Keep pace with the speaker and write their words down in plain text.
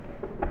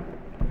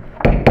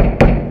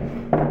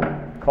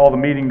Call the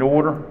meeting to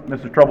order.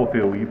 Mrs.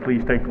 Troublefield, will you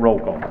please take the roll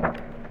call?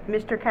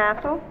 Mr.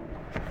 Castle,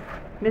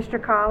 Mr.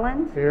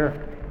 Collins, Here.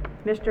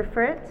 Mr.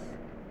 Fritz,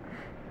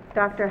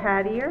 Dr.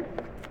 Hattier,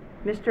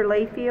 Mr.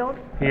 Layfield,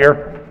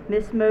 Here.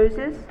 Miss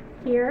Moses,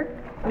 Here.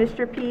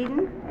 Mr.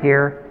 Peden,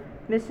 Here.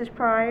 Mrs.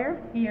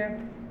 Pryor, Here.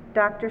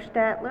 Dr.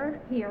 Statler,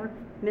 Here.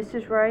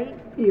 Mrs. Wright,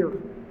 Here.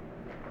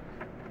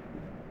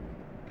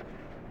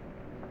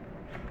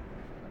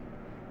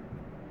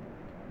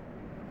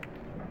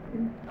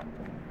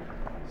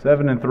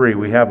 Seven and 3,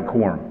 we have a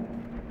quorum.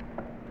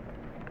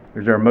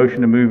 Is there a motion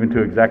to move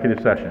into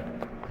executive session?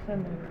 So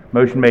moved.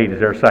 Motion made.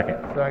 Is there a second?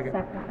 Second.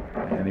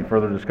 Second. Any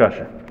further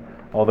discussion?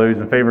 All those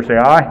in favor say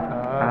aye.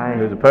 Aye.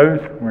 Those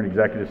opposed? We're in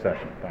executive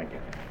session. Thank you.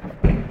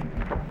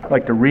 I'd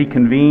like to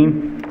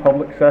reconvene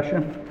public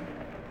session.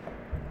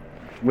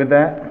 With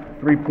that,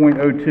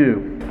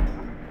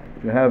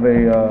 3.02, you have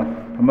a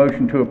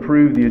motion to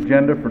approve the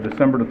agenda for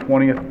December the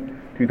 20th,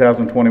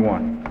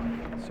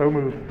 2021. So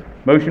moved.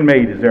 Motion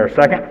made. Is there a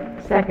second?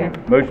 Second.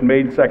 Motion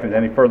made and seconded.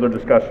 Any further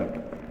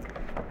discussion?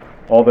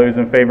 All those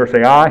in favor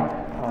say aye.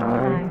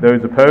 Aye.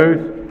 Those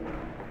opposed?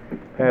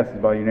 Passes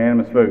by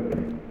unanimous vote.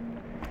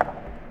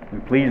 Will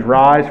you please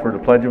rise for the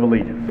Pledge of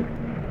Allegiance?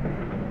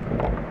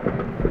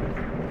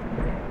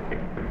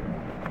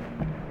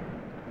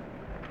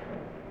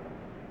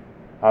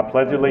 I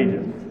pledge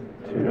allegiance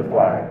to the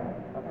flag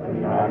of the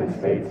United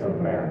States of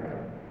America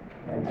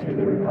and to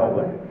the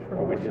republic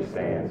for which it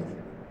stands,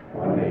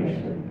 one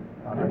nation,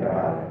 under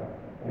God,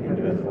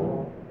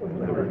 indivisible, with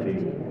liberty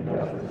and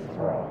justice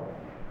for all.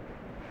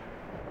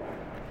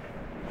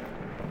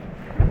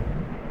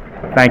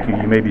 Thank you.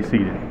 You may be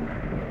seated.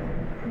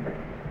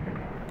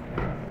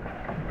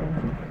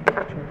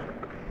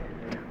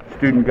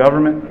 Student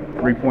government,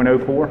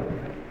 3.04.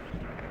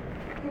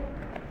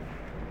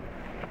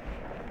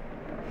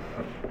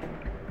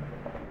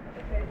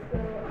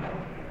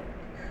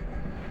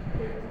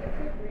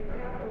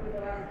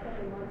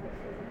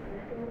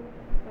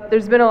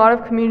 There's been a lot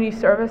of community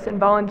service and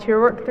volunteer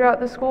work throughout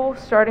the school,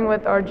 starting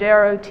with our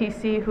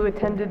JROTC who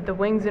attended the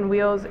Wings and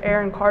Wheels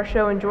Air and Car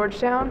Show in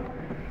Georgetown,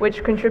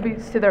 which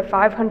contributes to their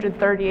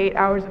 538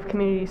 hours of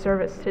community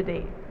service to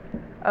date.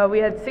 We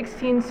had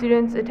 16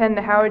 students attend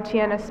the Howard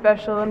T. Ennis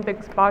Special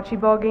Olympics bocce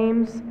ball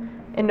games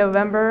in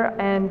November,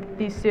 and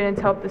these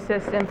students helped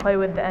assist and play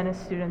with the Ennis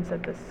students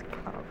at this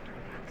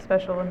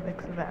Special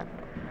Olympics event.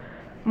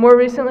 More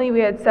recently, we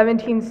had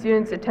 17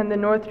 students attend the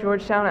North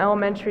Georgetown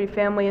Elementary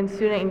Family and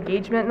Student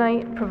Engagement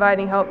Night,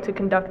 providing help to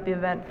conduct the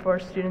event for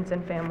students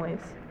and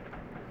families.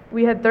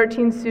 We had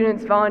 13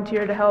 students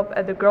volunteer to help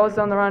at the Girls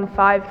on the Run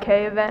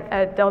 5K event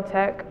at Del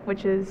Tech,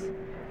 which is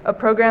a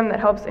program that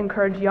helps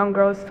encourage young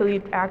girls to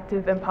lead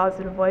active and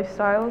positive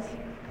lifestyles.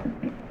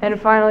 And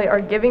finally,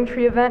 our Giving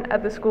Tree event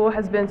at the school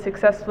has been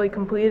successfully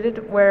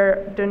completed,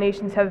 where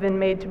donations have been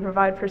made to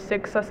provide for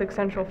 6 Sussex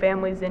Central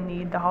families in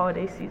need the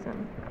holiday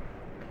season.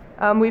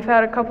 We've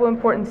had a couple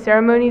important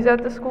ceremonies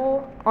at the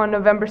school. On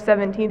November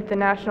 17th, the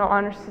National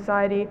Honor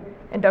Society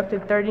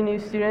inducted 30 new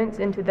students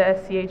into the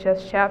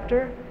SCHS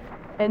chapter.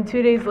 And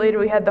 2 days later,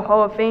 we had the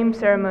Hall of Fame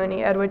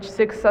ceremony at which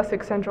 6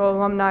 Sussex Central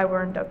alumni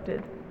were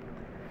inducted.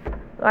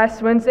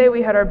 Last Wednesday,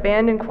 we had our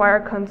band and choir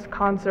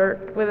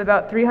concert with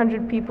about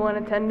 300 people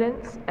in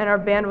attendance, and our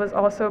band was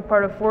also a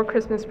part of 4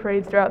 Christmas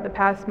parades throughout the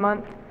past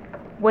month,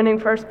 winning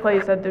first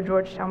place at the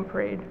Georgetown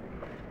Parade.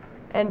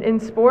 And in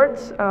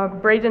sports,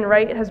 Braden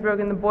Wright has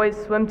broken the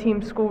boys swim team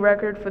school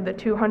record for the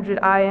 200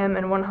 IM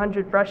and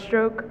 100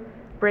 breaststroke,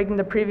 breaking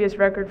the previous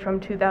record from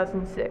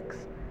 2006.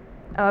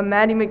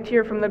 Maddie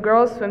McTeer from the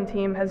girls swim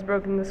team has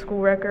broken the school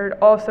record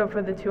also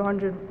for the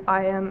 200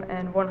 IM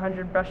and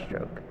 100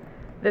 breaststroke.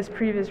 This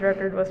previous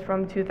record was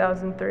from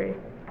 2003.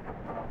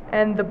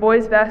 And the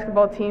boys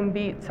basketball team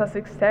beat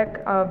Sussex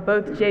Tech,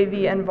 both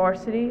JV and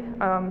varsity,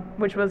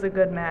 which was a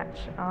good match.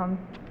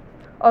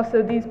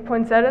 Also, these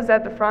poinsettias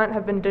at the front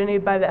have been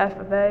donated by the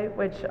FFA,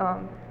 which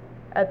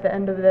at the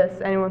end of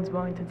this, anyone's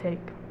willing to take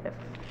if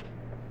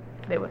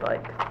they would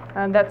like.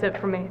 That's it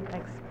for me.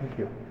 Thanks. Thank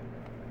you.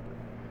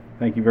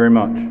 Thank you very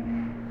much.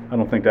 I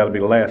don't think that'll be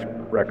the last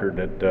record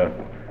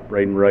that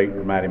Braden Wright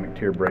or Maddie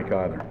McTeer break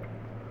either.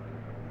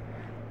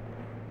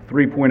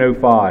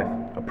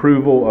 3.05,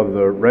 approval of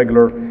the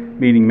regular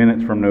meeting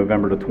minutes from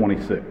November the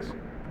 26th,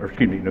 or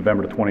excuse me,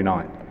 November the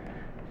 29th.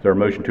 Is there a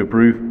motion to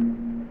approve?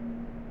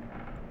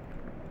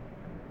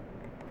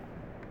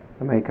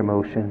 I make a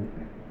motion.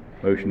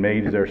 Motion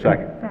made. Is there a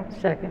second?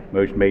 Second.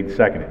 Motion made and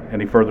seconded.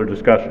 Any further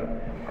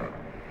discussion?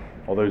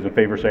 All those in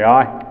favor say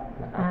aye.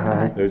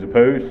 Aye. Those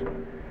opposed?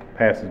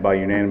 Passes by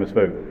unanimous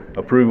vote.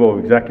 Approval of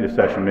executive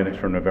session minutes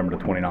from November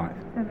the 29th.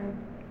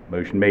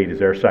 Motion made. Is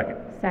there a second?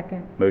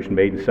 Second. Motion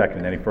made and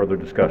seconded. Any further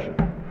discussion?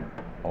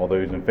 All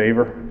those in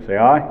favor say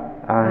aye.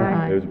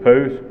 Aye. Those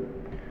opposed?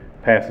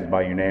 Passes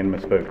by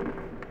unanimous vote.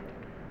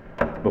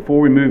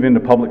 Before we move into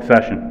public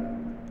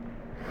session,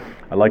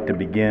 I'd like to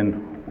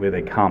begin with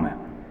a comment.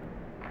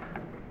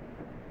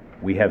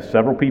 We have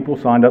several people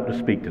signed up to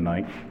speak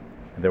tonight,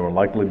 and there will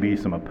likely be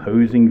some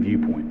opposing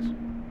viewpoints.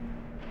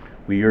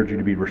 We urge you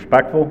to be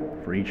respectful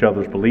for each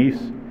other's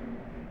beliefs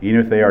even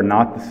if they are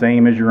not the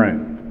same as your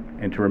own,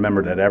 and to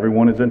remember that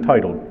everyone is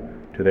entitled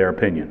to their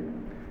opinion.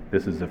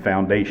 This is the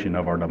foundation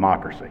of our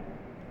democracy.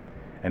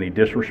 Any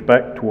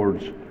disrespect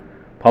towards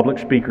public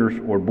speakers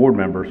or board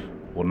members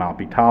will not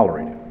be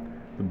tolerated.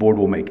 The board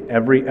will make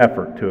every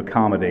effort to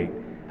accommodate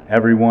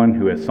everyone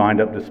who has signed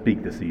up to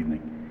speak this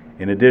evening.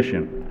 In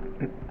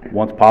addition,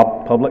 once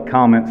public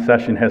comment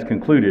session has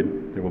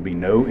concluded, there will be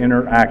no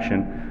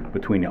interaction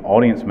between the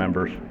audience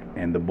members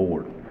and the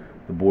board.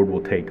 The board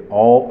will take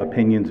all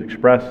opinions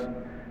expressed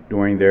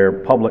during their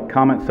public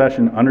comment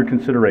session under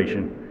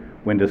consideration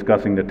when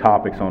discussing the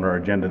topics on our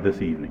agenda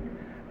this evening.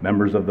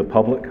 Members of the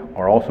public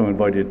are also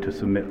invited to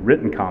submit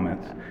written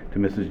comments to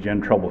Mrs.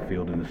 Jen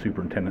Troublefield in the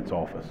superintendent's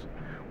office.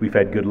 We've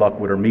had good luck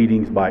with our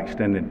meetings by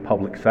extended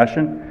public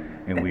session,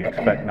 and we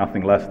expect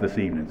nothing less this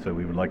evening. So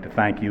we would like to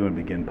thank you and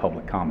begin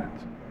public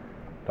comments.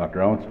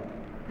 Dr. Owens?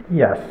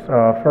 Yes,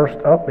 first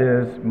up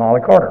is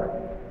Molly Carter.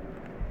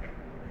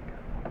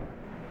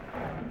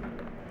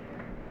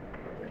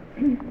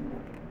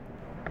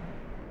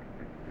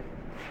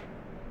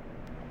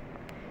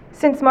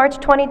 Since March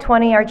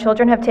 2020, our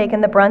children have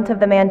taken the brunt of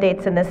the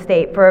mandates in this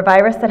state for a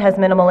virus that has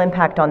minimal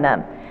impact on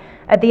them.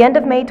 At the end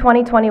of May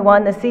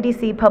 2021, the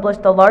CDC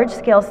published a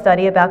large-scale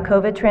study about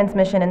COVID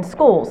transmission in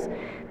schools.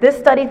 This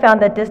study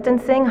found that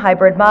distancing,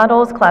 hybrid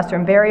models,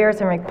 classroom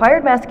barriers, and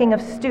required masking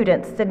of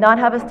students did not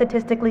have a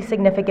statistically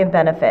significant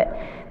benefit.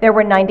 There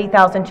were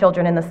 90,000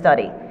 children in the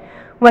study.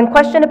 When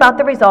questioned about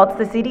the results,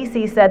 the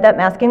CDC said that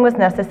masking was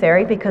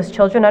necessary because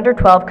children under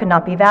 12 could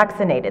not be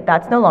vaccinated.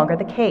 That's no longer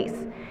the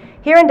case.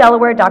 Here in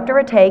Delaware, Dr.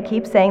 Rattay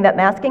keeps saying that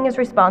masking is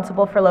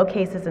responsible for low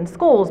cases in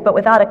schools, but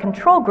without a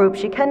control group,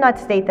 she cannot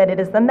state that it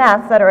is the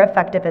masks that are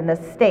effective in this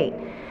state.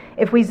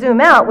 If we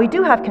zoom out, we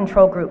do have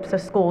control groups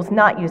of schools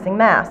not using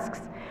masks.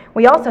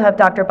 We also have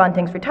Dr.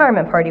 Bunting's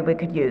retirement party we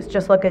could use.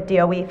 Just look at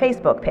DOE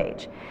Facebook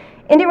page.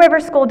 Indian River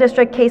School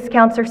District case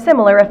counts are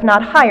similar, if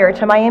not higher,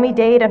 to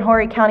Miami-Dade and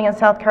Horry County in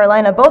South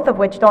Carolina, both of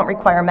which don't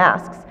require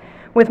masks.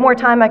 With more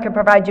time, I could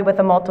provide you with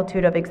a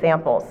multitude of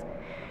examples.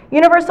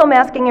 Universal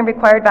masking and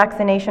required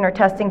vaccination or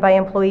testing by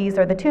employees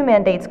are the two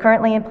mandates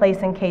currently in place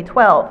in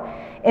K-12.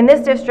 In this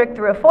district,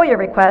 through a FOIA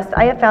request,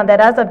 I have found that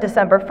as of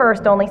December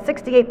 1st, only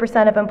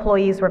 68% of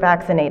employees were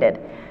vaccinated.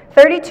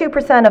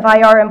 32% of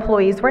IR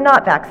employees were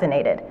not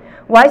vaccinated.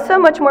 Why so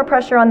much more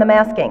pressure on the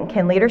masking?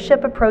 Can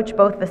leadership approach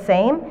both the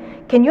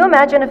same? Can you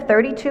imagine if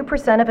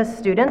 32% of his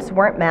students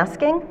weren't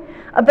masking?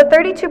 Of the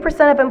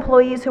 32% of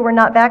employees who were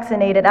not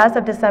vaccinated as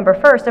of December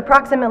 1st,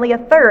 approximately a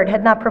third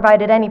had not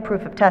provided any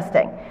proof of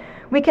testing.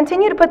 We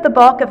continue to put the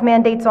bulk of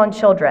mandates on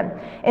children.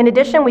 In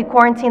addition, we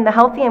quarantine the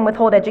healthy and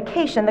withhold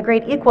education, the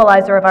great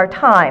equalizer of our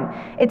time.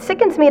 It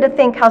sickens me to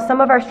think how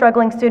some of our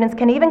struggling students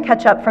can even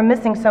catch up from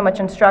missing so much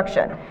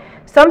instruction.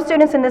 Some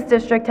students in this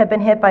district have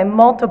been hit by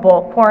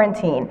multiple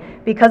quarantine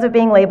because of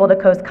being labeled a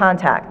close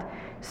contact.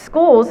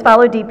 Schools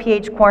follow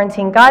DPH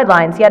quarantine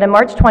guidelines, yet in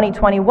March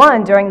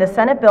 2021, during the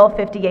Senate Bill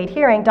 58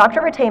 hearing,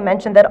 Dr. Rattay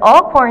mentioned that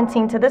all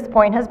quarantine to this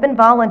point has been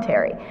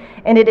voluntary,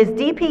 and it is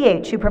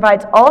DPH who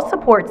provides all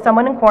support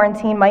someone in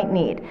quarantine might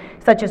need,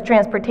 such as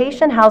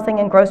transportation, housing,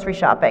 and grocery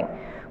shopping.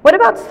 What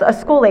about a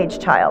school-age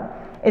child?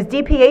 Is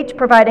DPH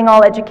providing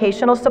all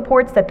educational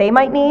supports that they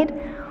might need?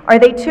 Are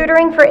they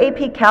tutoring for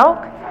AP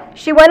Calc?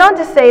 She went on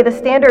to say the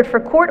standard for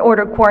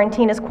court-ordered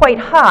quarantine is quite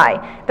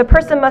high. The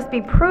person must be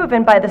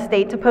proven by the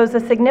state to pose a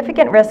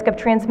significant risk of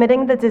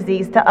transmitting the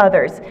disease to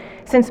others.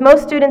 Since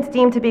most students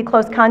deemed to be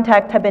close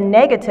contact have been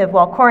negative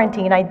while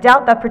quarantined, I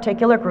doubt that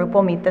particular group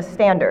will meet this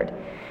standard.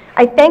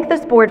 I thank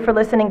this board for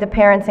listening to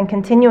parents and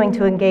continuing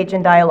to engage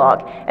in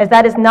dialogue, as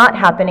that is not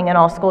happening in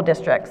all school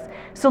districts.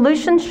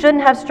 Solutions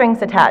shouldn't have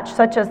strings attached,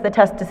 such as the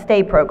Test to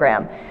Stay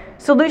program.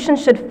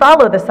 Solutions should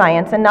follow the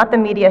science and not the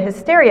media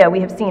hysteria we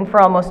have seen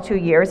for almost 2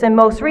 years, and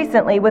most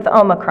recently with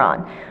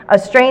Omicron, a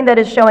strain that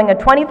is showing a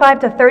 25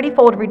 to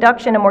 30-fold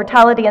reduction in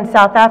mortality in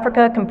South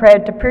Africa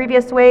compared to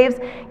previous waves,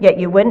 yet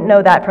you wouldn't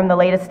know that from the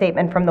latest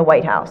statement from the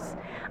White House.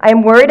 I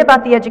am worried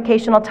about the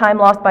educational time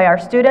lost by our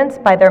students,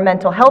 by their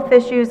mental health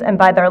issues, and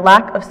by their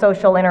lack of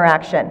social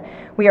interaction.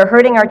 We are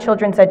hurting our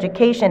children's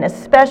education,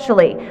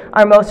 especially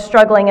our most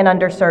struggling and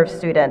underserved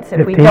students,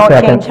 if we 15 don't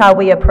seconds. change how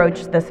we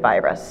approach this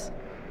virus.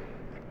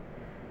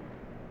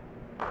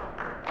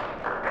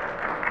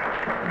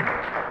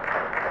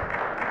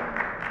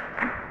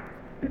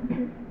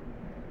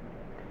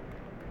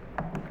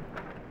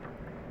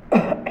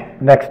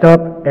 Next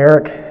up,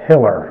 Eric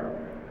Hiller.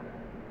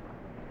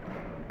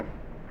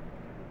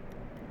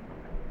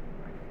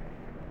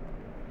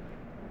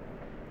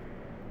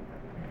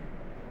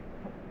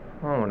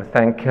 I want to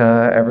thank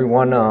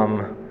everyone.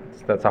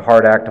 That's a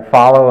hard act to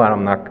follow,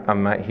 and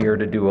I'm not here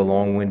to do a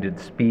long-winded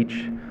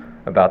speech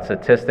about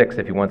statistics.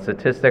 If you want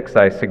statistics,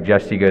 I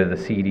suggest you go to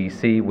the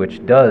CDC,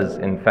 which does,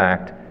 in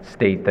fact,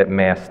 state that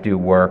masks do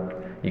work.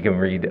 You can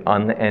read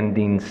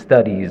unending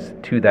studies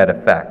to that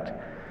effect.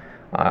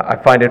 I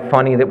find it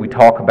funny that we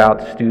talk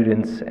about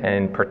students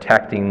and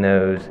protecting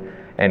those,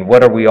 and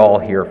what are we all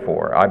here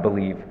for? I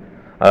believe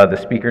the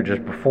speaker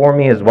just before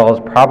me, as well as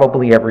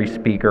probably every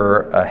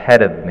speaker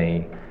ahead of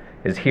me,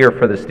 is here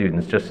for the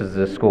students, just as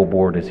the school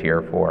board is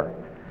here for.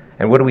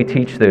 And what do we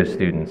teach those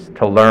students?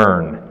 To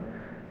learn,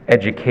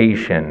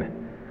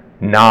 education,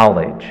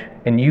 knowledge,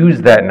 and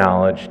use that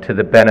knowledge to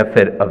the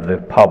benefit of the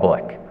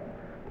public.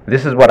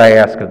 This is what I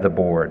ask of the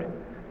board.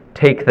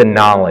 Take the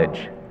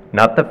knowledge,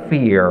 not the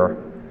fear,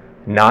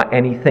 not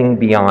anything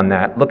beyond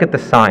that. Look at the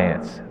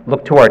science.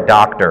 Look to our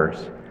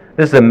doctors.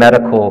 This is a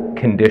medical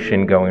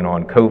condition going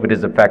on. COVID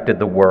has affected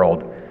the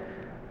world.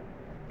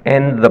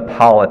 End the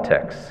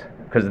politics,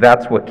 because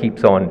that's what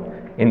keeps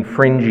on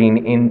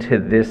infringing into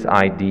this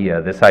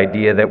idea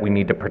that we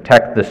need to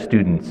protect the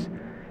students.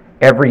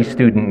 Every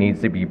student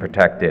needs to be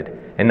protected,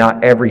 and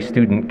not every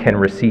student can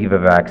receive a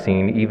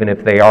vaccine, even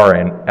if they are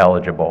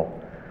eligible.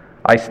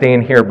 I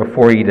stand here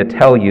before you to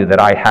tell you that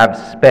I have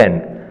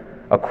spent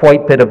a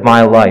quite bit of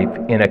my life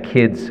in a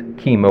kid's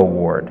chemo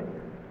ward.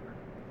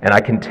 And I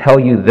can tell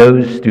you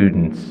those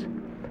students,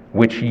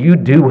 which you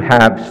do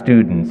have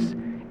students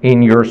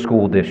in your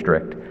school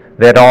district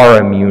that are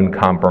immune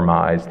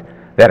compromised,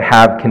 that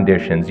have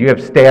conditions. You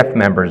have staff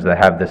members that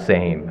have the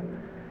same.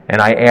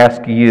 And I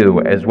ask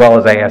you, as well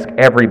as I ask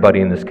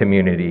everybody in this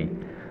community,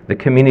 the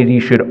community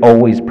should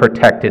always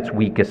protect its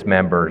weakest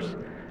members,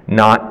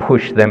 not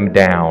push them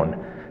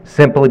down,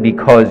 simply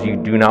because you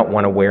do not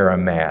want to wear a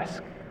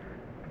mask.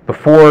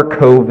 Before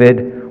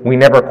COVID, we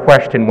never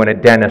questioned when a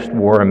dentist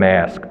wore a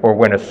mask or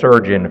when a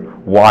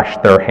surgeon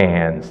washed their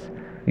hands.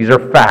 These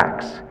are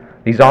facts.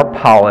 These aren't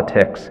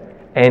politics.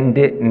 End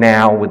it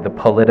now with the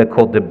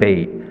political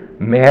debate.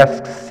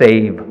 Masks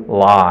save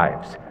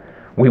lives.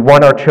 We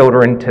want our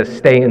children to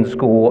stay in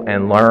school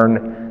and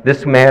learn.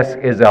 This mask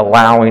is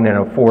allowing and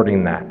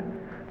affording that.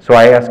 So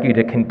I ask you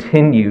to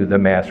continue the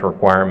mask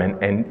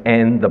requirement and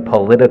end the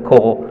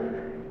political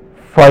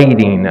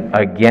fighting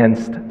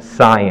against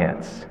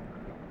science.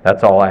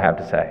 That's all I have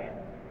to say.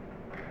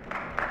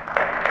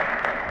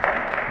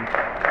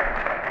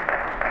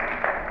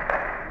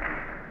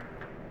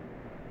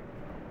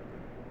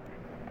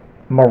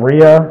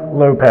 Maria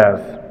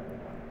Lopez.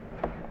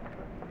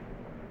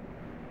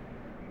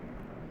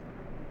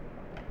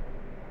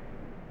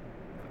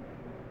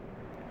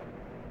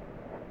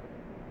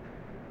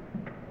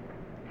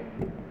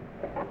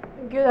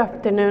 Good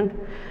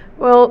afternoon.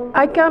 Well,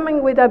 I come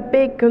in with a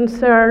big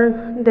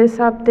concern this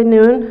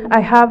afternoon. I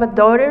have a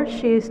daughter.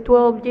 She is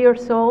 12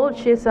 years old.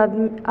 She's at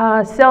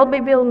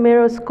Selbyville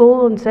Middle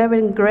School in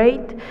 7th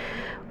grade.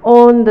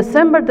 On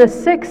December the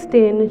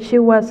 16th, she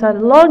was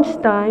at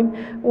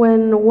lunchtime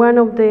when one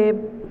of the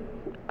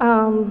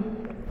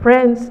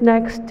friends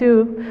next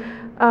to,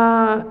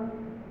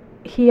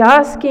 he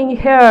asking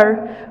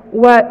her,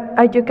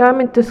 are you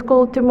coming to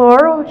school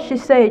tomorrow? She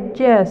said,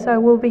 yes, I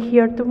will be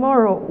here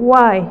tomorrow.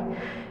 Why?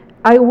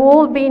 I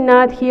will be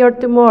not here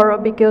tomorrow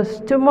because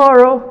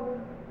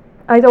tomorrow,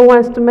 I don't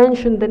want to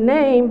mention the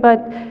name,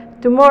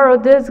 but tomorrow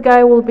this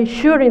guy will be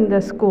shooting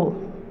the school.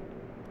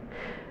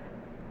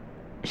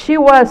 She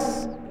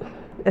was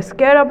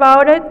scared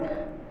about it,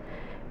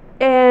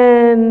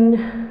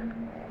 and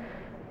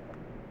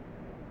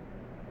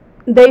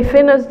they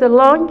finished the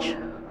lunch.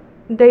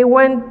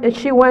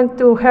 She went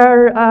to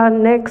her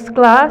next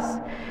class.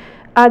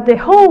 At the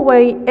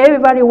hallway,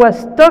 everybody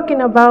was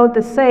talking about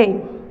the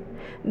same.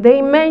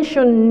 They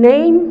mentioned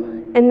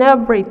name and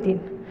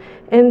everything.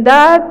 And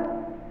that,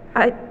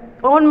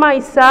 on my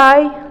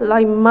side,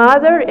 like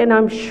mother, and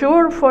I'm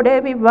sure for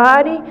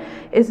everybody,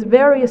 is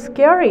very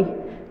scary.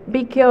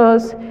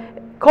 Because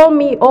call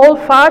me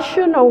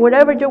old-fashioned or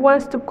whatever you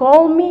want to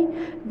call me,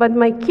 but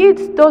my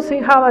kids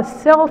doesn't have a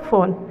cell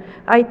phone.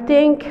 I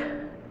think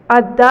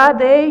at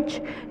that age,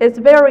 it's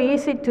very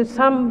easy to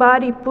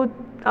somebody put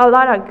a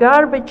lot of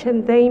garbage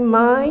in their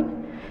mind,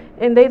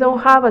 and they don't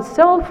have a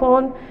cell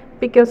phone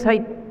because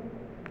I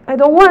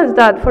don't want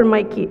that for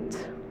my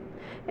kids.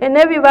 And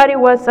everybody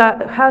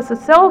has a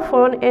cell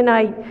phone, and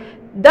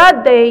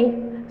that day,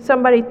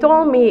 somebody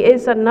told me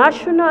it's a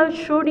national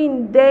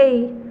shooting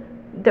day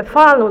the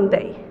following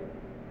day.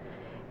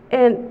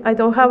 And I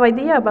don't have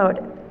idea about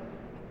it.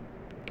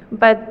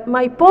 But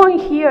my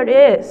point here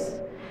is,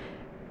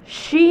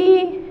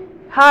 she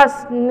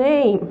has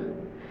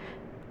name.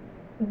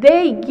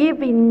 They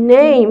give a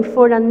name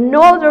for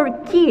another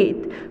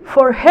kid.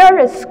 For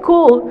her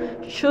school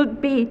should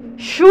be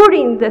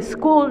shooting the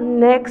school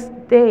next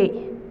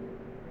day.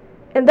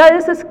 And that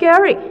is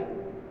scary,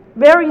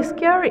 very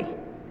scary.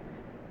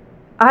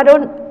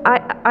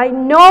 I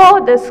know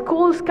the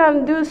schools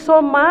can do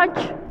so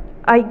much.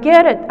 I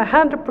get it,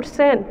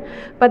 100%.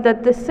 But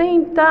at the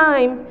same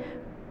time,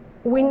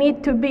 we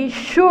need to be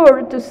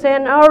sure to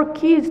send our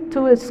kids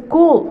to a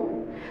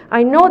school.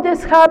 I know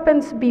this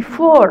happens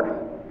before.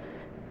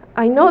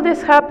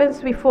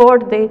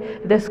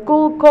 The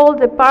school called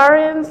the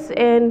parents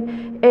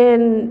and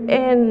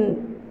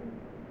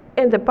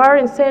the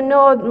parents say,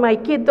 no, my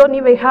kid don't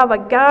even have a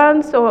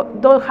gun, so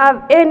don't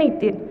have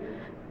anything.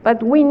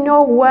 But we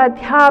know what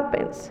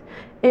happens,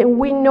 and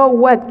we know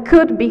what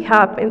could be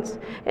happens.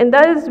 And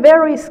that is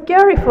very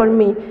scary for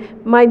me.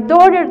 My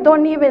daughter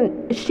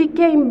she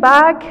came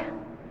back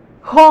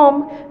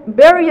home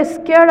very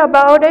scared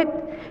about it,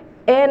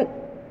 and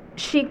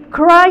She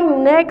cried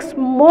next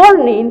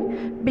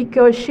morning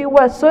because she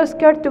was so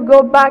scared to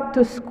go back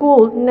to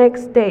school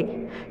next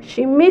day.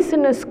 She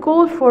missing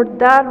school for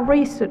that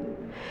reason.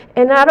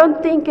 And I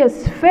don't think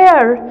it's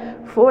fair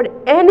for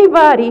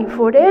anybody,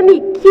 for any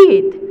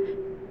kid,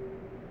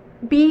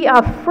 be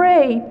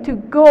afraid to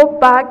go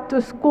back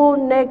to school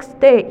next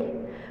day.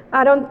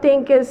 I don't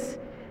think it's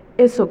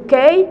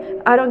okay.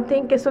 I don't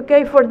think it's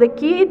okay for the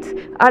kids.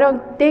 I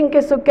don't think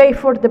it's okay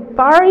for the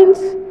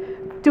parents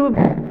to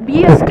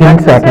be 15 scared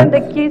to send the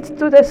seconds. kids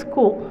to the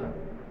school.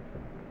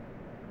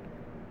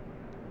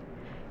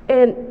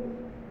 And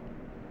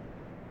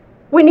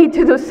we need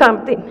to do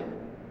something.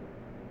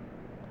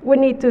 We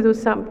need to do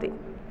something.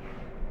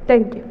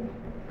 Thank you.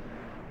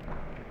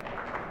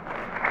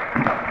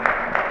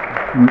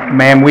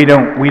 Ma'am, we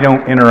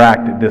don't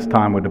interact at this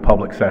time with the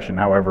public session.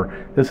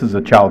 However, this is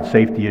a child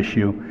safety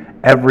issue.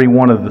 Every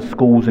one of the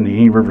schools in the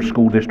Union River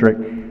School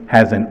District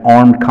has an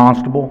armed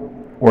constable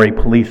or a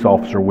police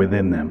officer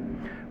within them.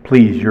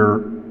 Please,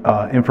 your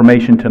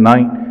information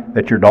tonight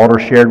that your daughter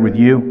shared with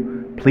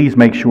you, please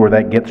make sure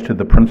that gets to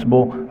the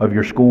principal of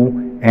your school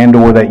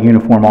and/or that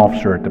uniform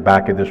officer at the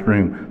back of this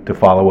room to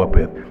follow up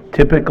with.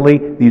 Typically,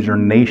 these are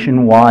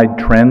nationwide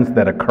trends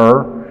that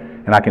occur,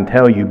 and I can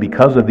tell you,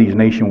 because of these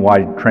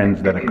nationwide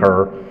trends that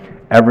occur,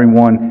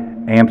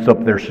 everyone amps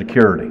up their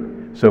security.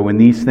 So when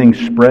these things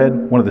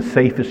spread, one of the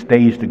safest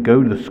days to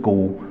go to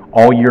school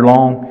all year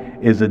long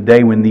is a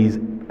day when these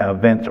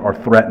events are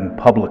threatened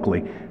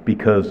publicly,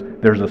 because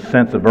there's a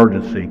sense of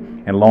urgency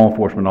and law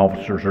enforcement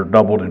officers are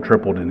doubled and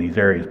tripled in these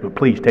areas. But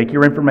please take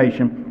your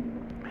information,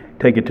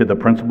 take it to the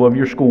principal of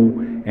your school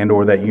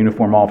and/or that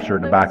uniform officer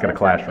at the back of the Let me say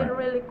classroom.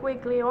 something really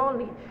quickly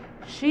only.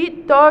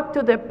 She talked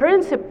to the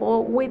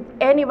principal with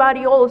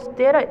anybody else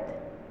did it.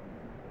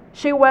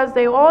 She was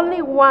the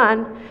only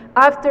one,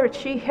 after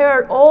she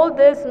heard all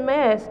this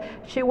mess,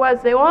 she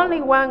was the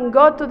only one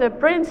go to the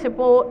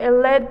principal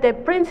and let the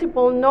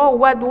principal know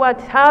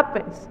what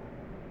happens.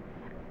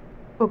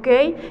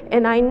 Okay?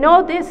 And I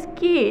know this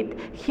kid,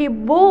 he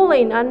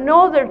bullying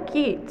another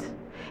kid.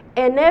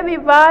 And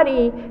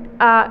everybody,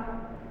 a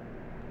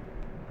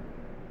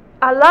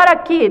lot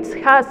of kids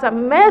has a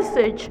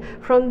message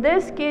from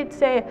this kid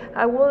say,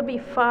 I will be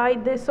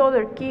fight this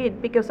other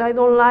kid because I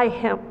don't like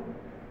him.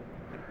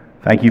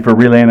 Thank you for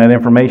relaying that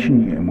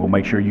information, and we'll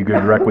make sure you go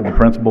direct with the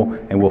principal,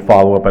 and we'll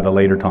follow up at a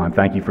later time.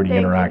 Thank you for the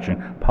Thank you.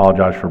 interaction.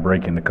 Apologize for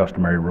breaking the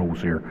customary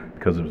rules here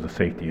because it was a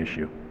safety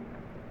issue.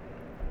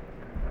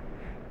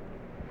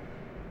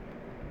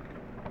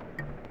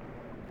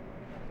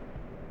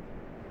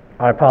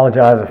 I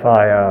apologize if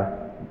I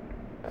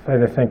say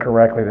this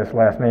incorrectly, this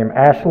last name.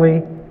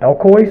 Ashley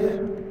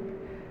Elkois?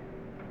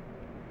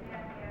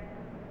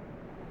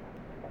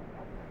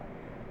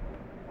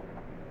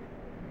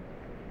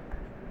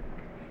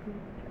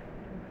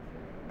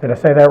 Did I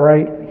say that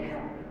right?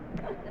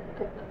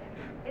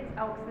 It's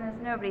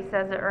Elksness, nobody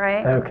says it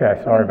right.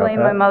 Okay, sorry about Blame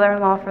my that.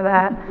 mother-in-law for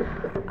that.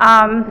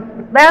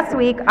 Last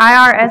week,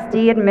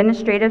 IRSD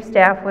administrative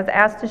staff was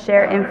asked to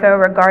share info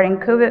regarding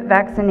COVID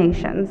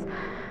vaccinations.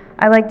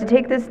 I'd like to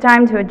take this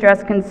time to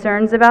address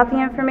concerns about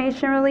the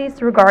information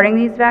released regarding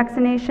these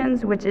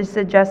vaccinations, which is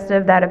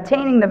suggestive that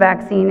obtaining the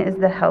vaccine is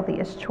the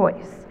healthiest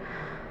choice.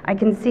 I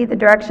can see the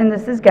direction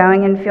this is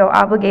going and feel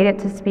obligated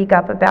to speak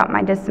up about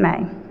my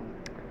dismay.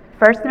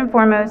 First and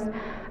foremost,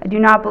 I do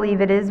not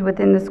believe it is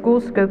within the school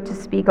scope to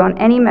speak on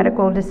any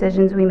medical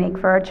decisions we make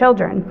for our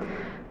children.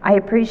 I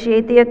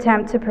appreciate the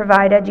attempt to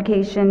provide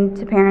education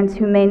to parents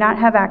who may not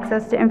have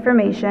access to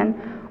information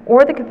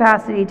or the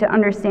capacity to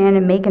understand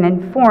and make an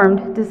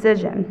informed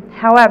decision.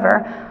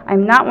 However,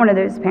 I'm not one of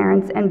those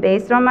parents, and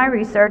based on my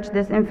research,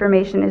 this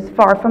information is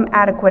far from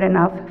adequate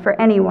enough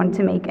for anyone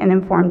to make an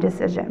informed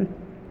decision.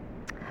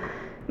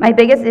 My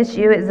biggest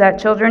issue is that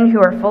children who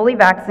are fully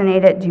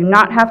vaccinated do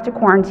not have to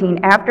quarantine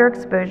after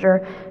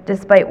exposure,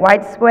 despite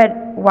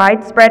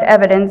widespread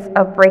evidence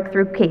of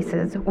breakthrough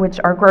cases, which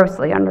are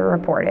grossly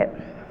underreported.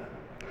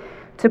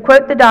 To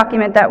quote the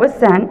document that was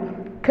sent,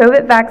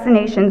 COVID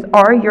vaccinations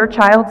are your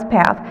child's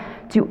path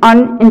to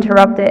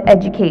uninterrupted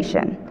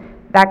education.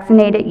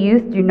 Vaccinated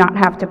youth do not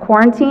have to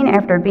quarantine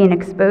after being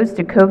exposed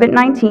to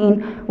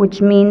COVID-19,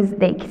 which means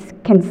they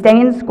can stay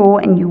in school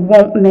and you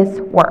won't miss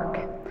work.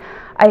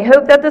 I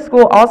hope that the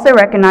school also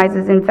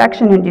recognizes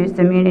infection-induced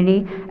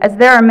immunity, as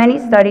there are many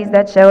studies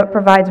that show it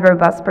provides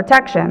robust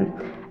protection.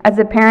 As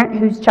a parent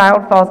whose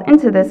child falls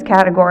into this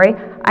category,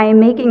 I am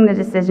making the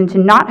decision to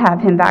not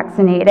have him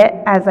vaccinated,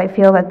 as I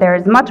feel that there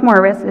is much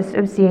more risk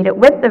associated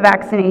with the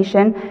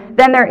vaccination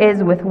than there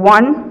is with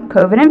 1,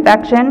 COVID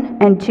infection,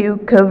 and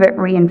 2, COVID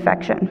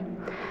reinfection.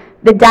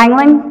 The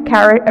dangling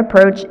carrot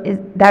approach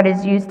that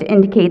is used to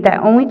indicate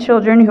that only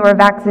children who are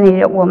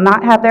vaccinated will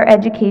not have their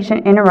education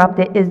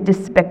interrupted is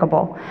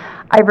despicable.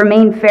 I've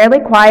remained fairly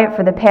quiet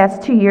for the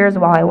past 2 years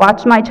while I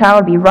watch my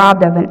child be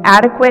robbed of an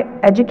adequate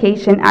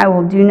education. I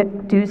will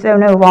do so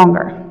no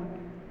longer.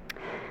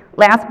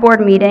 Last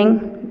board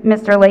meeting,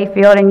 Mr.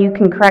 Layfield, and you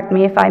can correct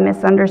me if I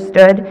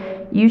misunderstood,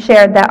 you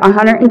shared that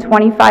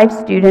 125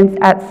 students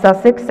at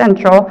Sussex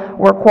Central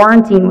were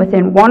quarantined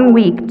within 1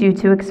 week due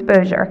to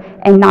exposure,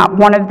 and not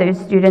one of those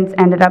students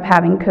ended up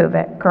having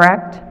COVID,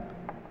 correct?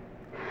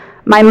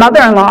 My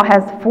mother-in-law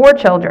has 4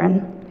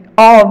 children,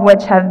 all of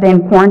which have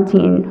been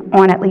quarantined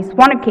on at least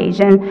one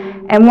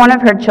occasion, and one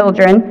of her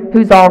children,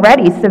 who's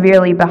already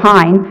severely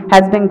behind,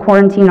 has been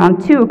quarantined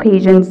on 2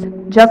 occasions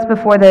just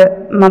before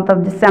the month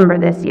of December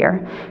this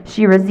year.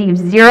 She receives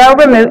 0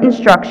 remote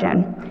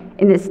instruction.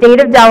 In the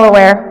state of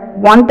Delaware,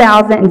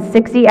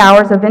 1,060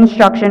 hours of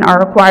instruction are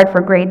required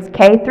for grades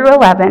K through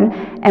 11,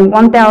 and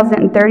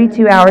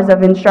 1,032 hours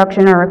of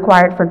instruction are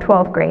required for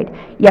 12th grade.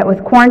 Yet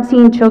with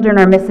quarantine, children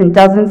are missing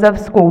dozens of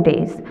school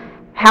days.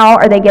 How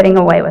are they getting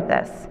away with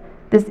this?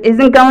 This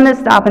isn't going to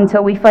stop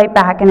until we fight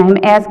back, and I'm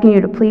asking you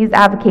to please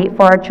advocate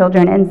for our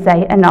children and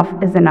say enough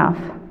is enough.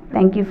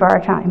 Thank you for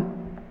our time.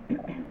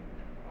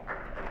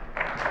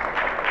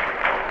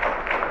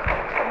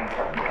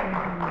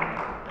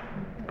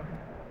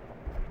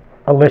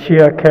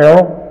 Alicia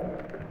Carroll.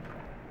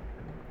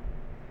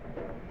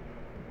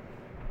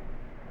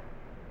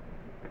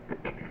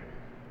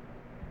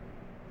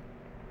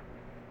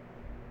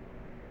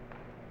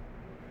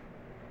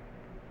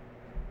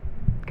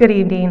 Good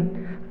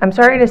evening. I'm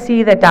sorry to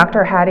see that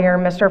Dr. Hattie or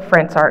Mr.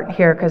 Frintz aren't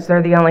here because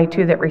they're the only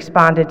 2 that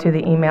responded to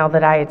the email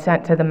that I had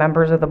sent to the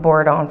members of the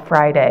board on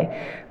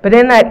Friday. But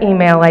in that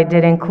email, I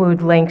did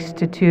include links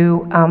to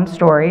 2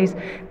 stories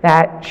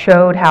that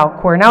showed how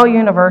Cornell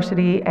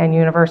University and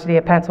University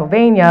of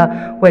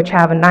Pennsylvania, which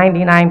have a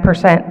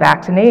 99%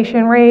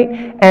 vaccination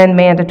rate and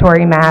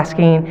mandatory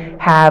masking,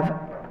 have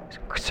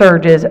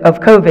surges of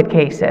COVID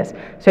cases.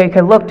 So you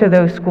can look to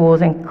those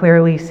schools and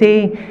clearly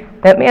see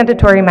that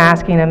mandatory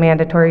masking and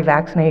mandatory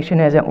vaccination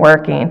isn't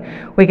working.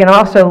 We can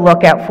also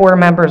look at 4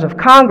 members of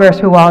Congress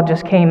who all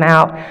just came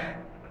out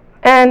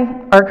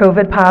and are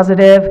COVID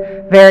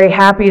positive, very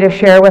happy to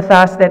share with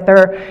us that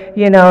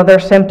their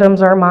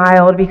symptoms are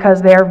mild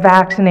because they're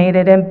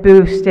vaccinated and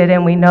boosted,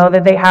 and we know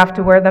that they have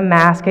to wear the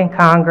mask in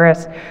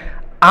Congress.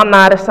 I'm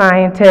not a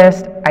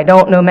scientist. I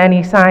don't know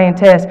many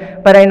scientists,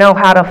 but I know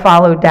how to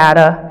follow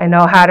data. I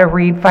know how to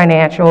read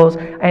financials.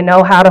 I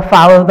know how to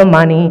follow the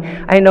money.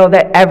 I know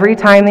that every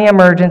time the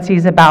emergency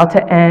is about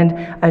to end,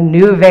 a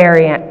new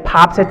variant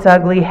pops its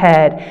ugly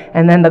head,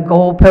 and then the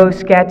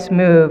goalpost gets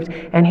moved.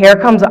 And here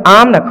comes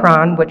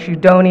Omicron, which you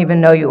don't even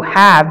know you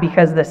have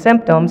because the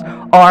symptoms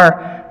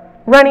are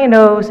runny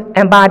nose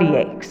and body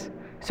aches.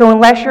 So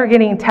unless you're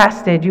getting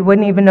tested, you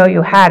wouldn't even know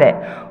you had it.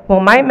 Well,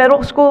 my middle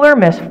schooler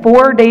missed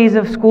 4 days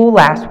of school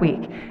last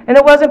week, and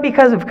it wasn't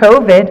because of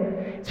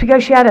COVID. It's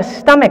because she had a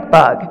stomach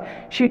bug.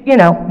 She,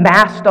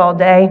 masked all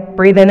day,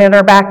 breathing in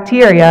her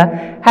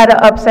bacteria, had an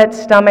upset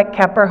stomach,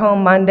 kept her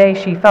home Monday.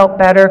 She felt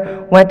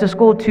better, went to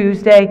school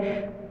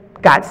Tuesday,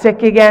 got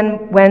sick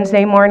again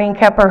Wednesday morning,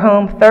 kept her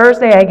home.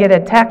 Thursday, I get a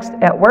text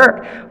at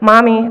work,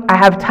 "Mommy, I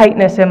have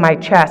tightness in my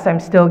chest. I'm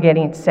still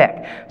getting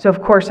sick." So,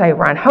 of course, I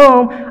run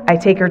home. I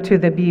take her to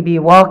the BB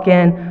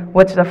walk-in.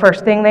 What's the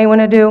first thing they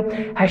want to do?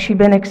 Has she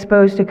been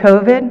exposed to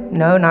COVID?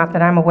 No, not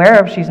that I'm aware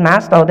of. She's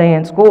masked all day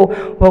in school.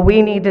 Well,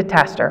 we need to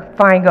test her.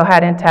 Fine, go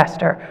ahead and test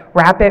her.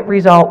 Rapid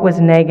result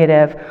was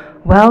negative.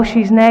 Well,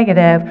 she's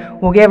negative.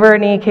 We'll give her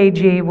an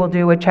EKG. We'll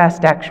do a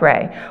chest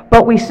x-ray.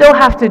 But we still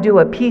have to do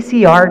a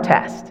PCR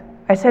test.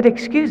 I said,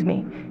 "Excuse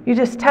me, you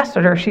just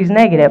tested her. She's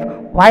negative.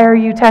 Why are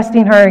you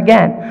testing her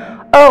again?"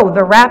 "Oh,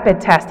 the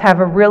rapid tests have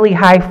a really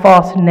high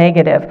false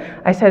negative."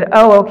 I said,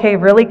 "Oh, okay,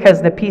 really?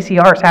 Because the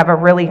PCRs have a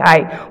really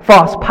high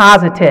false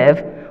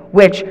positive,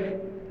 which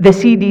the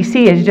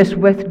CDC has just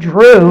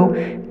withdrew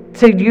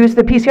to use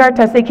the PCR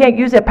test. They can't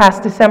use it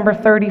past December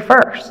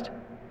 31st.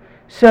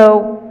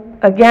 So,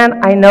 again,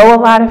 I know a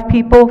lot of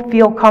people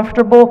feel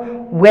comfortable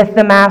with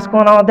the mask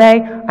on all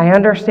day. I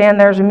understand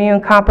there's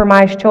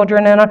immune-compromised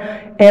children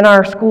in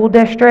our school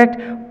district,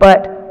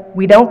 but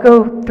we don't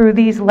go through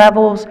these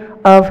levels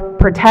of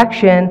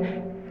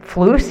protection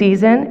flu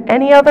season,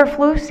 any other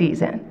flu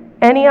season,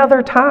 any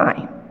other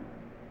time.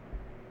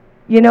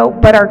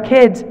 But our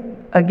kids,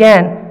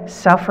 again,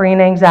 suffering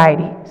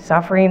anxiety,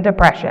 suffering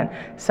depression,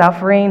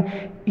 suffering,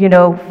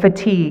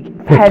 fatigue,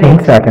 15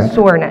 headaches, seconds.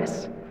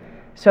 soreness.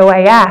 So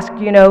I ask,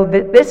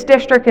 this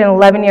district in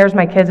 11 years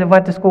my kids have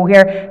went to school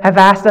here have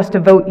asked us to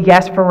vote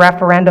yes for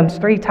referendums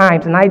 3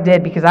 times, and I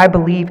did because I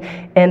believe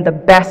in the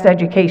best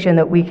education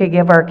that we could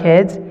give our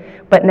kids.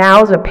 But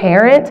now as a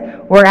parent,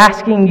 we're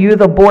asking you,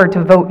 the board,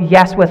 to vote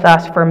yes with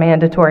us for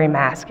mandatory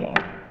masking.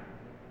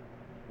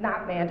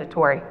 Not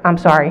mandatory, I'm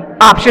sorry,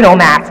 optional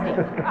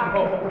masking.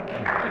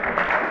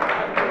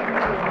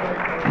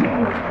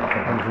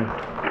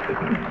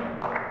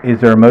 Is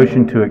there a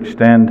motion to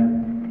extend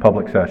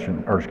public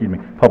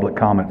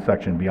comment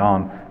section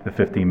beyond the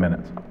 15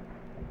 minutes?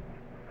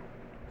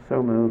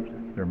 So moved.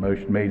 Is there a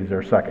motion made? Is there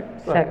a second?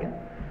 Second.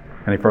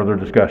 Any further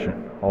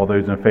discussion? All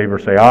those in favor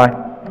say aye.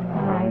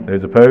 Aye.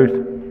 Those opposed?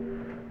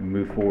 We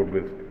move forward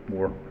with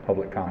more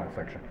public comment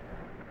section.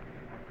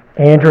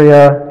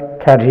 Andrea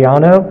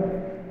Caggiano.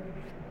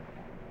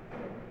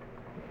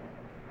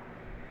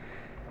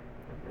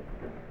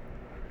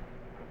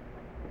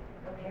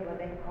 Okay, well,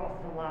 they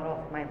crossed the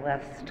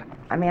West.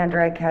 I'm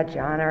Andrea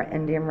Caggiano,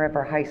 Indian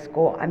River High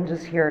School. I'm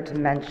just here to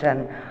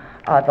mention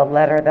the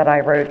letter that I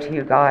wrote to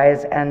you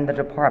guys and the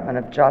Department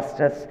of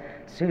Justice,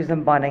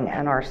 Susan Bunning,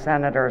 and our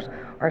senators.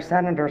 Our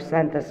senator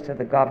sent this to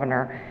the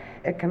governor.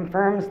 It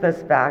confirms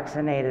this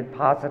vaccinated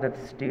positive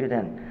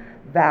student.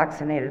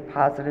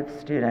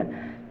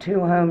 2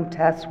 home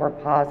tests were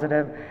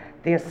positive.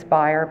 The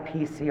Aspire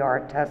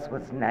PCR test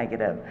was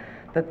negative.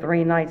 The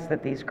 3 nights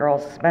that these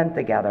girls spent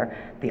together,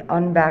 the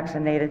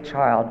unvaccinated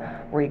child,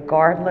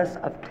 regardless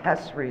of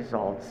test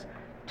results,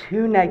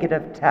 2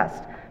 negative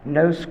tests,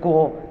 no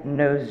school,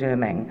 no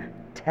Zooming,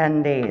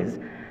 10 days.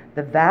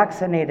 The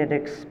vaccinated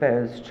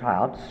exposed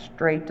child,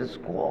 straight to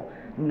school,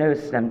 no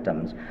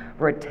symptoms.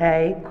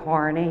 Rate,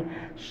 Carney,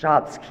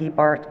 shots keep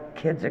our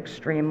kids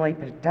extremely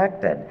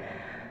protected.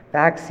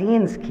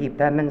 Vaccines keep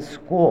them in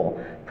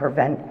school,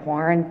 prevent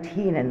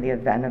quarantine in the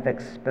event of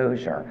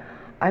exposure.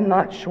 I'm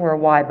not sure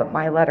why, but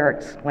my letter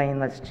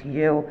explained this to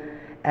you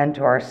and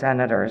to our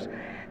senators.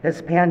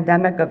 This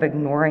pandemic of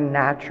ignoring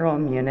natural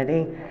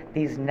immunity,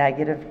 these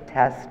negative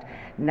tests,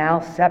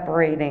 now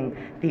separating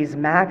these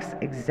max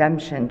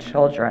exemption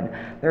children.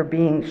 They're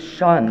being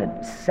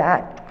shunned,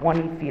 sat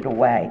 20 feet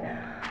away.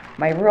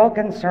 My real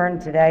concern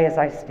today as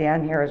I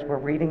stand here as we're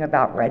reading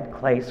about Red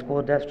Clay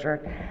School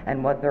District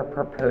and what they're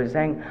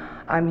proposing,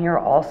 I'm here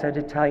also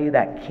to tell you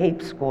that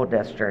Cape School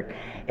District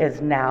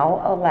is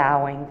now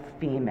allowing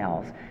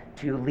females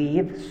to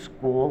leave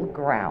school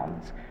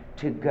grounds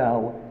to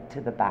go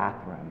to the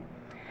bathroom.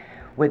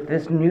 With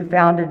this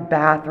newfounded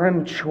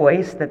bathroom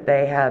choice that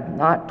they have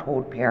not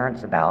told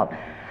parents about,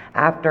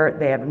 after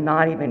they have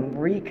not even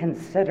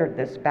reconsidered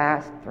this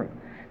bathroom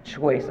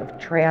choice of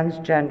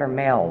transgender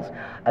males,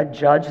 a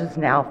judge has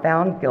now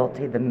found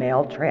guilty the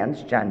male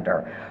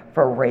transgender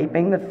for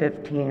raping the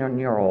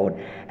 15-year-old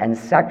and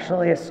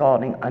sexually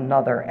assaulting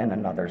another in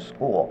another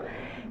school.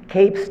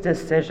 Cape's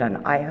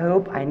decision,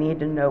 I need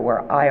to know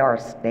where IR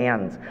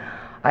stands.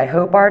 I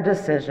hope our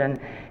decision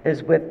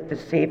is with the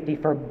safety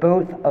for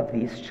both of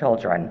these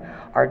children.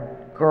 Our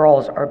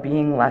girls are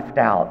being left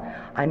out.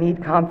 I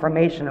need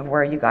confirmation of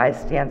where you guys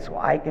stand so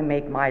I can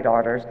make my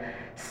daughter's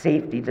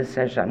safety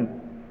decision.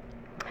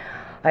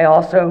 I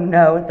also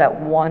know that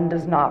one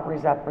does not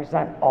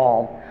represent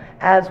all,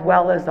 as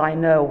well as I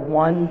know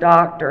one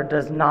doctor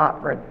does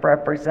not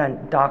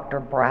represent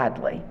Dr.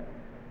 Bradley.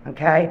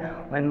 Okay?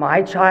 When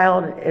my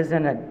child is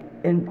in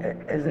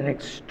an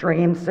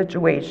extreme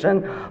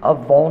situation, a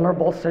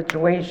vulnerable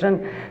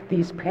situation,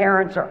 these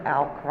parents are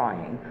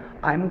outcrying.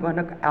 I'm going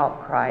to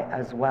outcry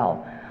as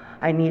well.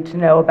 I need to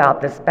know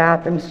about this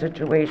bathroom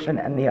situation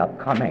and the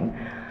upcoming.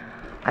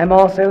 I'm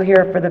also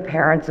here for the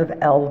parents of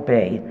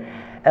LB.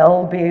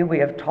 LB, we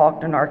have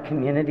talked in our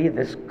community,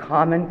 this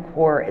Common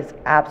Core is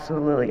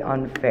absolutely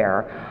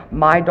unfair.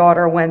 My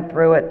daughter went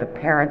through it. The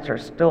parents are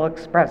still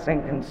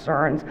expressing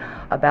concerns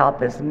about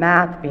this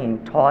math being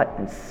taught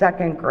in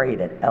 2nd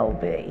grade at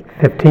LB.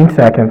 15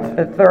 seconds.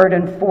 The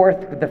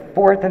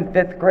 4th and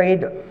 5th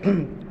grade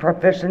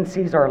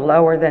proficiencies are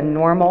lower than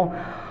normal.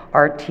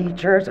 Our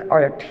teachers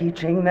are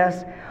teaching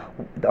this.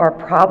 Our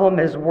problem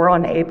is we're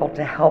unable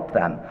to help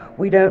them.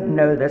 We don't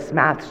know this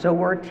math, so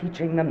we're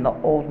teaching them the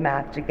old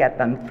math to get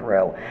them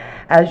through.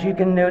 As you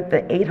can note,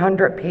 the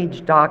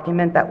 800-page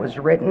document that was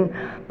written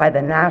by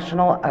the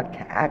National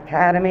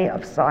Academy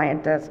of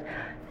Scientists,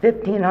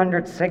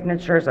 1,500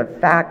 signatures of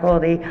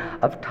faculty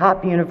of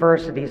top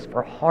universities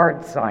for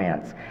hard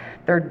science.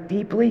 They're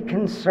deeply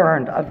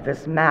concerned of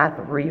this math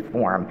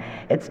reform.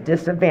 It's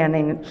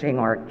disadvantaging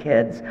our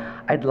kids.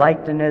 I'd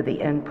like to know the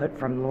input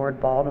from Lord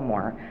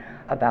Baltimore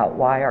about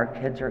why our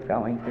kids are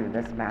going through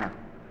this math.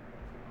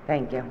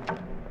 Thank you.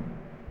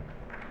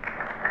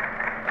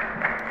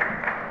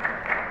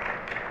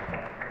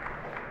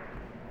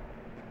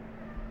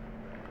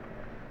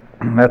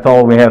 That's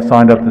all we have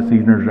signed up this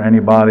evening. Is there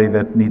anybody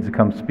that needs to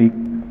come speak?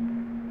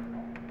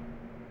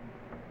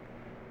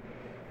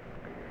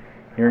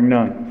 Hearing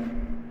none.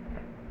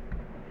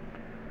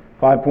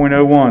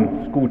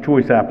 5.01, school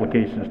choice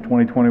applications,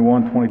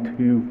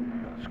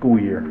 2021-22 school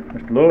year.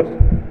 Mr. Lewis?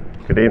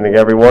 Good evening,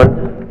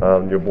 everyone.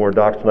 Your board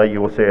docs tonight,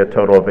 you will see a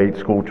total of 8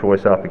 school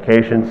choice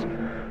applications.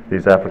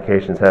 These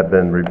applications have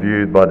been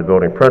reviewed by the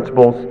building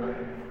principals,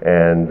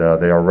 and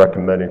they are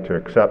recommending to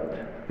accept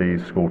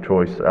these school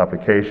choice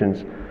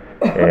applications,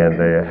 and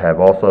they have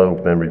also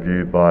been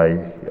reviewed by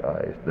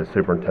the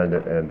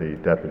superintendent and the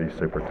deputy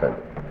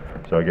superintendent.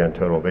 So again,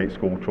 total of 8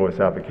 school choice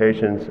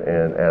applications,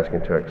 and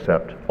asking to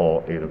accept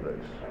all 8 of those.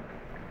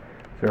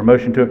 Is there a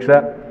motion to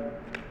accept?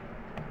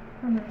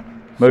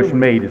 Motion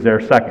made. Is there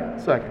a second?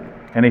 Second.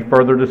 Any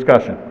further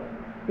discussion?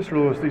 Mr.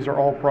 Lewis, these are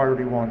all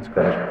priority ones,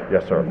 correct?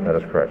 Yes, sir. That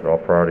is correct. All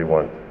priority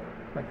 1.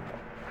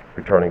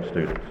 Returning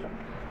students.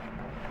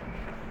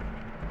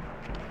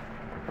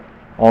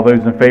 All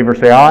those in favor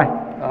say aye.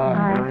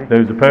 Aye.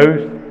 Those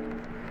opposed?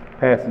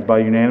 Passes by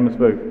unanimous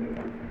vote.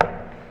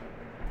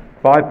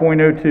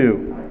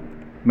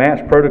 5.02,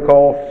 match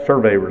protocol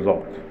survey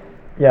results.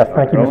 Yes,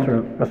 thank you,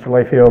 Mr.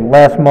 Layfield.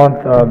 Last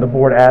month, the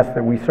board asked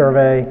that we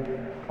survey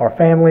our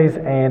families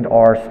and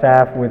our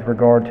staff with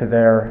regard to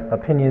their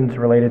opinions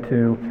related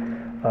to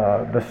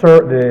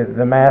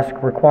the mask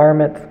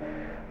requirements,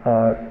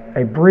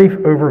 a brief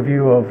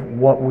overview of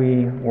what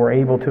we were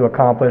able to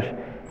accomplish.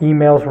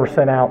 Emails were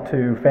sent out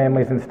to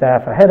families and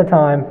staff ahead of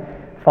time,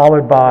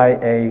 followed by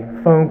a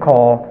phone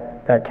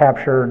call that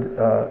captured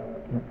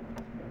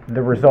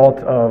the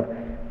results of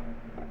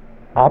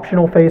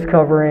optional face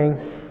covering,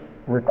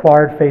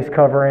 required face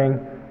covering,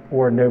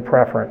 or no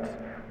preference.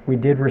 We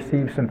did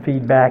receive some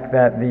feedback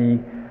that the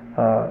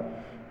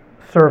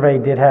survey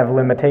did have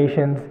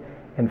limitations.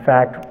 In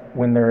fact,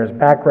 when there is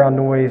background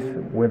noise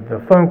with the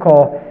phone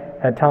call,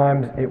 at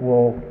times it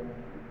will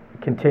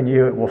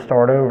continue, it will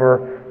start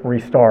over,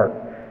 restart.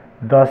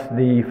 Thus,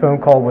 the phone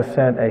call was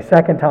sent a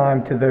second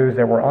time to those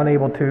that were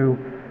unable to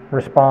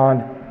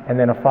respond, and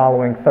then a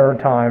following third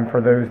time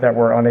for those that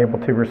were unable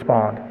to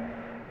respond.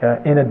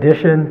 In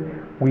addition,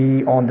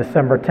 on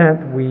December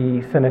 10th,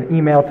 we sent an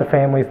email to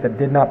families that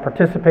did not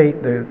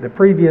participate the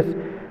previous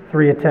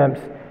 3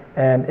 attempts,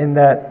 and in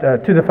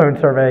that to the phone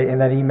survey,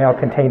 and that email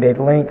contained a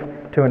link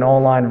to an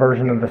online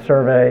version of the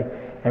survey,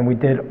 and we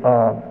did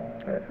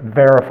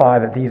verify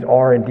that these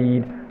are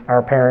indeed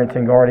our parents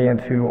and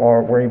guardians who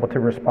were able to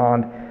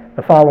respond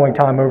the following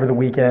time over the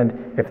weekend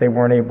if they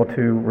weren't able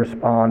to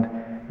respond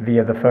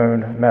via the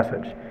phone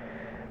message.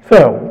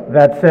 So,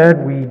 that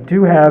said, we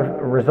do have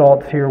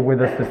results here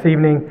with us this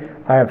evening.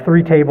 I have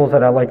 3 tables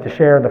that I'd like to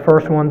share. The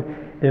first one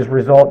is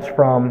results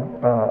from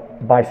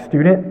by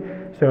student.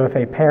 So if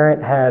a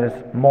parent has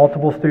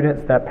multiple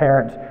students, that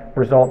parent's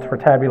results were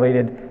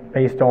tabulated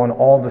based on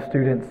all the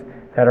students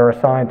that are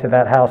assigned to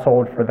that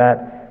household for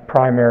that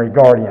primary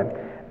guardian.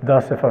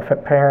 Thus, if a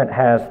parent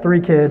has 3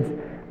 kids,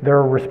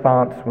 their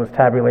response was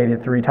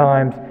tabulated 3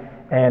 times,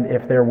 and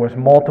if there was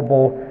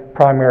multiple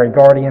primary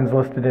guardians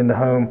listed in the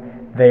home,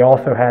 they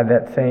also had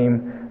that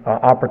same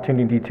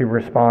opportunity to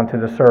respond to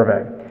the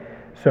survey.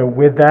 So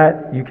with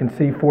that, you can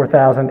see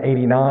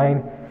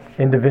 4,089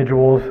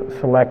 individuals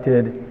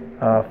selected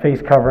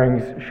face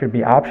coverings should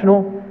be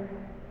optional,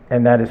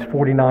 and that is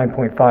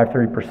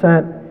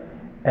 49.53%,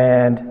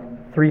 and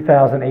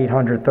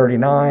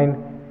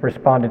 3,839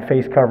 responded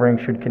face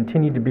coverings should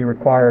continue to be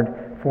required,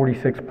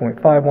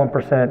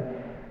 46.51%,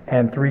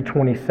 and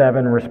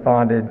 327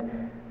 responded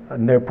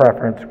no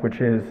preference, which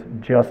is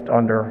just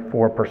under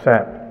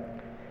 4%.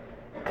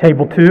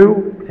 Table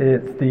 2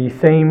 is the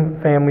same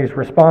family's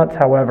response.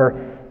 However,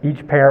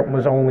 each parent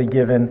was only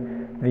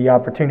given the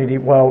opportunity,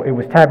 well, it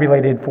was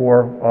tabulated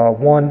for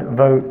 1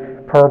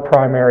 vote per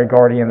primary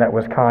guardian that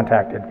was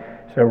contacted.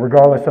 So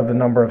regardless of the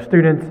number of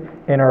students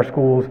in our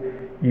schools,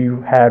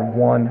 you had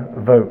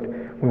 1 vote.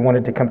 We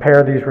wanted to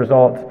compare these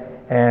results,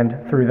 and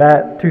through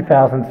that,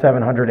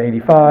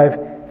 2,785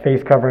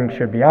 face coverings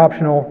should be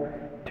optional,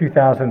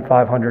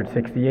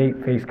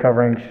 2,568 face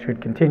coverings should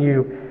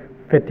continue,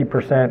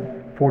 50%,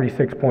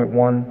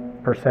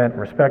 46.1%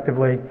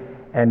 respectively,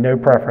 and no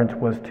preference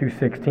was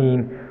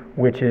 216,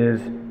 which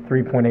is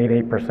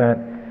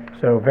 3.88%.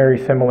 So very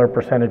similar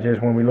percentages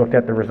when we looked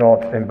at the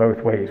results in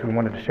both ways. We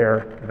wanted to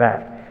share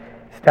that.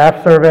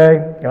 Staff survey,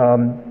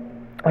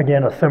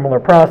 again, a similar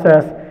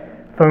process.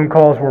 Phone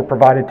calls were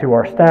provided to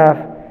our staff,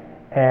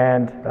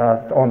 and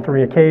on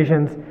 3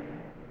 occasions.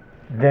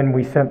 Then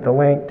we sent the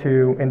link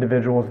to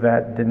individuals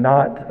that did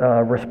not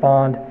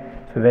respond,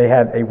 so they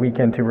had a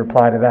weekend to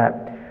reply to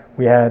that.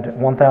 We had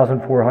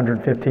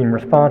 1,415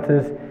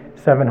 responses,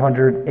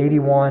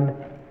 781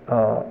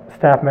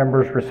 staff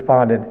members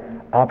responded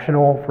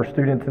optional for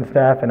students and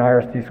staff in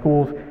IRSD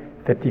schools,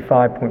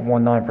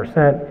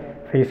 55.19%.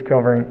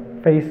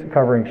 Face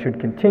covering should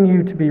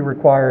continue to be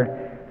required,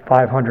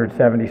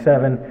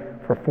 577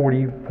 for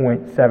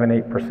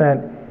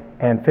 40.78%,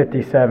 and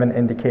 57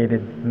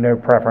 indicated no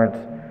preference,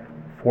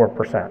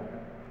 4%.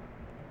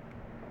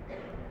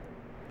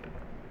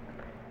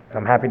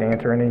 I'm happy to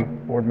answer any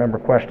board member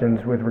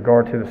questions with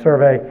regard to the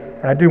survey.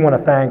 And I do want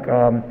to thank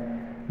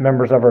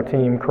members of our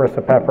team,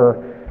 Carissa Pepper,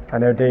 I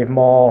know Dave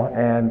Mall,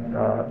 and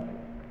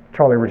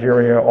Charlie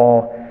Ruggiero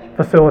all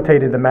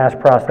facilitated the mass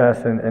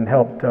process and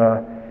helped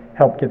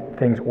get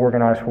things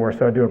organized for us.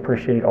 So I do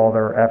appreciate all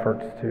their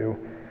efforts to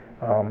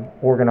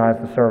organize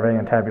the survey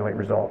and tabulate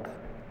results.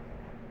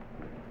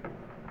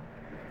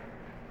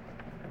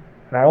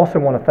 And I also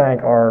want to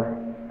thank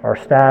our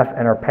staff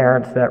and our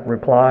parents that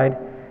replied.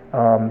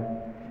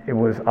 It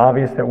was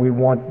obvious that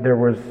there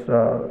was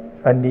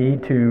a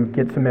need to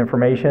get some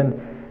information,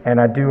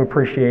 and I do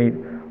appreciate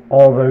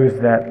all those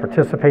that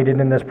participated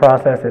in this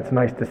process. It's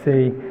nice to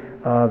see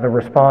the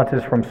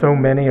responses from so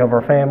many of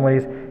our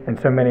families and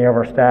so many of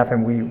our staff,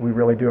 and we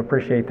really do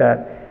appreciate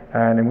that,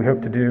 and we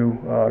hope to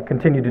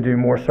continue to do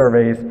more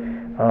surveys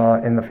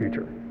in the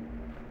future.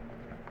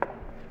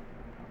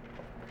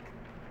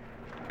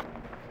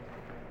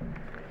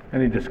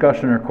 Any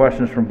discussion or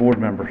questions from board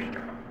members?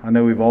 I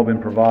know we've all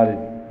been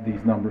provided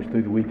these numbers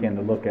through the weekend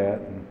to look at,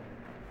 and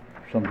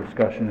some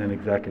discussion in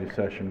executive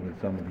session with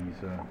some of these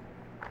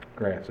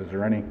graphs. Is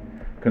there any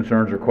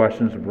concerns or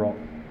questions brought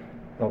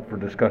up for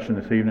discussion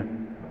this evening?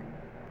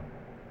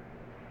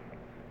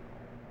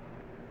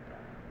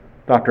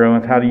 Dr.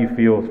 Owens, how do you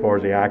feel as far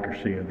as the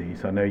accuracy of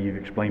these? I know you've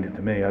explained it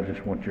to me. I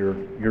just want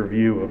your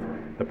view of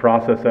the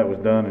process that was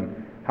done,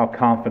 and how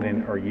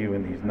confident are you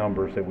in these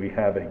numbers that we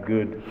have a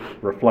good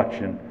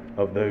reflection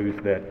of those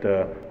that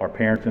are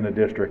parents in the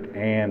district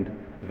and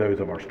those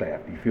of our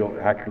staff? Do you feel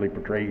it accurately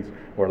portrays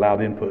or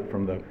allowed input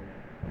from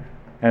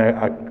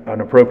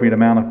an appropriate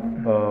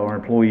amount of our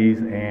employees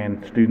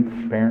and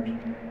students, parents?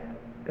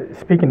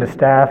 Speaking to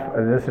staff,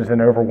 this is an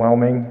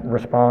overwhelming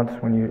response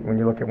when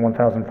you look at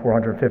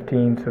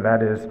 1,415. So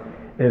that is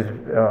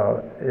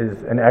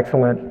an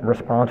excellent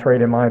response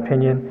rate in my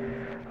opinion.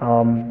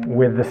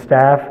 With the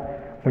staff,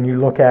 when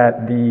you look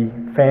at the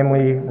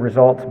family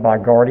results by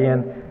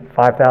guardian,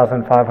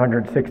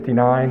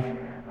 5,569.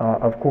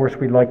 Of course,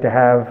 we'd like to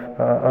have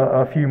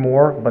a few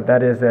more, but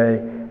that is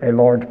a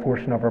large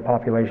portion of our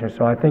population.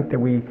 So I think that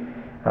we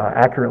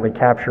accurately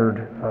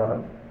captured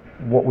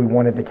what we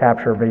wanted to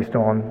capture based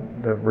on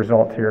the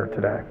results here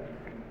today.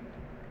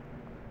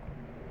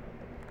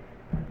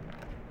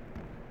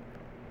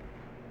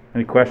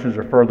 Any questions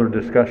or further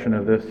discussion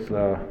of this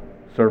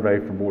survey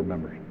from board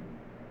members?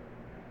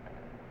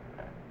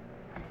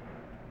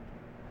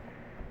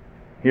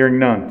 Hearing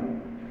none.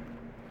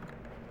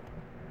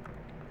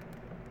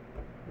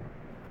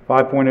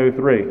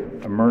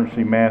 5.03,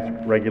 emergency mask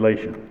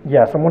regulation.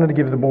 Yes, I wanted to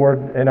give the board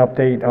an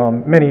update.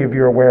 Many of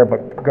you are aware,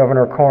 but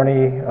Governor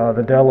Carney,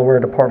 the Delaware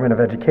Department of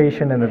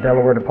Education, and the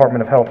Delaware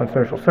Department of Health and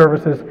Social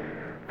Services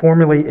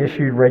formally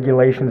issued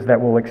regulations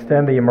that will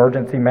extend the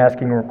emergency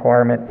masking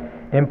requirement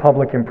in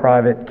public and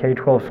private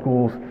K-12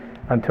 schools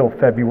until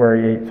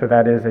February 8th. So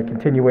that is a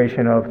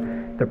continuation of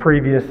the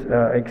previous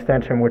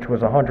extension, which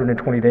was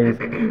 120 days.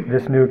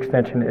 This new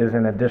extension is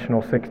an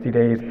additional 60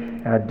 days,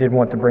 and I did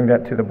want to bring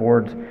that to the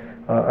board's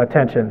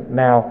attention.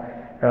 Now,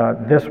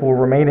 this will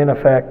remain in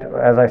effect,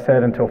 as I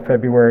said, until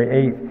February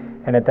 8th,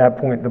 and at that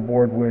point the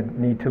board would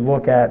need to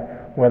look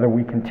at whether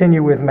we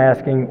continue with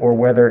masking or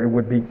whether it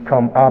would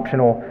become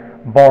optional,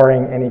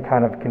 barring any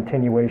kind of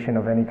continuation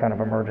of any kind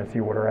of emergency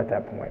order at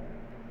that point.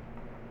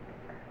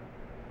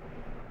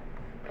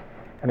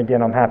 And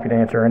again, I'm happy to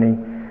answer any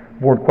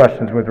board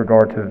questions with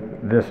regard to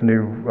this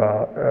new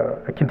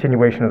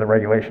continuation of the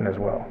regulation as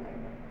well.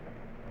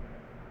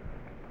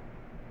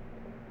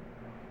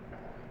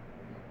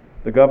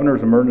 The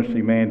governor's emergency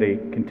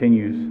mandate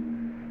continues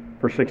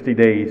for 60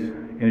 days,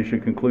 and it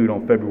should conclude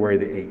on February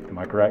the 8th. Am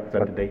I correct? Is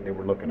that the date that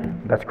we're looking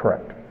at? That's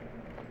correct.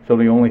 So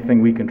the only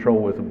thing we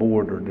control as a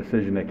board or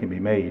decision that can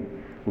be made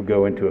will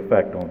go into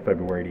effect on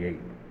February the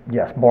 8th?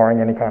 Yes,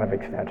 barring any kind of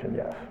extension,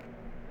 yes.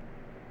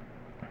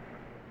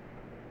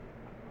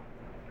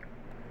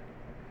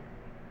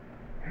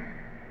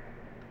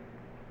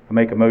 I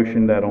make a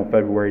motion that on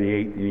February the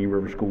 8th, the Indian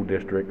River School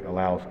District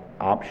allows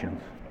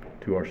options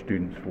to our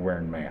students for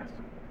wearing masks.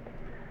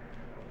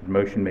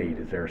 Motion made.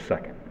 Is there a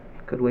second?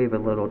 Could we have a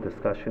little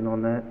discussion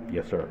on that?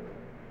 Yes, sir.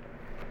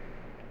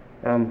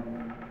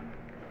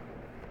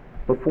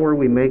 Before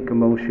we make a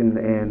motion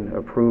and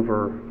approve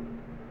or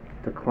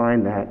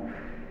decline that,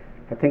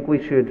 I think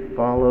we should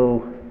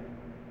follow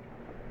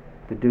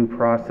the due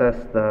process,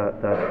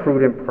 the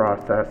prudent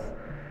process.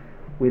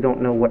 We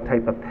don't know what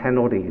type of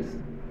penalties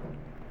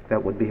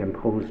that would be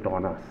imposed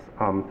on us.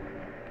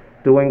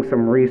 Doing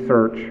some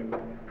research,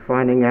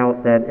 finding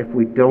out that if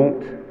we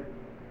don't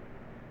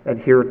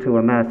adhere to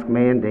a mask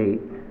mandate,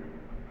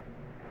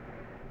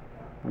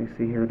 let me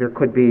see here, there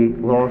could be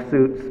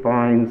lawsuits,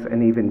 fines,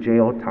 and even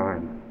jail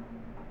time.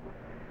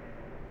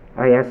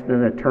 I asked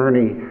an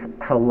attorney,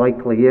 how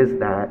likely is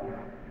that?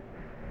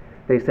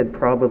 They said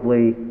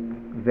probably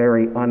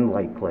very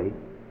unlikely.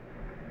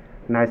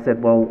 And I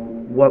said, well,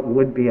 what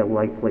would be a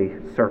likely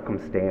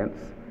circumstance?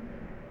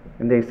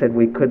 And they said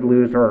we could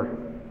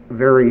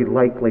very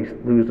likely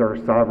lose our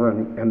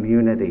sovereign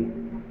immunity.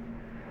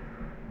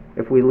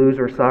 If we lose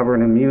our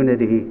sovereign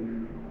immunity,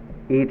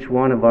 each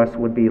one of us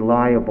would be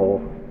liable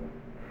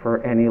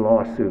for any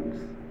lawsuits.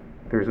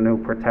 There's no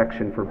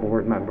protection for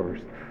board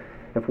members.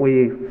 If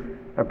we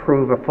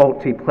approve a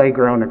faulty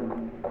playground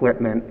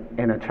equipment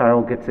and a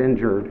child gets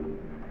injured,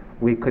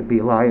 we could be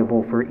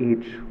liable for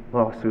each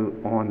lawsuit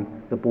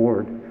on the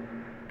board.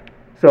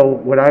 So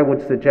what I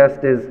would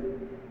suggest is,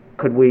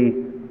 could we,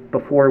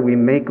 before we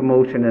make a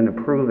motion and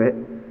approve it,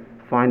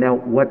 find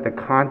out what the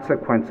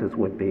consequences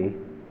would be,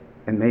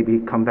 and maybe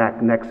come back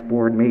next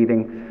board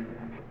meeting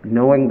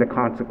knowing the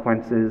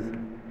consequences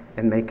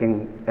and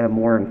making a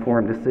more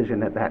informed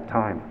decision at that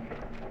time.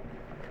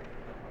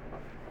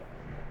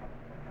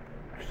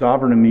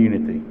 Sovereign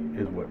immunity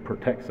is what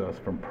protects us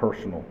from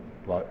personal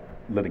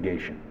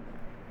litigation.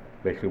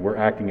 Basically, we're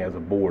acting as a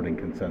board in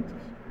consensus.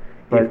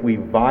 If we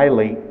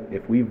violate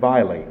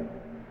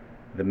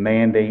the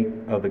mandate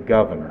of the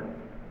governor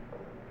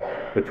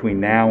between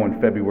now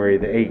and February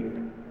the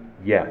 8th,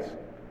 yes,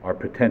 our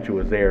potential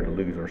is there to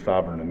lose our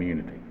sovereign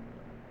immunity.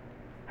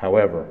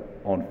 However,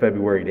 on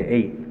February the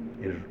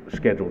 8th is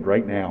scheduled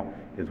right now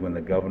is when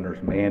the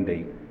governor's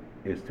mandate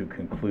is to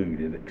conclude.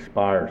 It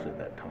expires at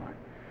that time.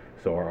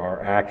 So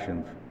our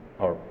actions,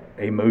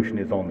 a motion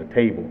is on the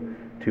table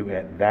to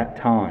at that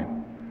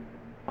time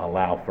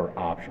allow for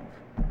options.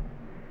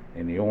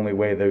 And the only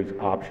way those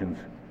options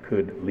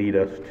could lead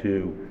us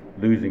to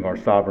losing our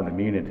sovereign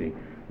immunity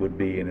would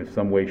be in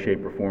some way,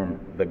 shape, or form,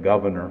 the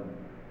governor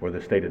or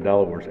the state of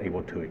Delaware is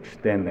able to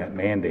extend that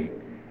mandate,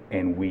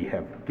 and we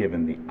have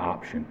given the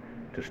option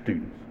to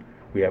students.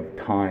 We have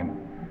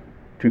time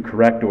to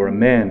correct or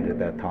amend at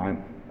that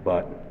time,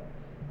 but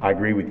I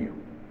agree with you.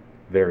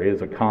 There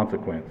is a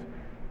consequence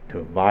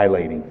to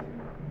violating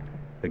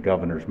the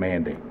governor's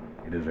mandate.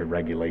 It is a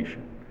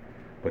regulation.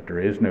 But there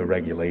is no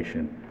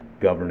regulation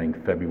governing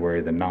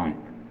February the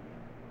 9th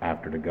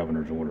after the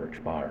governor's order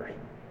expires,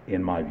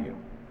 in my view.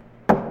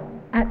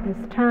 At this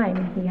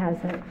time, he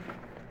hasn't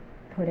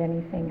put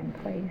anything in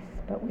place,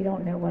 but we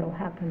don't know what will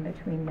happen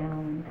between now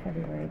and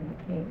February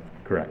the 8th.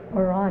 Correct.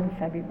 Or on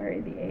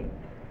February the 8th.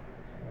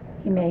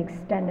 He may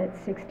extend it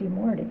 60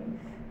 more days.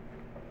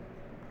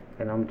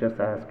 And I'm just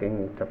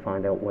asking to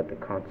find out what the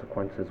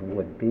consequences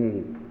would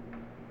be,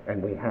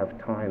 and we have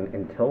time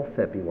until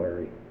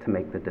February to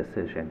make the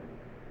decision.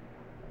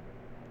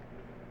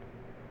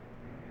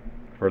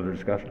 Further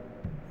discussion?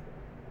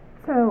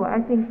 So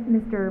I think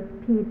Mr.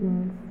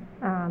 Pedens,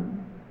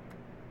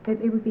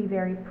 it would be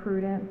very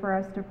prudent for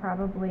us to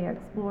probably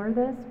explore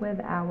this with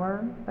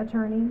our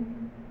attorney.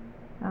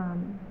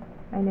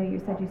 I know you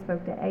said you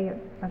spoke to a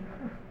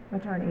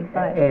attorney,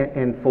 but...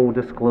 And full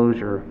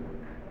disclosure,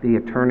 the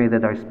attorney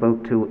that I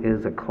spoke to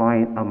is a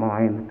client of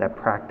mine that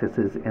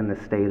practices in the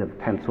state of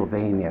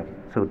Pennsylvania.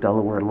 So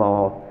Delaware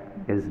law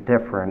is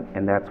different,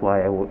 and that's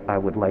why I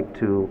would like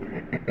to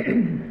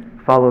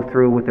follow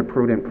through with the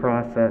prudent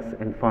process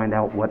and find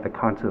out what the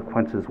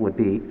consequences would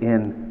be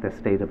in the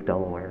state of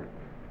Delaware.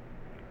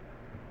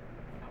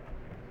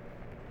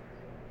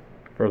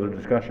 Further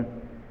discussion?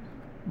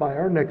 By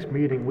our next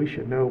meeting, we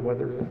should know what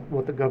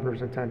the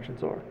governor's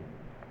intentions are.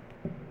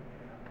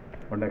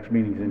 Our next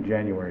meeting's in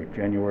January,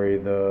 January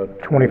the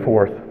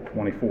 24th.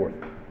 24th.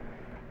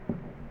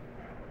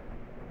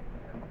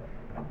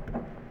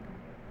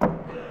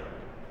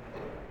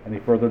 Any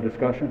further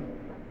discussion?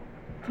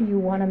 Do you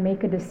want to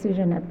make a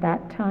decision at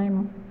that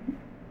time,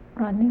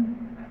 Rodney?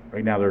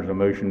 Right now, there's a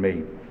motion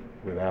made.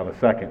 Without a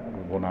second,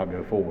 we will not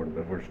go forward,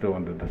 but we're still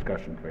in the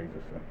discussion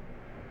phases. So.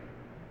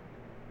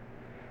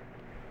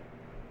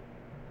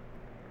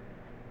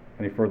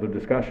 Any further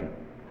discussion?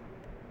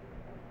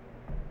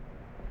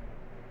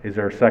 Is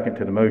there a second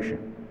to the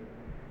motion?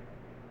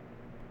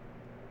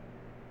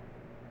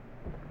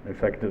 No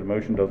second to the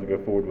motion, doesn't go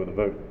forward with a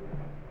vote.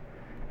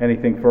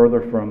 Anything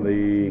further from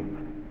the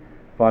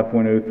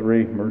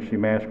 5.03 emergency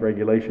mask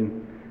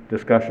regulation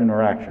discussion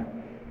or action?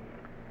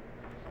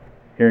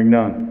 Hearing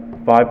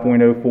none.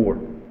 5.04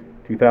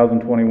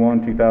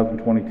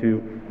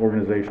 2021-2022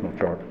 organizational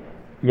chart.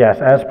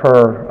 Yes, as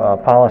per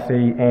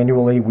policy,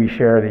 annually we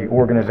share the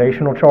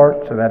organizational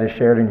chart, so that is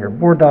shared in your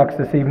board docs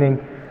this evening.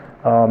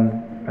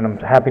 And I'm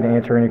happy to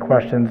answer any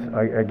questions.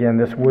 Again,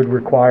 this would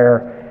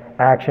require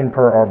action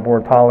per our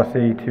board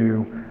policy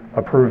to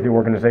approve the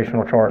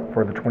organizational chart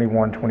for the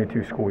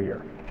 21-22 school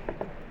year.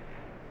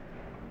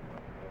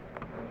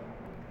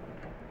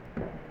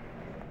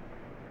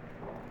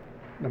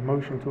 The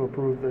motion to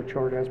approve the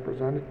chart as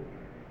presented.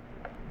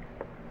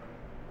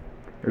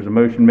 There's a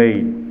motion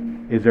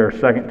made. Is there a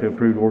second to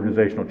approve the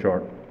organizational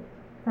chart?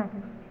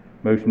 Second.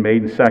 Motion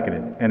made and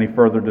seconded. Any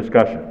further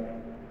discussion?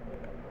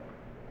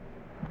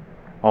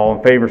 All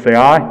in favor say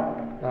aye.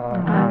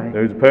 Aye.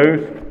 Those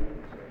opposed?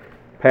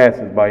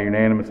 Passes by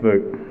unanimous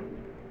vote.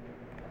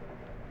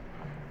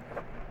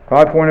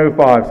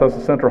 5.05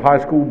 Sussex Central High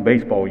School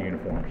baseball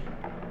uniforms.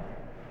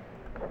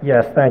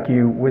 Yes, thank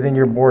you. Within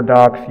your board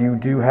docs, you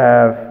do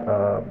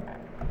have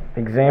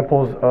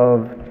examples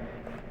of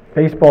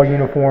baseball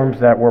uniforms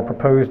that were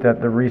proposed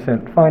at the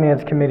recent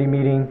Finance Committee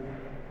meeting.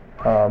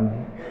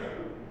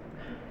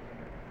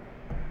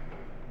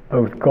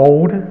 Both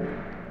gold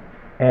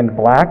and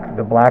black.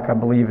 The black, I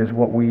believe, is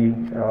what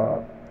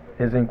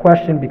is in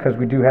question because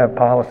we do have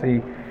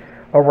policy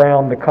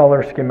around the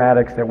color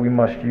schematics that we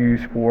must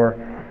use for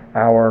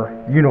our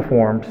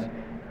uniforms.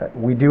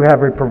 We do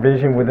have a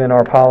provision within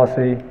our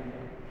policy.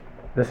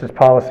 This is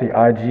policy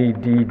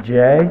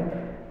IGDJ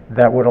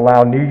that would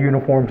allow new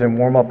uniforms and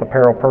warm-up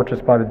apparel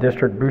purchased by the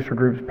district booster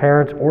groups.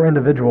 Parents or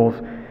individuals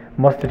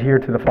must adhere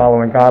to the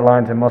following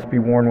guidelines and must be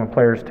worn when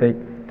players take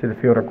to the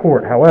field or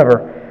court.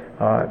 However,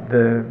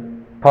 the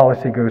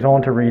policy goes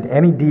on to read,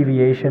 any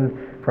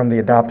deviation from the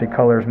adopted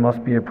colors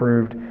must be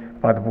approved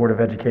by the Board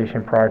of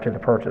Education prior to the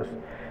purchase.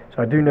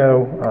 So I do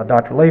know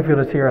Dr.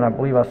 Layfield is here, and I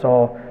believe I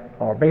saw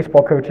our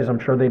baseball coaches. I'm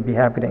sure they'd be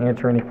happy to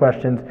answer any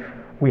questions.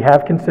 We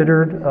have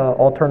considered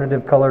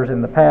alternative colors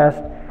in the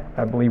past.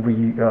 I believe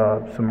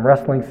some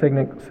wrestling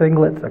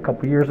singlets a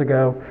couple years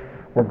ago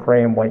were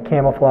gray and white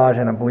camouflage,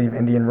 and I believe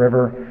Indian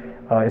River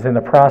is in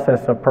the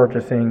process of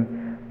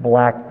purchasing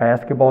black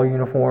basketball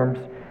uniforms,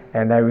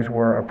 and those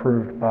were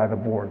approved by the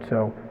board.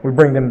 So we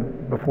bring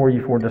them before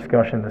you for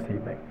discussion this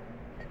evening.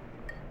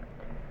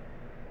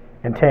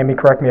 And Tammy,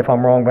 correct me if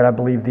I'm wrong, but I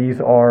believe these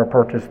are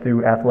purchased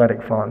through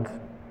athletic funds.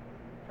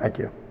 Thank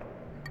you.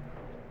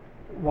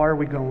 Why are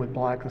we going with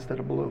black instead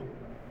of blue?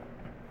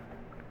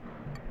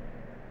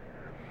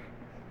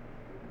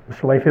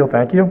 Mr. Layfield,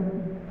 thank you.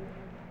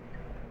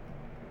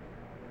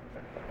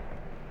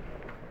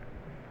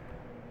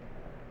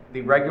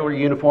 The regular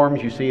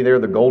uniforms you see there,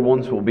 the gold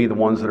ones, will be the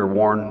ones that are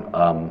worn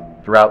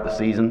throughout the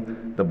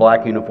season. The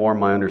black uniform,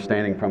 my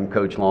understanding from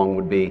Coach Long,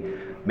 would be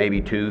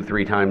maybe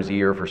 2-3 times a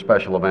year for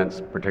special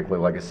events,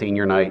 particularly like a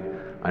senior night.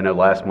 I know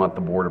last month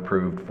the board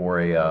approved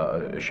for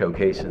a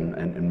showcase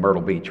in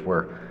Myrtle Beach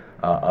where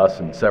us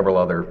and several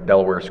other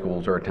Delaware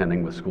schools are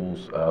attending with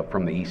schools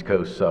from the East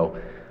Coast.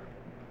 So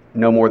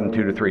no more than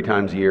 2 to 3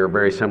 times a year.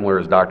 Very similar,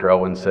 as Dr.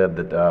 Owen said,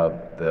 that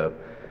the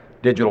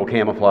digital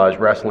camouflage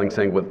wrestling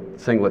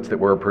singlets that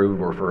were approved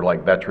were for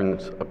like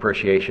veterans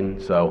appreciation,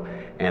 so,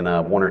 and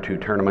 1 or 2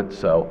 tournaments.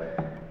 So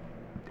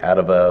out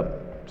of a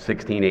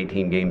 16,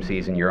 18 game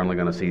season, you're only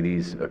going to see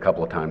these a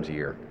couple of times a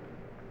year.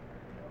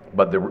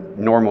 But the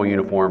normal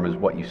uniform is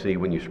what you see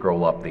when you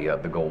scroll up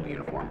the gold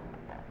uniform.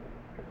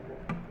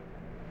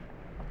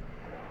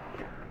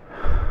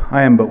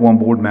 I am but one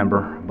board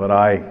member, but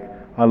I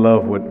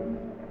love what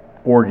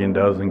Oregon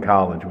does in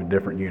college with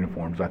different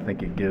uniforms. I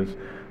think it gives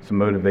some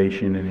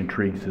motivation and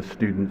intrigues the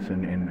students,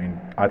 and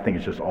I think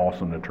it's just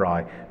awesome to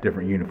try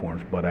different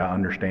uniforms, but I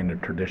understand the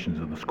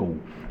traditions of the school.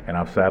 And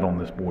I've sat on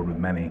this board with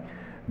many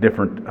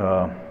different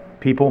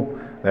people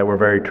that were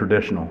very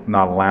traditional,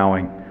 not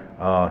allowing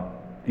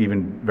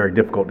even very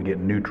difficult to get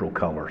neutral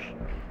colors.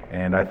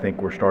 And I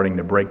think we're starting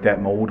to break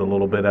that mold a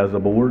little bit as a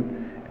board,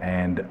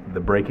 and the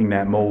breaking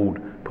that mold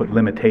put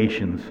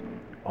limitations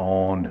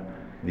on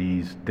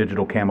these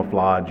digital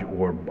camouflage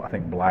or I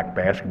think black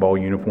basketball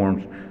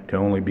uniforms to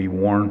only be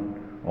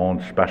worn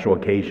on special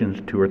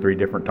occasions 2 or 3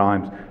 different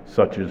times,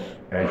 such as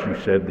you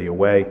said, the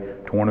away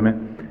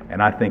tournament.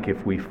 And I think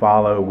if we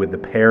follow with the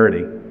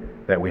parity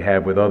that we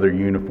have with other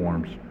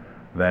uniforms,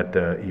 that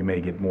you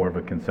may get more of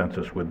a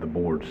consensus with the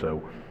board.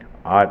 So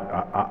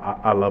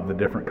I love the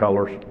different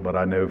colors, but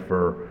I know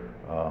for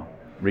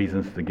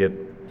reasons to get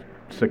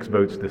 6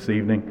 votes this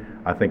evening,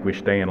 I think we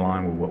stay in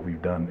line with what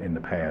we've done in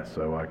the past.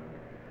 So I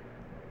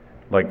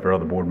like for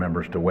other board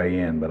members to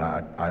weigh in, but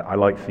I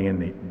like seeing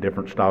the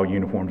different style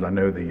uniforms. I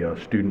know the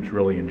students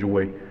really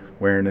enjoy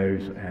wearing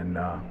those, and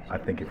I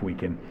think if we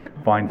can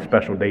find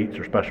special dates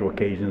or special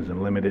occasions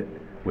and limit it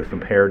with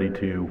some parity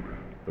to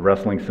the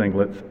wrestling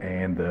singlets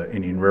and the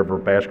Indian River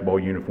basketball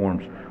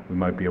uniforms, we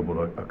might be able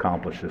to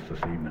accomplish this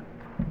evening.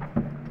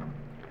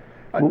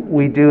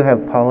 We do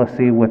have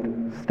policy with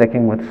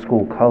sticking with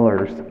school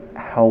colors.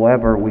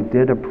 However, we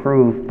did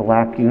approve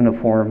black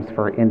uniforms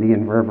for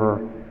Indian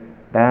River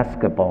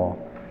basketball.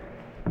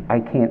 I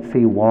can't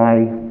see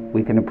why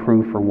we can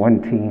approve for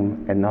one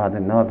team and not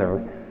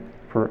another.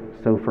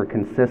 So for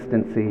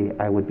consistency,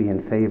 I would be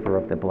in favor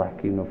of the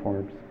black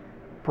uniforms.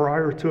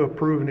 Prior to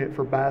approving it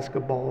for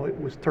basketball, it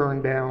was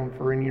turned down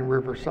for Indian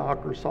River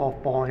soccer,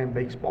 softball, and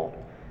baseball.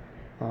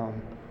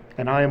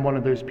 And I am one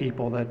of those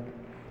people that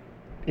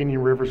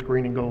Indian River's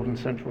green and gold and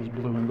Central's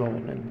blue and gold.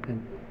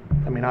 And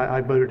I mean,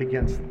 I voted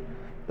against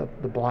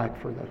the black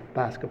for the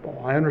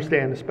basketball. I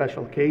understand the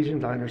special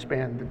occasions. I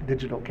understand the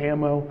digital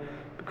camo,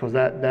 because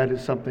that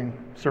is something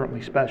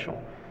certainly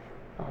special.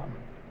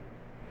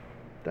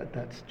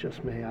 That's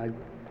just me.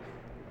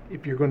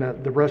 If you're gonna,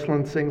 the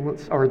wrestling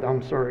singlets, or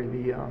I'm sorry,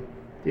 the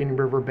Indian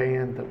River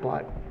band, the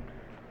black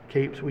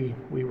capes, we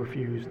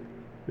refused.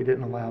 We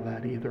didn't allow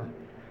that either.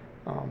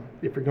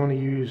 If you're going to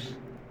use,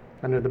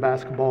 I know the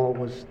basketball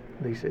was,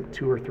 they said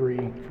 2 or 3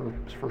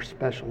 for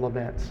special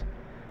events.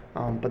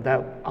 But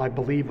that, I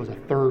believe, was a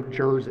 3rd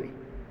jersey.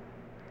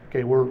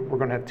 Okay, we're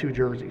going to have 2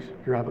 jerseys.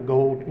 You're going to have a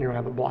gold and you're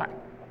going to have a black.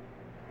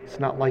 It's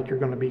not like you're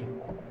not going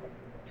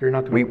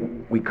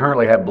to... We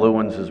currently have blue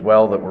ones as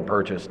well that were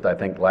purchased, I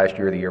think, last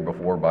year or the year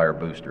before by our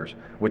boosters,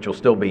 which will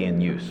still be in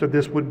use. So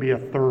this would be a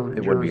 3rd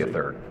jersey? It would be a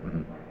 3rd.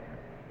 Mm-hmm.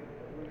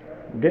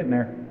 We're getting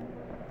there.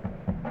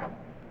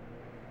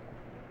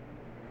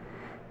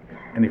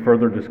 Any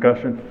further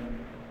discussion?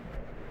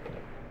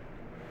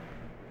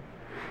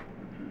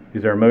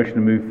 Is there a motion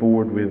to move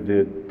forward with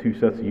the 2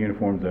 sets of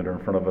uniforms that are in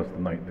front of us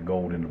tonight, the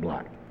gold and the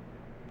black?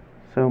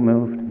 So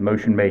moved.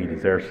 Motion made.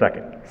 Is there a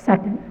second?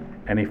 Second.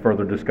 Any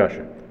further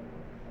discussion?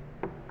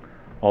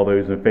 All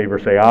those in favor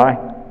say aye.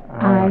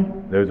 Aye.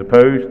 Those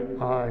opposed?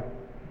 Aye.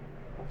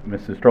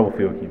 Mrs.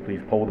 Troublefield, can you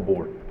please poll the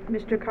board?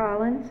 Mr.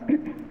 Collins?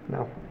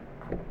 No.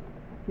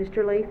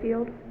 Mr.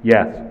 Layfield?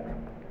 Yes.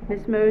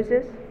 Ms.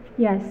 Moses?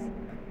 Yes.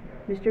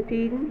 Mr.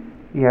 Peden?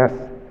 Yes.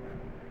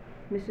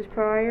 Mrs.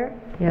 Pryor?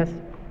 Yes.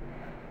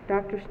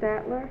 Dr.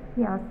 Statler?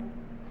 Yes.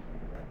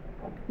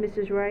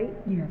 Mrs. Wright?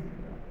 Yes.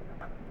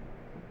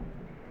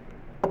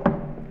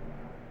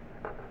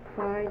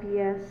 5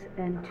 yes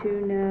and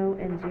 2 no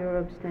and 0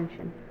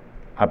 abstention.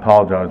 I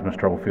apologize, Ms.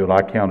 Troublefield.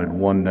 I counted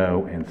 1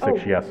 no and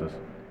 6 yeses.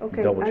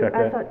 Okay, Double check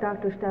I that? thought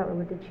Dr. Statler,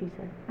 what did she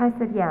say? I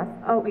said yes.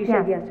 Oh, you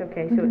said yes,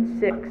 okay, so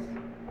Mhm. it's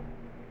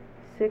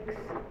 6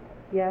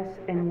 yes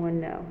and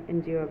 1 no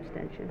and 0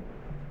 abstention.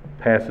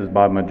 Passes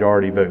by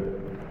majority vote.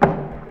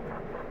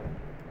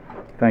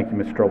 Thank you,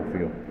 Ms.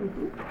 Troublefield.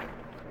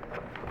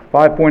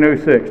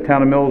 5.06,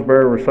 Town of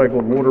Millsbury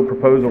recycled water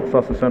proposal,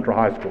 Sussex Central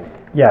High School.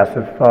 Yes,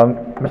 if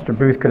Mr.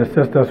 Booth could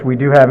assist us, we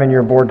do have in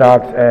your board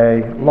docs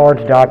a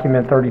large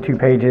document, 32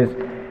 pages,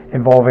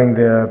 involving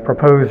the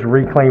proposed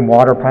reclaimed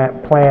water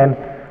plan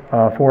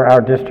for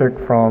our district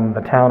from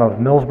the town of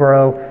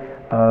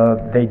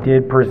Millsboro. They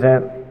did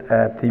present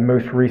at the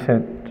most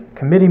recent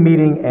committee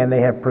meeting, and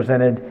they have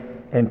presented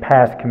in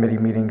past committee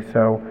meetings.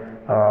 So,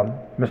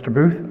 Mr.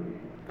 Booth,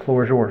 the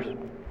floor is yours.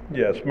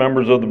 Yes,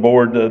 members of the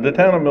board, the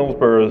town of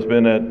Millsboro has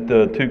been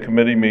at 2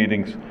 committee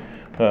meetings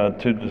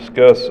to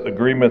discuss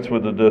agreements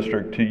with the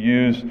district to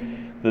use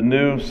the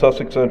new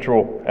Sussex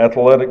Central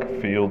athletic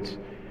fields,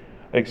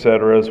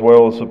 etc., as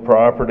well as the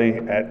property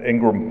at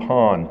Ingram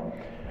Pond.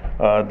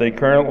 They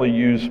currently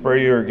use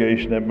spray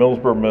irrigation at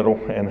Millsboro Middle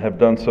and have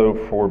done so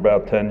for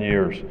about 10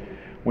 years.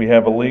 We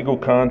have a legal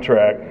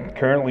contract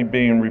currently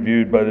being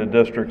reviewed by the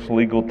district's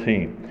legal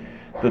team.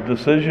 The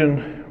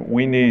decision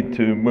we need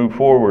to move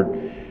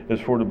forward is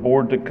for the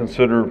board to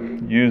consider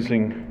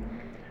using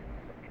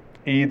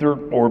either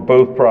or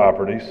both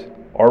properties.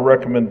 Our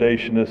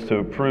recommendation is to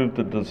approve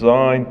the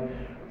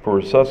design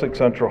for Sussex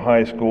Central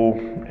High School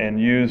and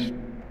use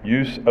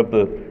of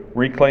the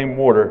reclaimed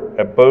water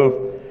at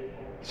both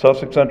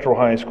Sussex Central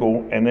High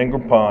School and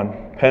Ingram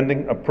Pond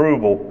pending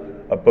approval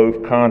of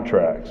both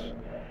contracts.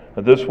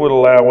 This would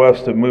allow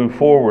us to move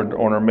forward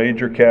on our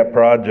major cap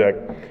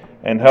project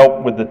and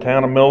help with the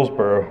town of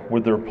Millsboro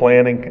with their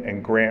planning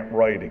and grant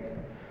writing.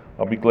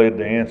 I'll be glad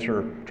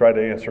to try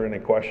to answer any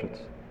questions.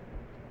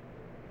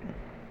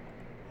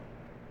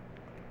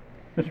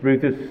 Mr.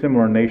 Booth, this is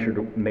similar in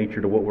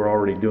nature to what we're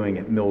already doing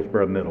at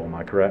Millsboro Middle, am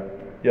I correct?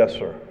 Yes,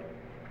 sir.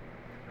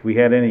 Have we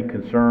had any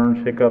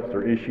concerns, hiccups,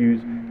 or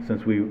issues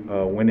since we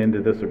went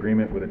into this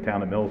agreement with the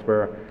town of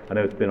Millsboro? I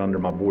know it's been under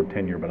my board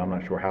tenure, but I'm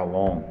not sure how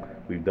long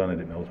we've done it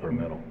at Millsboro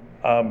Middle.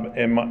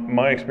 In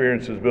my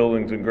experience as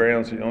buildings and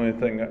grounds, the only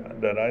thing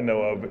that I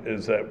know of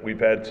is that we've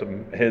had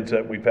some heads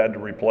that we've had to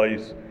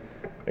replace,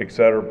 et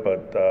cetera,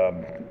 but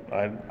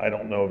I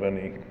don't know of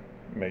any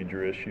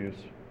major issues.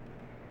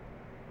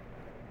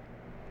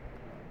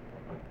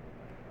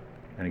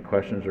 Any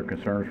questions or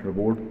concerns for the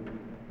board?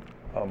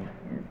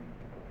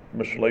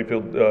 Mr.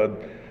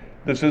 Layfield,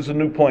 this is a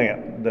new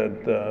plant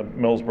that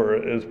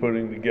Millsboro is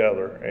putting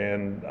together,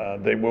 and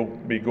they will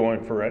be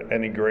going for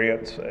any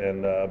grants,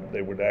 and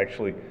they would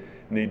actually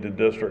need the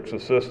district's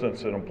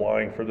assistance in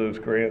applying for those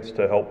grants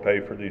to help pay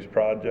for these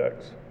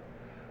projects.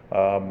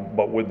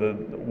 But with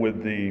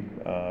the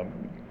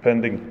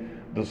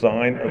pending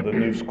design of the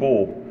new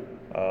school,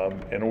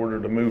 in order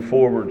to move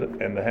forward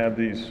and to have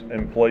these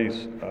in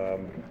place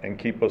and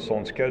keep us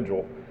on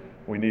schedule,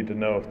 we need to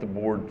know if the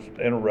board's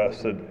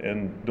interested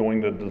in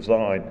doing the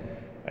design.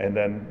 And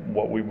then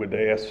what we would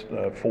ask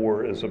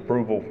for is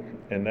approval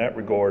in that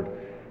regard,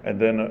 and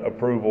then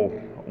approval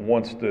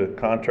once the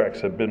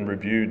contracts have been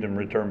reviewed and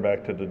returned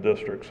back to the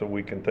district, so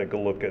we can take a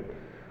look at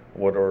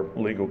what our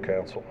legal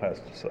counsel has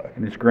to say.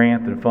 And this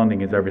grant and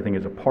funding is everything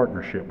is a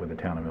partnership with the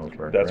town of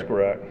Millsboro. That's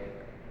correct.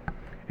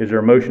 Is there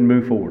a motion to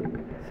move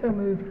forward? So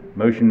moved.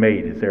 Motion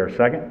made. Is there a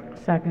second?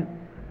 Second.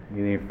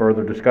 Any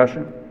further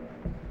discussion?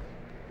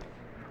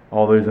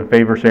 All those in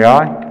favor say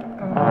aye.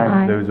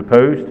 Aye. Those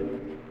opposed?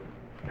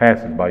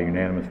 Passes by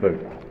unanimous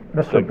vote.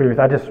 Mr. Booth,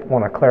 I just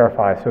want to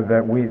clarify so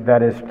that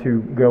that is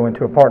to go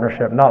into a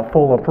partnership, not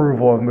full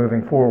approval of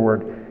moving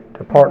forward,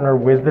 to partner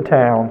with the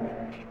town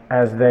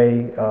as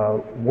they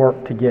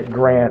work to get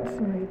grants,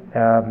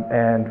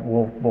 and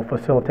we'll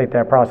facilitate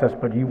that process.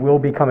 But you will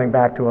be coming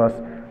back to us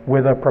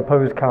with a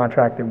proposed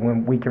contract that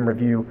we can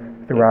review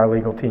through our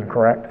legal team,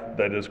 correct?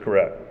 That is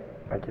correct.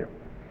 Thank you.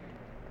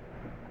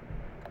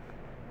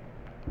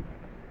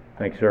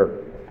 Thanks,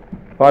 sir.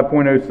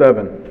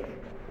 5.07,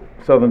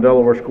 Southern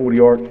Delaware School of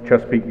the Arts,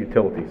 Chesapeake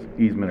Utilities,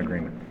 easement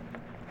agreement.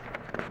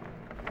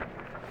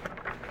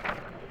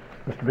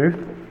 Mr. Booth?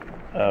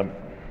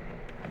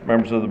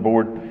 Members of the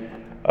board,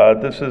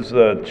 this is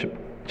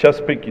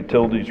Chesapeake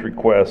Utilities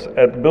request.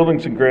 At the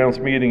Buildings and Grounds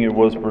meeting, it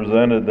was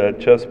presented that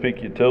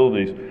Chesapeake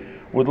Utilities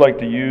would like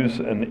to use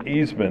an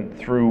easement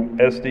through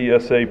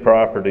SDSA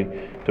property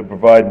to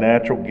provide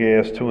natural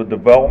gas to a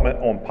development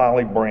on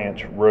Polly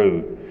Branch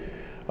Road.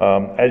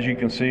 As you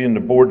can see in the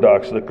board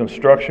docs, the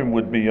construction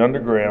would be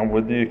underground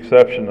with the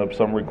exception of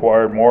some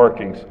required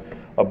markings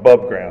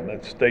above ground.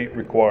 That's state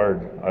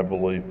required, I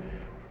believe,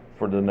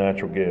 for the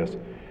natural gas.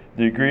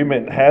 The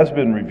agreement has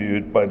been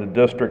reviewed by the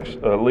district's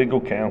legal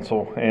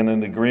counsel, and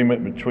an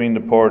agreement between the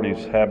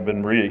parties have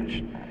been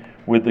reached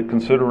with the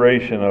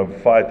consideration of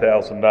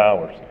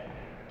 $5,000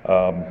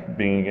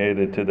 being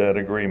added to that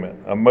agreement.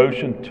 A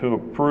motion to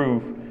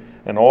approve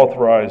and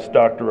authorize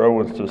Dr.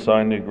 Owens to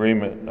sign the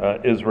agreement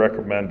is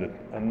recommended.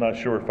 I'm not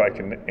sure if I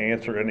can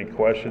answer any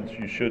questions.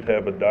 You should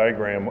have a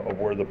diagram of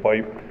where the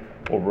pipe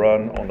will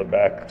run on the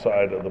back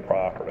side of the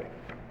property.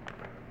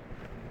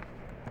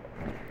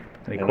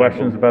 Any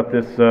questions about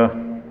this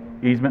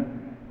easement?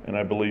 And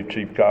I believe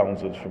Chief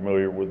Collins is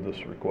familiar with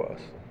this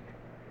request.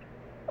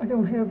 I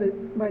don't have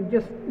it, but I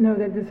just know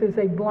that this is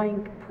a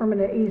blank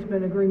permanent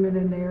easement agreement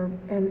in there,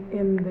 and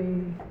in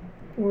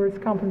the, where it's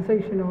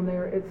compensation on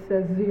there, it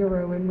says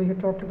 0, and we had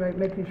talked about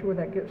making sure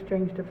that gets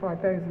changed to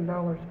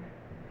 $5,000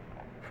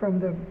 from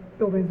the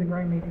Buildings and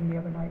Ground meeting the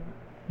other night.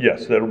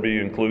 Yes, that'll be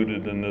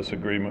included in this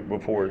agreement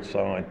before it's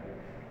signed.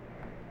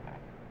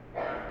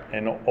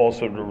 And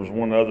also, there was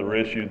one other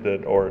issue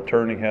that our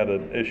attorney had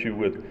an issue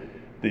with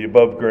the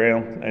above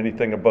ground,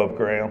 anything above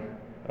ground,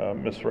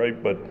 Ms.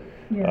 Wright, but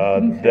Yeah,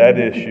 he said that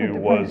that he issue put the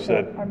was price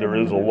up. that I there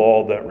is a remember that.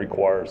 law that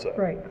requires that.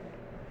 Right.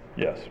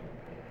 Yes.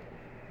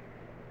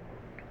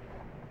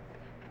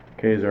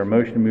 Okay, is there a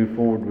motion to move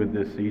forward with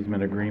this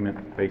easement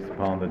agreement based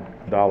upon the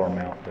dollar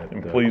amount that?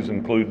 And please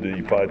include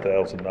the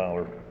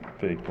 $5,000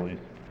 fee, please.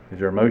 Is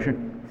there a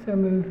motion? So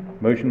moved.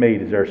 Motion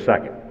made, is there a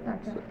second?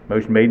 Second.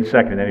 Motion made and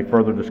seconded, any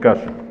further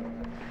discussion?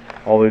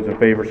 All those in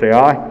favor say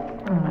aye.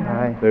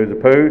 Aye. Those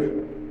opposed?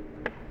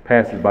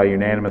 Passes by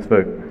unanimous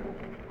vote.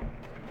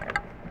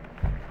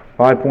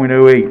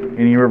 5.08,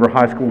 Indian River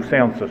High School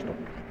sound system.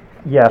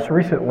 Yes,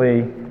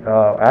 recently,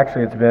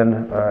 actually it's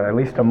been at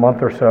least a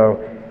month or so,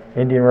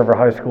 Indian River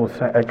High School's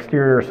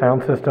exterior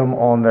sound system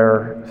on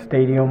their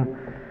stadium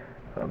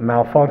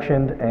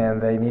malfunctioned, and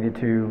they needed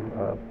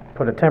to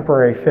put a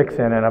temporary fix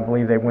in, and I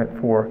believe they went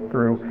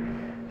through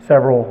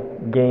several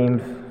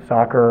games,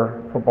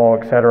 soccer, football,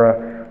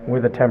 etc.,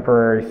 with a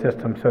temporary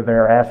system. So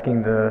they're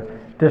asking the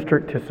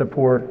district to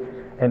support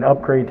an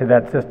upgrade to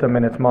that system,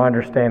 and it's my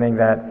understanding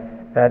that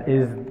that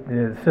is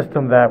the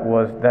system that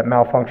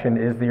malfunctioned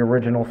is the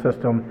original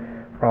system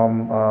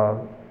from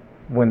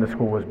when the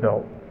school was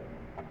built.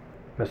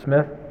 Ms.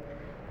 Smith?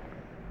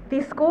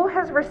 The school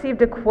has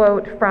received a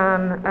quote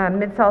from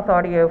Mid-South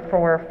Audio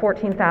for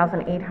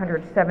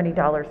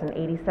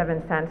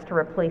 $14,870.87 to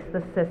replace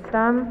the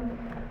system.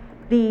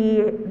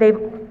 They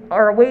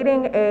are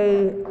awaiting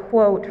a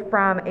quote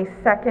from a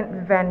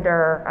second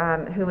vendor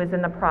who is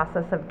in the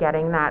process of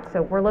getting that.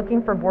 So we're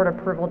looking for board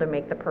approval to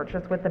make the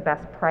purchase with the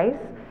best price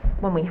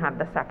when we have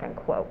the second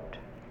quote.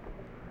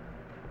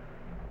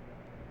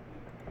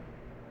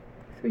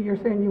 So you're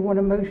saying you want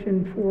a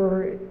motion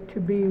for it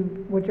to be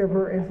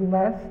whichever is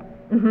less?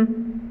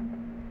 Mm-hmm.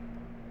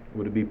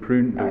 Would it be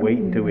prudent to wait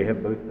until we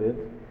have both bids?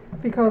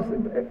 Because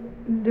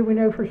do we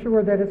know for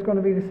sure that it's going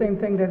to be the same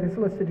thing that is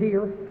listed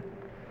here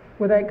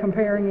without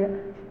comparing it?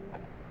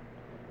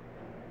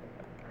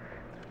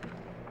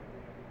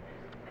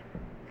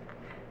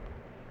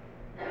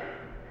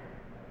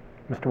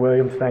 Mr.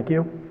 Williams, thank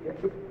you.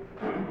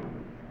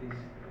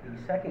 The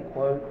second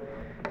quote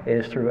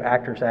is through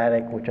Actors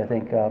Attic, which I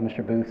think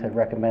Mr. Booth had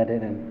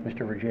recommended, and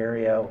Mr.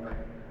 Ruggiero.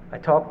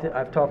 I've talked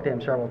to him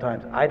several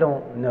times. I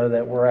don't know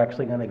that we're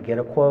actually going to get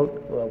a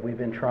quote. We've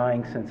been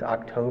trying since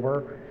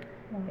October,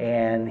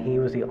 and he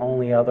was the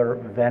only other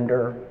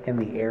vendor in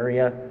the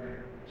area.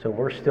 So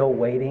we're still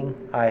waiting.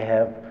 I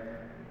have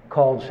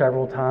called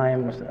several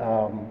times.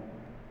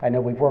 I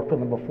know we've worked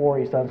with him before.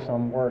 He's done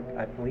some work,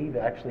 I believe,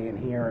 actually in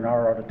here in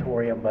our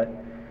auditorium, but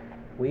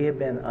we have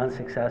been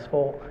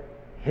unsuccessful.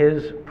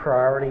 His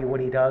priority, what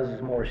he does,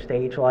 is more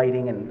stage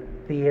lighting and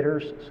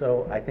theaters,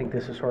 so I think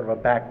this is sort of a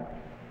back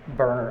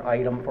burner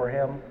item for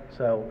him,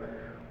 so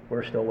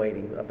we're still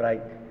waiting. But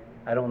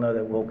I don't know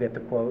that we'll get the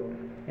quote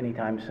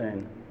anytime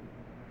soon.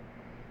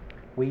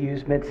 We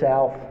use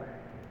Mid-South.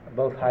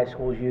 Both high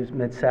schools use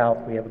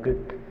Mid-South. We have a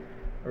good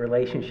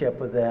relationship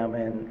with them,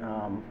 and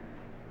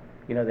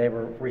they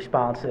were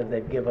responsive.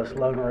 They'd give us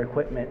loaner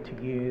equipment to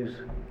use.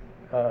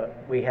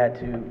 We had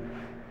to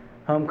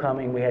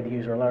homecoming, we had to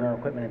use our loaner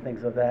equipment and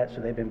things of that, so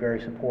they've been very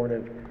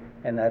supportive,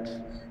 and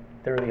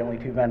they're the only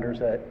two vendors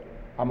that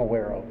I'm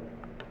aware of.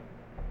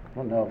 I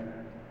don't know if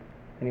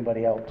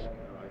anybody else.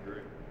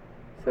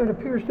 So it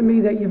appears to me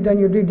that you've done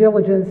your due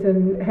diligence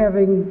in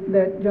having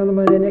that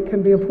gentleman, and it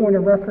can be a point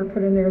of record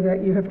put in there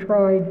that you have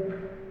tried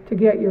to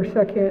get your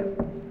second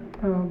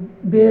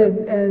bid,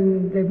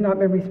 and they've not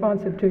been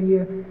responsive to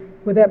you.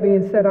 With that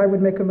being said, I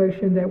would make a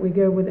motion that we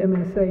go with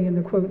MSA and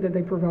the quote that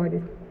they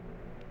provided.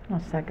 I'll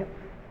second.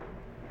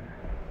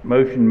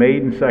 Motion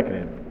made and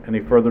seconded. Any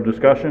further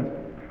discussion?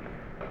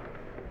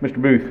 Mr.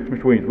 Booth,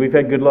 Mr. Williams, we've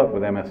had good luck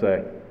with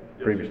MSA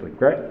previously,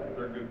 correct?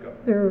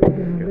 They're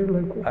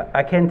local.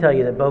 I can tell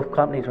you that both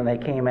companies, when they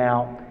came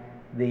out,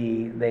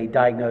 they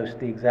diagnosed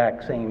the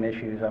exact same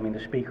issues. I mean, the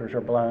speakers are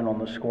blown on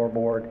the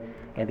scoreboard,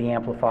 and the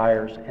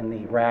amplifiers and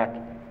the rack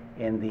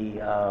and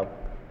the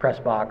press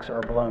box are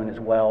blown as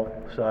well.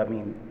 So, I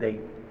mean, the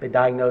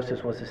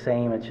diagnosis was the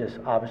same. It's just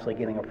obviously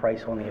getting a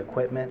price on the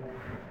equipment.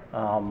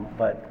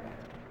 But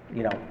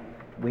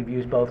we've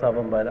used both of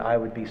them, but I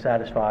would be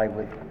satisfied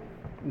with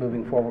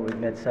moving forward with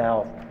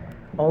Mid-South,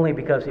 only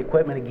because the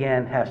equipment,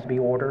 again, has to be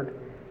ordered,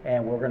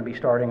 and we're going to be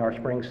starting our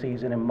spring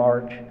season in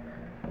March,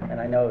 and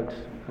I know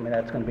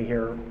that's going to be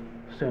here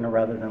sooner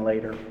rather than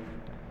later.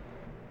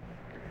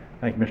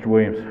 Thank you, Mr.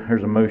 Williams.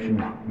 There's a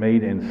motion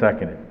made and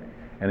seconded.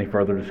 Any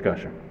further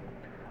discussion?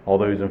 All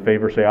those in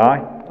favor say aye.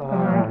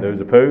 Aye.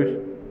 Those opposed?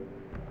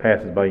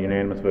 Passes by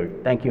unanimous vote.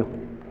 Thank you.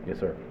 Yes,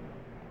 sir.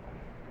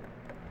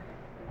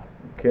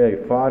 Okay,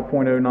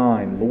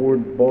 5.09,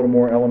 Lord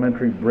Baltimore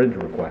Elementary Bridge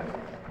request.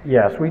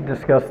 Yes, we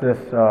discussed this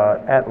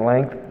at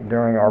length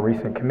during our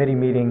recent committee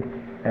meeting,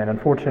 and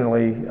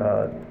unfortunately,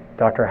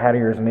 Dr.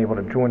 Hattier isn't able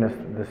to join us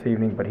this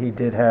evening, but he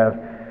did have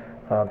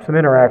some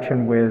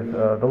interaction with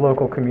the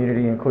local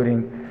community,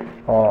 including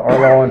our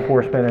law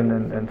enforcement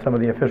and some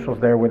of the officials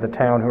there with the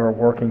town who are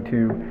working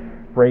to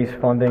raise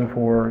funding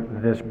for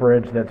this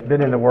bridge that's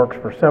been in the works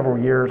for several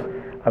years,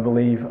 I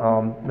believe.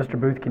 Mr.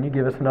 Booth, can you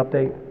give us an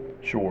update?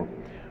 Sure.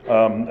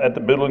 At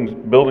the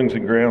Buildings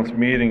and Grounds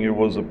meeting, it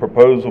was a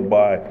proposal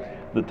by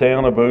the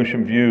town of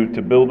Ocean View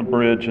to build a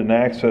bridge and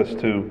access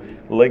to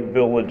Lake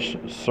Village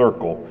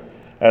Circle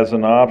as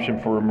an option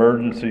for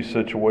emergency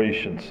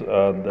situations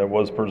that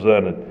was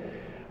presented.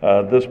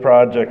 This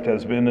project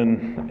has been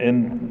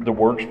in the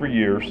works for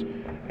years,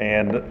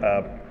 and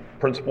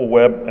Principal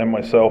Webb and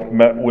myself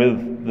met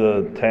with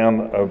the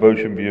town of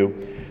Ocean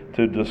View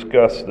to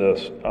discuss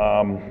this.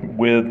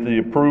 With the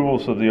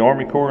approvals of the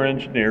Army Corps of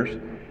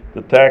Engineers,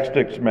 the tax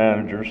district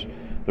managers,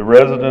 the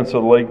residents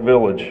of Lake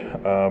Village,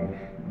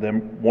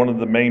 then one of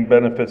the main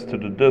benefits to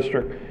the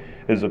district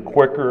is a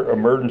quicker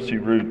emergency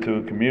route to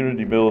a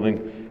community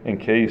building in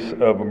case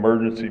of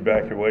emergency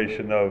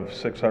evacuation of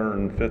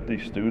 650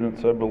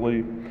 students, I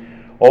believe.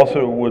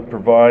 Also would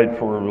provide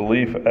for a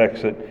relief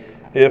exit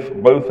if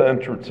both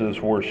entrances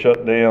were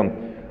shut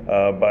down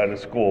by the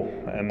school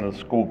and the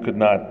school could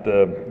not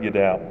get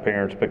out,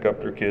 parents pick up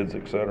their kids,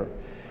 etc.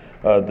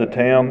 The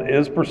town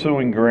is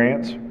pursuing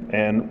grants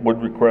and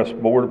would request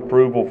board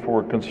approval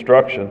for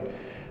construction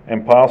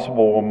and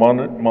possible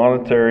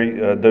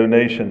monetary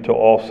donation to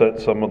offset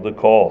some of the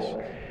costs.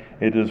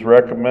 It is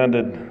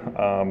recommended,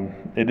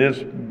 it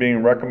is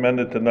being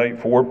recommended tonight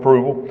for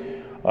approval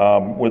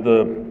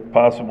with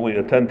possibly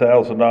a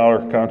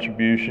 $10,000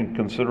 contribution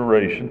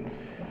consideration.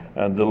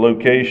 And the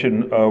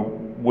location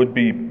would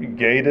be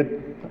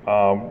gated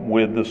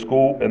with the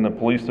school and the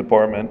police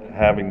department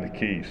having the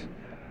keys.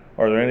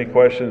 Are there any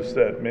questions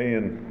that me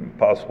and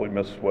possibly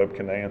Mrs. Webb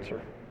can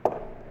answer?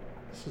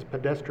 This is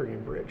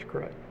pedestrian bridge,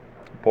 correct?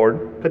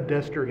 Pardon?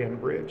 Pedestrian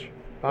bridge,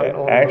 not an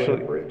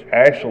automotive bridge.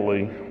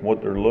 Actually,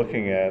 what they're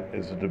looking at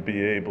is to be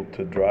able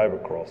to drive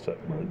across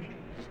that bridge.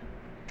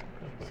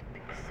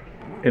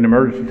 In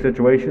emergency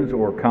situations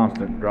or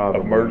constant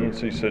driving?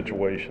 Emergency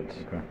situations.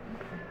 Okay.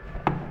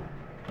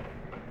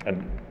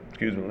 And,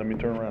 excuse me, let me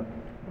turn around.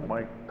 Am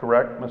I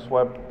correct, Ms.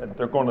 Webb?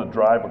 They're going to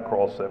drive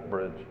across that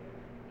bridge.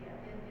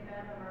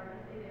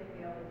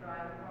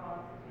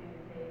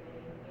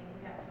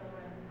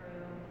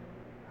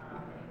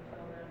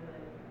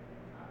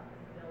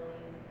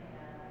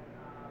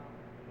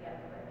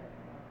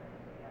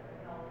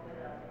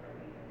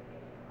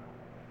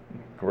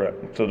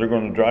 Correct. So they're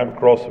going to drive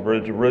across the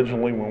bridge.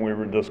 Originally, when we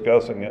were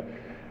discussing it,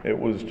 it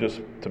was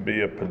just to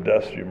be a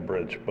pedestrian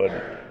bridge.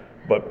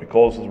 But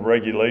because the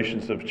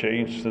regulations have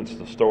changed since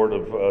the start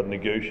of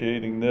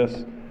negotiating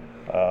this,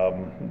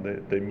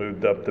 they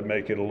moved up to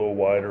make it a little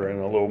wider and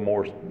a little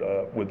more,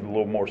 with a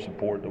little more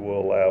support that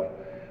will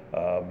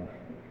allow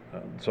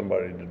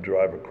somebody to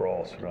drive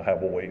across and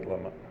have a weight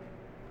limit.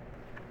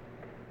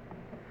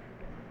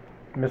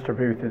 Mr.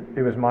 Booth,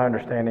 it was my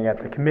understanding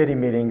at the committee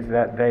meetings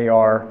that they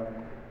are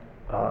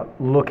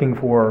looking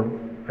for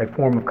a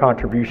form of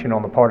contribution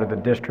on the part of the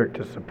district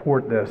to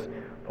support this,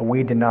 but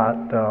we did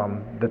not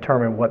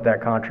determine what that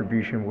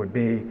contribution would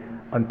be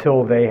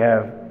until they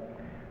have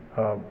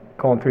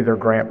gone through their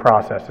grant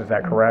process. Is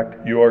that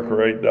correct? You are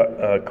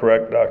correct,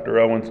 correct, Dr.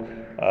 Owens.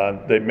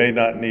 They may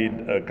not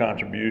need a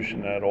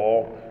contribution at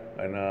all,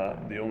 and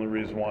the only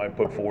reason why I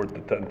put forward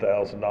the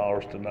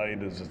 $10,000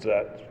 tonight is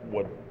that's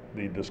what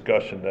the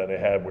discussion that I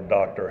had with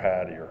Dr.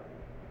 Hattier.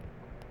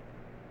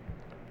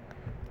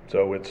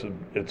 So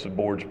it's a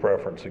board's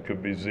preference. It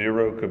could be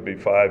 0, could be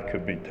 5,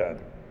 could be 10.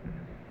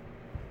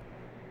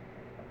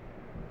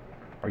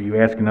 Are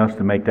you asking us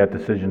to make that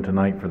decision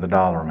tonight for the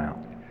dollar amount?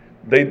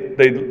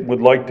 They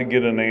would like to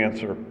get an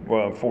answer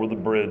for the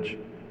bridge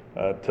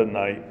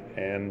tonight,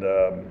 and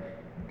I'm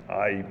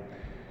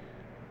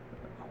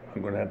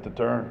going to have to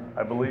turn.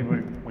 I believe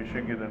we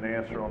should get an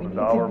answer on the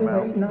dollar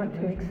amount. Not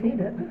to exceed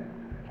it,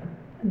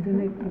 and then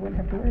they wouldn't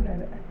have to worry about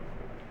it.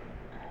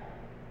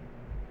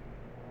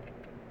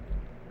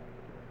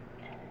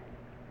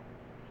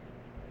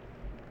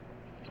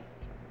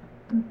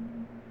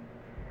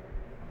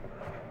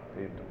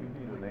 Dave, do we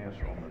need an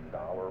answer on the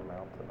dollar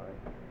amount tonight?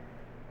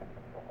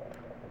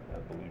 I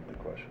believe the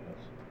question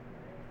is.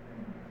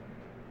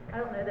 I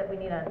don't know that we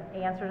need an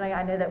answer tonight.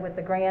 I know that with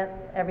the grant,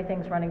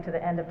 everything's running to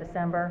the end of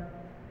December.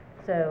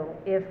 So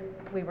if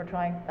we were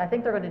trying, I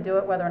think they're going to do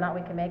it whether or not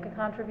we can make a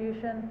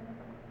contribution.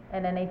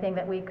 And anything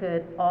that we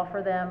could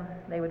offer them,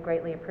 they would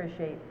greatly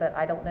appreciate. But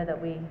I don't know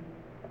that we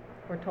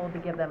were told to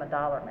give them a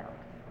dollar amount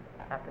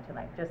after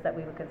tonight, just that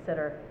we would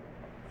consider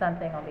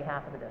something on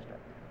behalf of the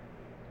district.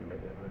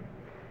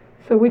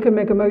 So we could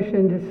make a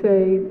motion to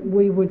say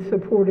we would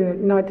support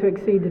it not to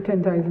exceed the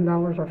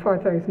 $10,000 or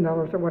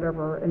 $5,000 or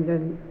whatever, and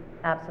then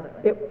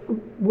absolutely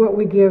what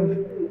we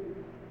give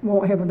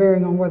won't have a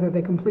bearing on whether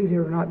they complete it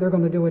or not. They're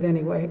going to do it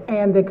anyway,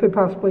 and they could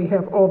possibly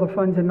have all the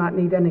funds and not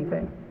need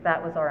anything.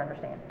 That was our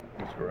understanding.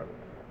 That's correct.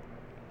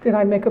 Then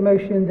I make a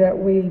motion that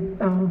we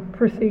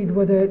proceed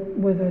with it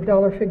with a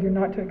dollar figure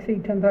not to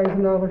exceed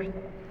 $10,000.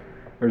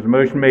 There's a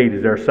motion made.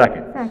 Is there a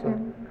second?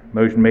 Second.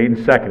 Motion made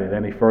and seconded.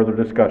 Any further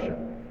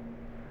discussion?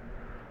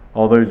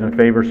 All those in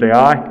favor say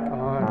aye.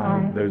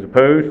 Aye. Those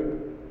opposed?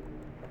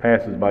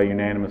 Passes by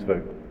unanimous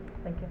vote.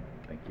 Thank you.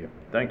 Thank you.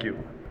 Thank you.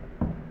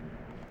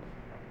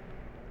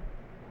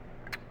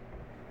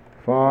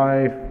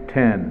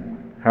 5:10,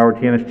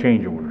 Howard T. Ennis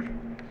change orders.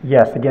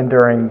 Yes, again,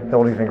 during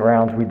Buildings and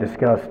Grounds, we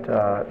discussed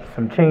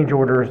some change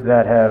orders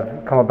that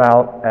have come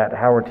about at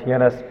Howard T.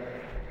 Ennis.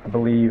 I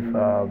believe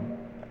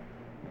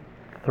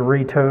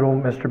 3 total,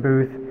 Mr.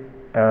 Booth,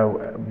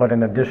 but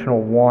an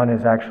additional 1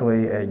 is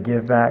actually a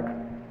give back.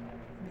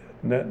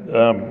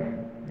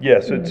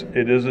 Yes,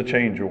 it is a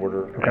change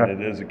order, Okay. and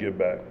it is a give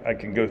back. I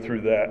can go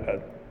through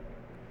that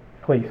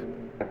Please.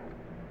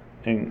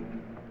 and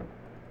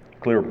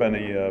clear up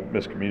any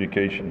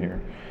miscommunication here.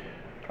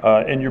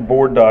 In your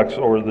board docs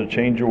are the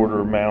change order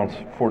amounts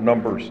for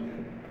numbers,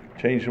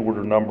 change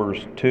order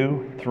numbers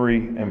 2,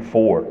 3, and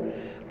 4.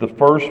 The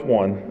first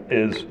one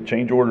is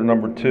change order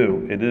number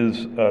 2. It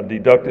is a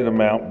deducted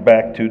amount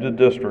back to the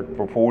district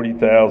for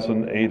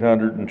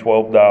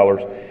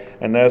 $40,812,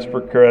 and that's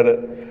for credit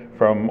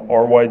from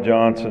R.Y.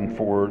 Johnson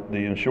for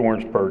the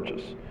insurance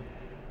purchase.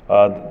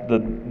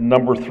 The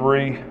number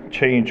 3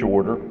 change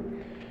order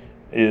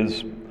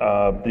is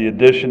the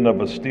addition of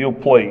a steel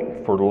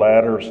plate for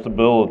ladder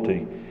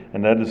stability,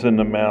 and that is in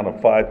the amount of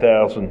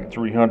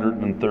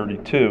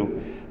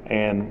 $5,332,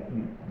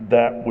 and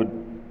that would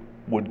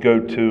go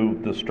to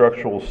the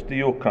structural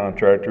steel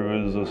contractor,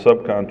 who is a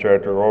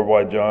subcontractor,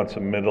 R.Y.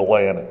 Johnson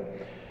Mid-Atlantic.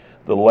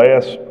 The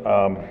last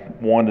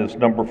one is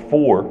number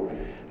 4,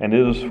 and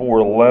it is for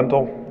a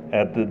lintel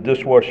at the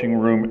dishwashing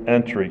room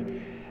entry,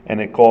 and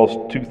it costs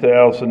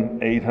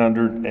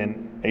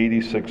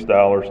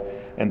 $2,886,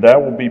 and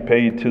that will be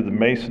paid to the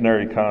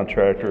masonry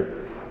contractor,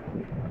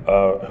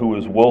 who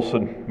is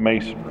Wilson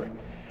Masonry.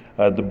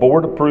 The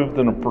board approved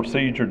in a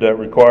procedure that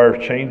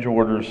requires change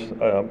orders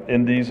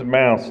in these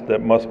amounts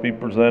that must be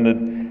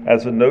presented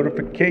as a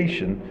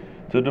notification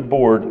to the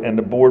board, and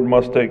the board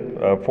must take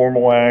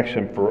formal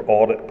action for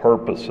audit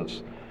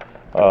purposes.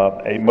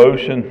 A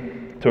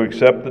motion to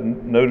accept the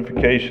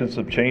notifications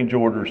of change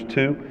orders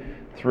 2,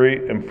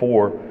 3, and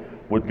 4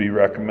 would be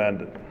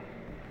recommended. Is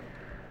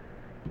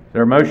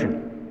there a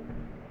motion?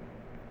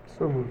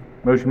 So moved.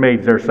 Motion made,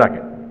 is there a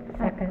second?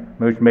 Second.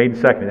 Motion made and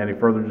seconded. Any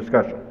further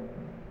discussion?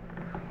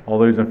 All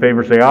those in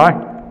favor say aye.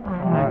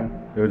 Aye.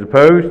 Those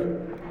opposed?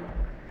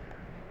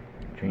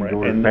 Change Right,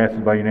 order and- passes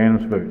by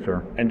unanimous vote,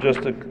 sir. And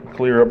just to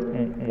clear up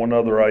one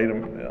other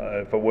item,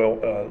 if I will,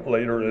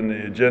 later in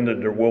the agenda,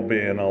 there will be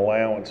an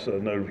allowance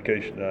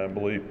notification that I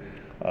believe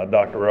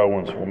Dr.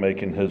 Owens will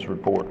make in his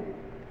report.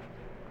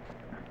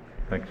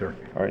 Thanks, sir.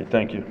 All right,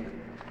 thank you.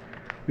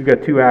 We've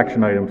got 2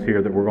 action items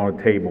here that we're going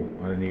to table.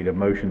 I need a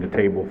motion to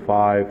table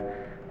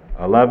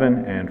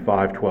 5:11 and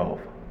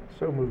 5:12.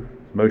 So moved.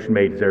 Motion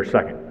made, is there a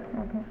second?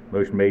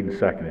 Motion made and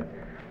seconded.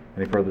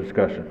 Any further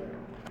discussion?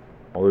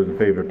 All those in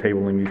favor of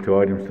tabling these 2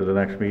 items to the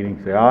next meeting,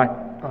 say aye.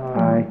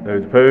 Aye.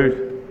 Those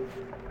opposed?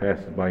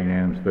 Passes by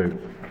unanimous vote.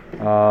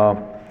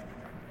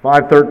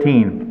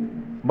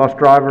 5:13, bus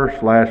driver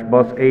 /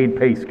 bus aide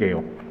pay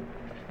scale.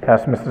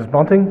 Yes, Mrs.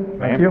 Bunting,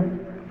 thank Ma'am. you.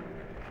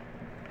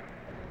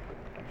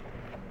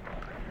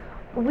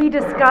 We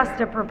discussed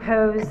a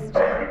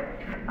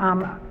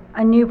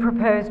new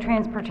proposed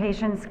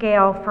transportation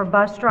scale for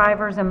bus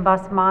drivers and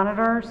bus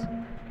monitors,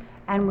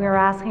 and we're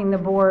asking the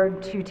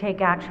board to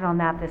take action on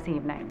that this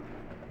evening.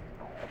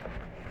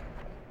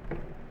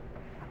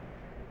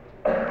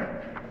 You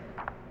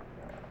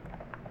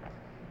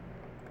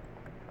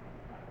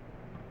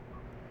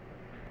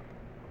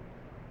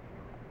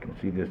can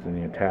see this in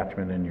the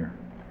attachment in your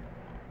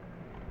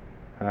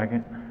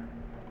packet.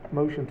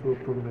 Motion to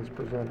approve as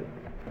presented.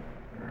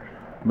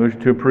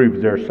 Motion to approve,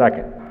 is there a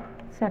second?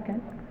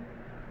 Second.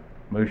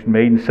 Motion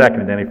made and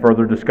seconded. Any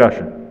further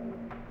discussion?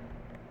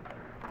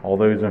 All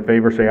those in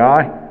favor say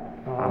aye.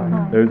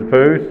 Aye. Those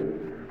opposed?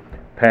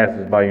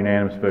 Passes by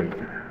unanimous vote.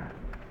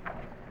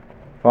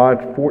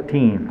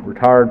 5:14,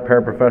 retired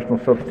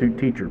paraprofessional substitute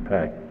teacher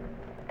pay.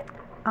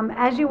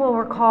 As you will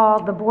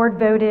recall, the board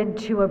voted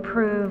to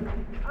approve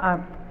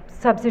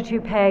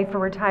substitute pay for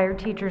retired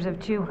teachers of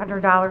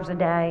 $200 a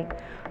day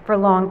for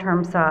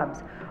long-term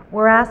subs.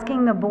 We're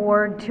asking the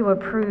board to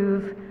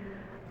approve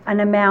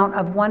an amount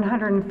of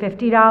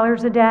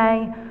 $150 a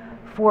day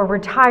for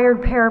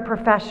retired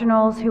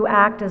paraprofessionals who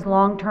act as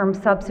long-term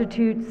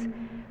substitutes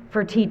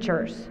for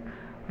teachers.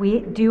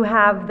 We do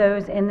have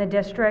those in the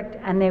district,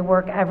 and they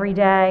work every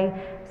day,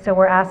 so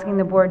we're asking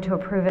the board to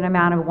approve an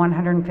amount of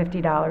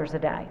 $150 a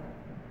day.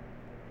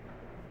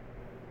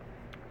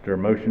 Is there a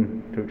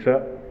motion to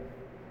accept?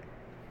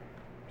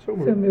 So So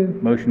moved.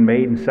 moved. Motion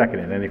made and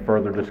seconded. Any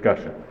further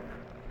discussion?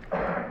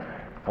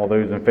 All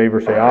those in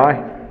favor say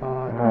aye.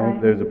 Aye.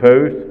 Those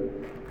opposed?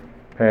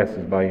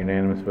 Passes by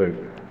unanimous vote.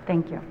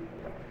 Thank you.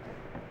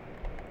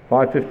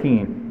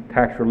 5:15,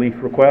 tax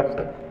relief request.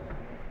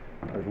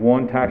 There's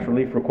 1 tax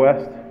relief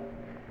request.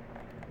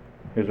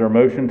 Is there a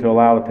motion to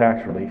allow the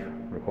tax relief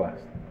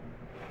request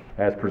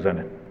as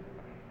presented?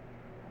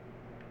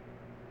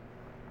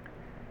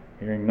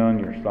 Hearing none,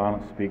 your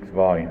silence speaks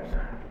volumes.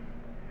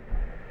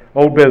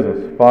 Old business,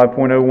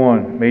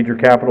 5.01, major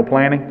capital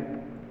planning.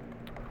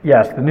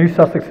 Yes, the new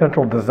Sussex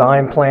Central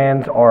design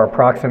plans are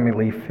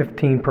approximately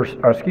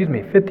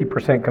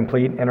 50%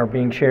 complete and are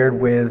being shared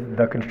with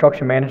the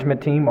construction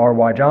management team,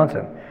 R.Y.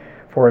 Johnson,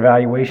 for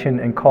evaluation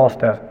and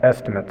cost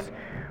estimates.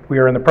 We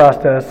are in the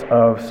process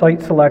of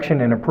site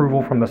selection and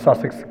approval from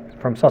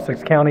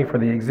Sussex County for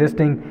the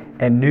existing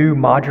and new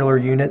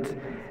modular units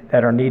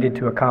that are needed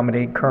to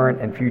accommodate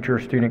current and future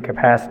student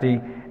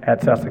capacity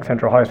at Sussex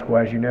Central High School.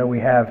 As you know,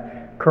 we have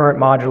current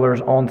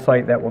modulars on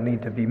site that will need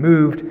to be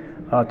moved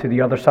to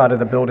the other side of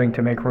the building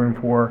to make room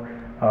for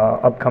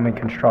upcoming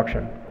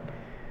construction.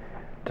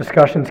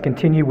 Discussions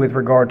continue with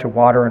regard to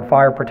water and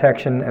fire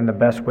protection and the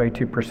best way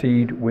to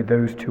proceed with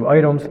those two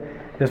items.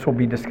 This will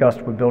be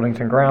discussed with Buildings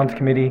and Grounds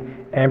Committee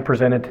and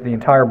presented to the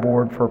entire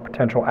board for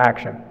potential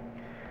action.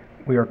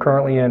 We are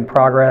currently in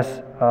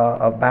progress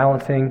of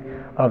balancing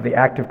of the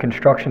active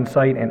construction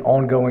site and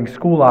ongoing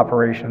school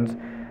operations.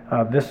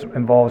 This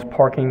involves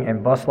parking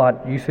and bus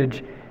lot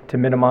usage to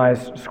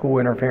minimize school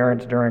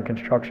interference during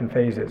construction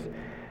phases.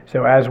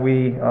 So as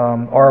we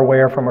are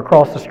aware from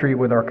across the street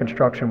with our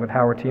construction with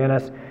Howard T.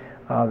 Ennis,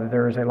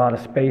 there is a lot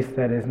of space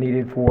that is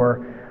needed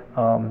for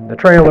the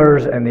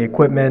trailers and the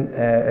equipment,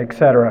 et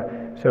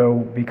cetera.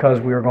 So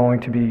because we are going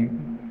to be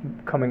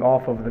coming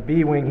off of the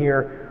B wing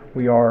here,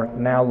 we are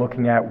now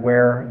looking at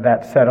where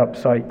that setup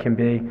site can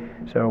be.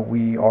 So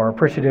we are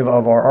appreciative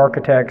of our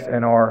architects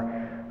and our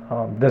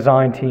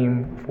design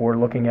team for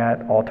looking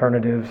at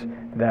alternatives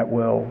that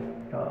will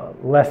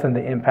lessen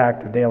the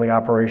impact of daily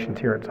operations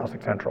here at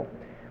Sussex Central.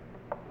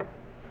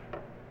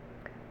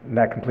 And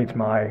that completes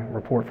my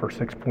report for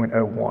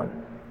 6.01.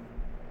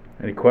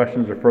 Any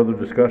questions or further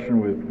discussion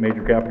with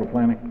major capital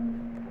planning?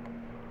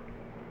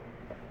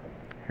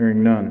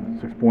 Hearing none.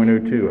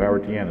 6.02,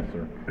 Howard T. Ennis,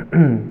 sir.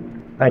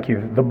 Thank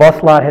you. The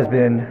bus lot has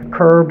been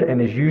curbed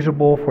and is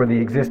usable for the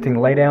existing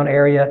laydown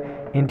area.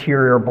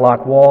 Interior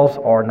block walls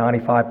are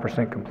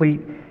 95%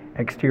 complete.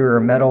 Exterior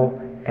metal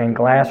and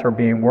glass are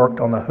being worked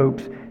on the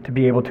hopes to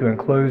be able to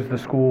enclose the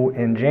school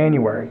in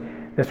January.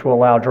 This will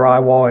allow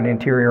drywall and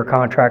interior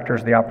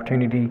contractors the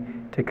opportunity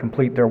to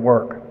complete their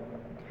work.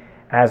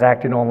 As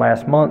acted on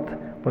last month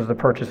was the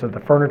purchase of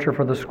the furniture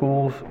for the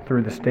schools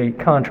through the state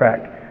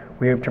contract.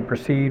 We hope to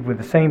proceed with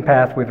the same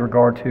path with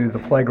regard to the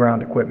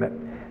playground equipment.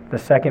 The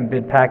second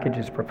bid package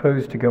is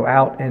proposed to go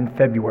out in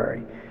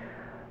February.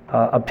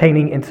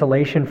 Obtaining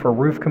insulation for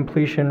roof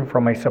completion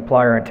from a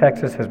supplier in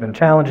Texas has been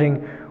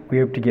challenging. We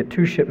hope to get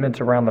 2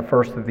 shipments around the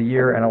first of the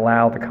year and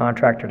allow the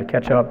contractor to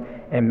catch up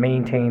and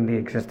maintain the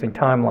existing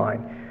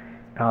timeline.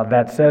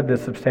 That said, the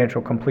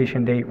substantial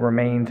completion date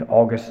remains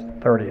August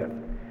 30th.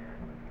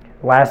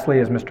 Lastly,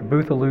 as Mr.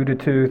 Booth alluded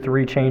to,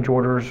 3 change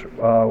orders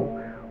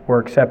were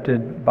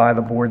accepted by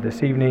the board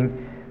this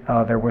evening.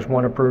 There was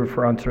one approved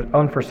for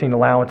unforeseen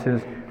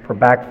allowances for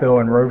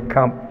backfill and road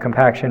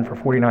compaction for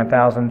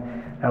 $49,000.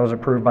 That was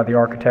approved by the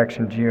architects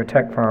and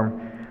geotech firm.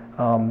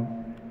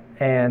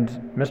 And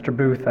Mr.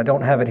 Booth, I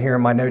don't have it here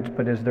in my notes,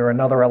 but is there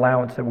another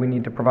allowance that we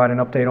need to provide an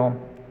update on?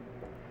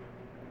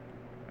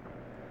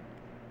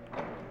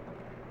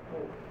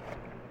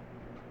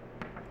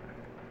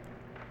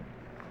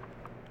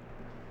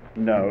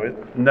 No,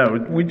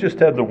 we just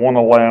had the one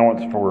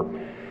allowance for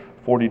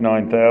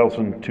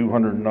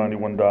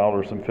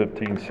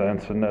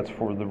 $49,291.15, and that's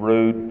for the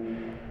road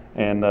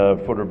and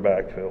footer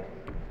backfill.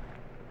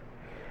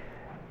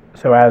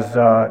 So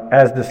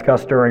as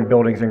discussed during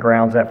Buildings and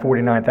Grounds, that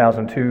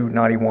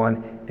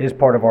 $49,291 is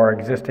part of our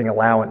existing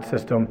allowance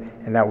system,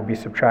 and that would be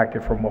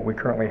subtracted from what we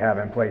currently have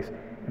in place.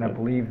 And I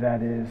believe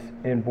that is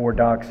in board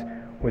docs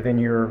within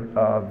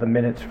the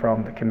minutes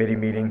from the committee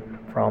meeting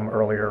from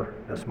earlier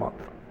this month.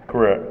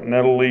 Correct, and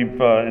that'll leave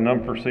an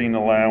unforeseen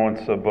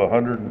allowance of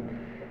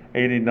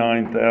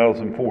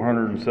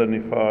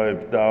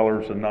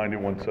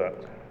 $189,475.91.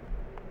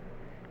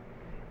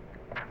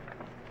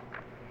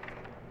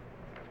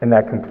 And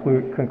that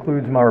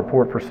concludes my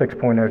report for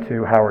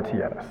 6.02, Howard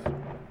T. Ennis.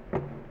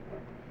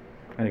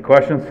 Any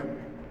questions?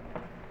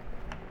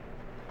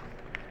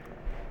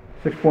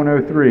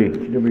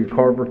 6.03, GW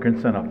Carver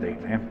consent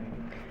update, ma'am.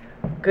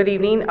 Good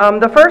evening.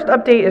 The first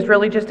update is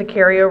really just a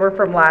carryover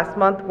from last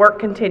month. Work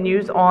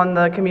continues on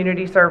the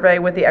community survey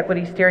with the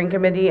Equity Steering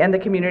Committee and the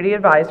Community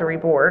Advisory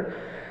Board.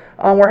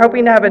 We're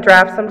hoping to have a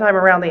draft sometime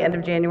around the end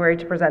of January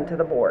to present to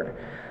the board.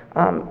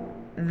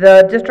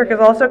 The district is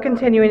also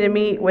continuing to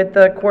meet with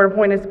the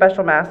court-appointed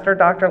special master,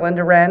 Dr.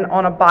 Linda Wren,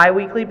 on a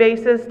bi-weekly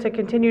basis to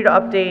continue to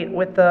update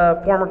with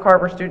the former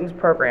Carver students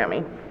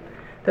programming.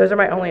 Those are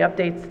my only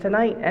updates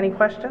tonight. Any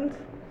questions?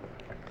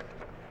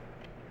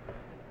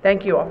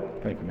 Thank you all.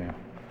 Thank you, ma'am.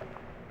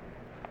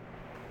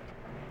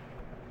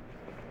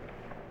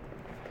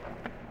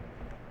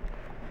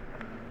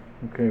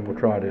 Okay, we'll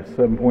try this.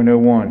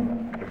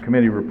 7.01,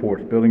 committee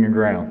reports, Building and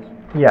Grounds.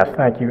 Yes,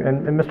 thank you.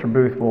 And Mr.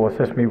 Booth will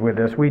assist me with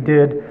this. We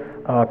did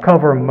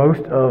cover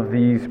most of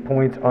these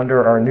points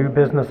under our new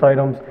business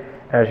items,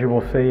 as you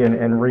will see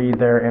and read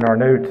there in our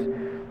notes.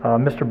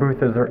 Mr.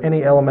 Booth, is there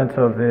any elements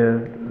of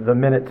the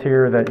minutes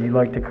here that you'd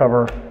like to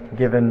cover,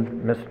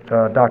 given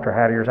Dr.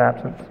 Hattier's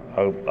absence?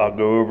 I'll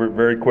go over it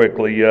very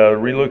quickly.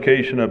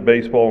 Relocation of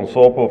baseball and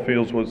softball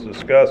fields was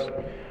discussed,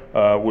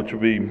 which will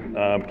be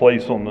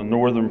placed on the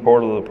northern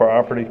part of the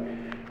property.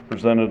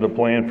 Presented a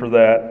plan for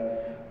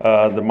that.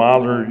 The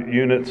modular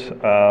units,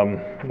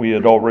 we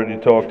had already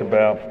talked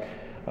about.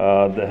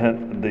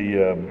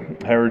 The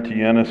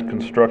Harity Ennis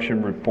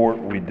construction report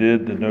we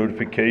did, the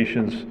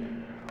notifications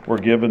were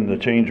given, the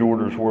change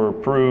orders were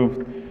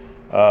approved.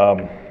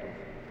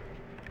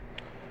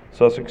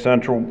 Sussex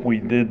Central, we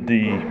did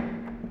the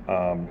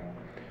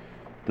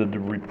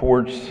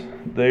reports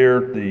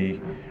there. The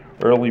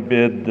early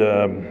bid,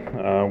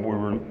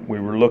 we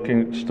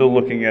were still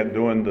looking at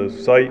doing the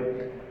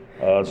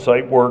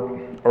site work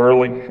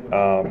early,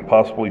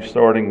 possibly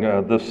starting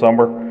this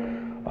summer.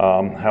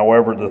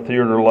 However, the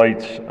theater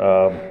lights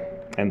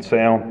and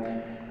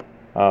sound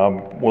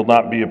will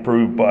not be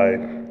approved by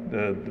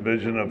the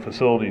Division of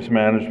Facilities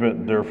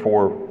Management.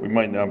 Therefore, we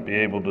might not be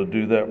able to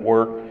do that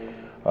work.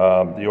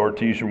 The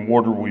artesian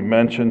water we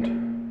mentioned.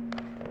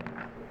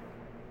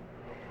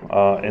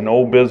 In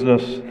old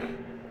business,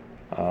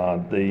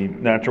 the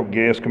natural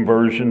gas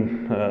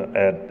conversion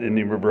at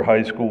Indian River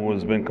High School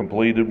has been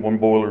completed. One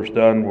boiler's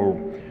done. We're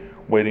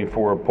waiting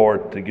for a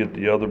part to get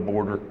the other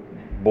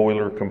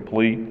boiler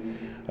complete.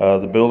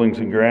 The buildings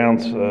and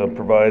grounds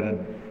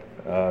provided,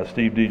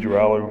 Steve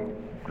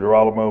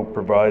DiGirolamo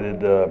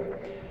provided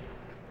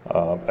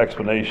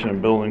explanation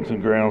in Buildings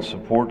and Grounds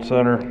Support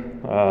Center.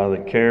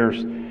 The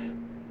CARES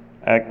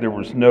Act, there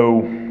was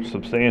no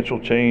substantial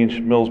change.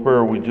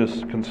 Millsboro, we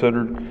just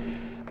considered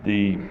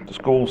the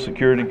school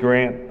security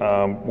grant.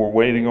 We're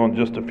waiting on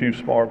just a few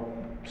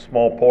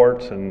small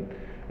parts and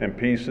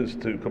pieces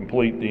to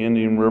complete the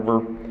Indian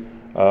River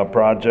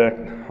project.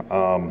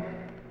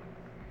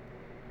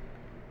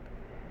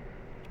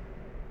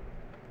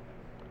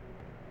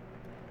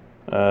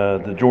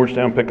 The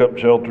Georgetown pickup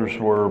shelters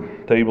were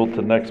tabled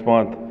to next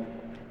month.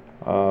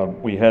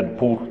 We had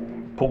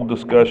pool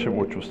discussion,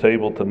 which was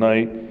tabled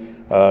tonight.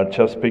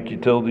 Chesapeake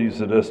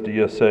Utilities at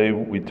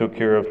SDSA we took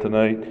care of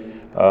tonight.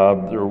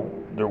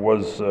 There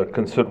was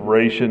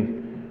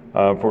consideration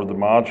for the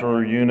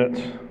modular units,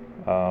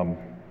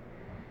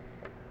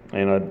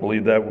 and I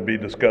believe that will be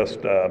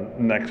discussed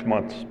next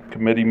month's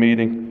committee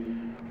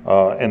meeting,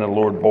 and the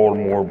Lord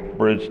Baltimore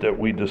Bridge that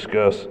we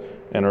discussed.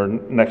 And our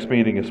next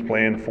meeting is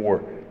planned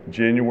for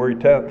January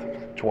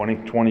 10th,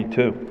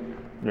 2022. Are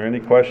there any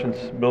questions,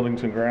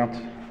 Buildings and Grounds?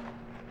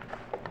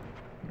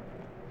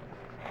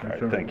 All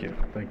right, thank you.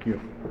 Thank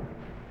you.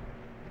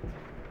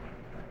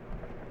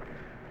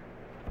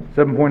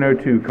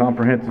 7.02,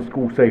 Comprehensive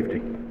School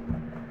Safety.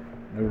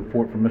 No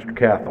report from Mr.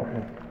 Cathell.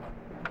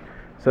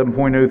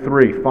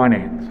 7.03,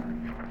 Finance.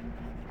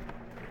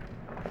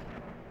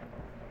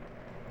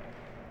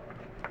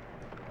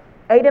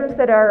 Items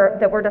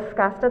that were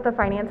discussed at the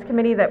Finance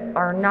Committee that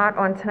are not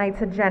on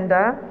tonight's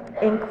agenda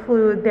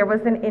include, there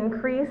was an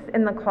increase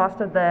in the cost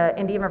of the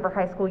Indian River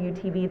High School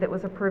UTV that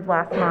was approved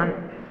last month.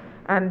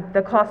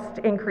 The cost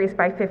increased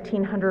by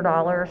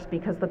 $1,500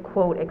 because the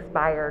quote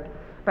expired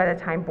by the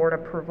time board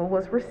approval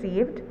was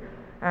received.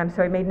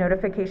 So I made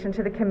notification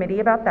to the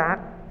committee about that.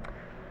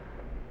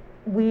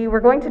 We were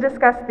going to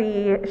discuss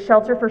the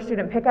shelter for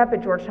student pickup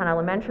at Georgetown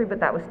Elementary,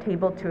 but that was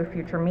tabled to a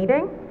future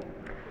meeting.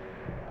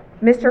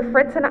 Mr.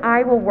 Fritz and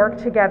I will work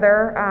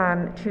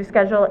together to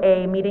schedule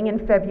a meeting in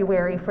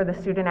February for the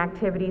Student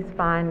Activities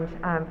Fund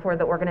for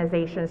the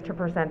organizations to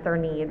present their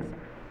needs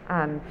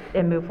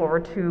and move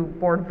forward to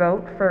board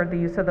vote for the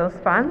use of those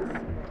funds.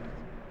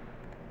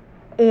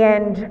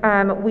 And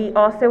we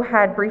also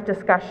had brief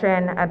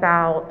discussion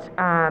about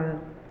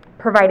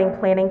providing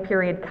planning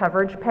period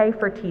coverage pay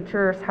for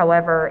teachers.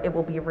 However, it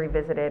will be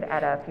revisited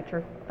at a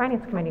future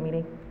Finance Committee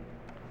meeting.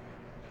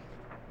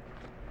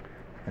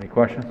 Any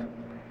questions?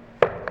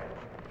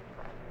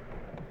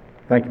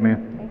 Thank you,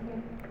 ma'am. Thank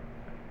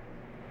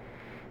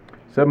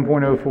you.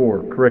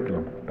 7.04,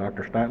 Curriculum.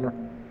 Dr. Statler?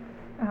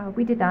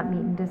 We did not meet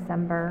in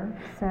December,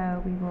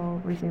 so we will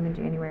resume in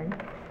January.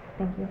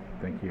 Thank you.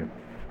 Thank you.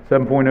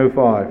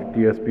 7.05,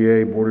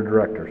 DSBA Board of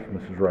Directors.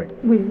 Mrs.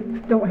 Wright. We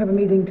don't have a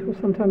meeting till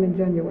sometime in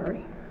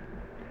January.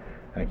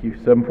 Thank you.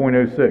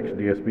 7.06,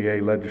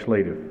 DSBA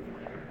Legislative.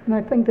 And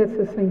I think that's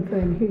the same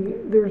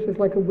thing. Theirs is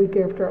like a week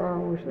after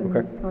ours. And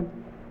Okay.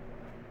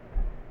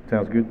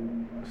 Sounds good.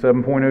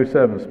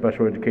 7.07,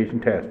 Special Education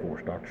Task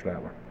Force. Dr.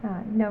 Statler.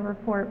 No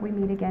report. We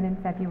meet again in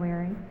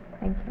February.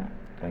 Thank you.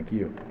 Thank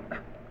you.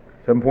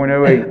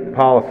 7.08,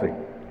 Policy.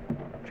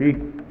 Chief?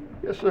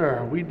 Yes,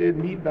 sir. We did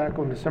meet back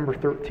on December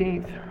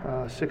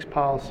 13th. 6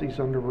 policies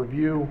under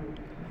review.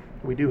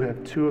 We do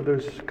have 2 of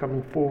those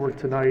coming forward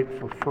tonight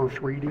for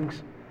first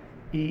readings.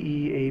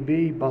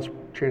 EEAB, Bus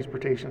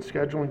Transportation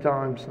Scheduling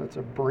Times. That's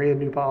a brand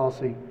new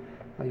policy.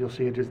 You'll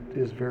see it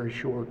is very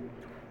short.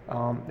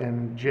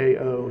 And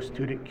JO,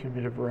 Student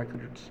Cumulative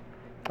Records.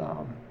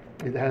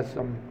 It has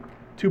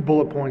 2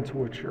 bullet points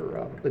which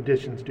are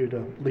additions due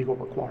to legal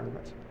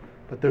requirements.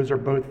 But those are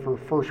both for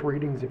first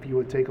readings. If you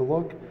would take a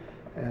look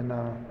and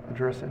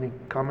address any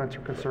comments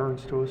or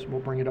concerns to us,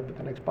 we'll bring it up at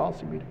the next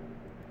policy meeting.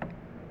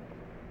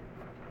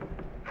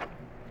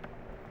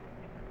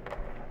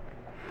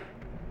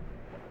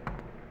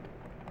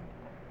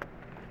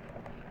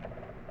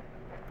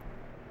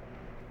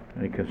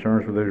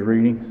 concerns with those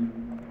readings?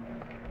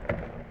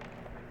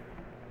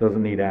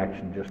 Doesn't need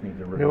action, just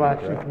needs a review. No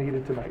action correct?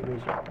 needed tonight, no,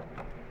 sir.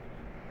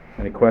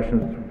 Any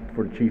questions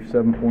for the Chief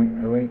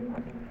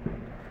 7.08?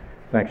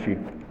 Thanks, Chief.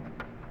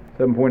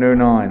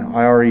 7.09,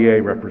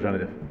 IREA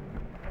representative.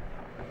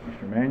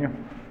 Mr. Manuel?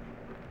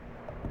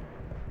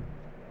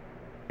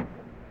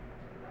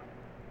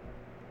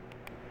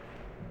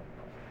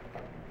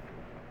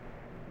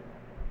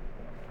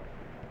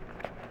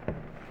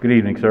 Good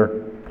evening,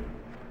 sir.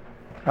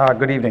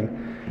 Good evening.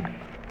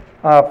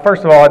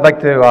 First of all, I'd like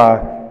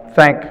to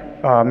thank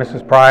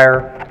Mrs.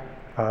 Pryor,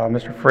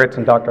 Mr. Fritz,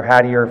 and Dr.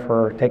 Hattier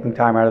for taking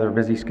time out of their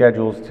busy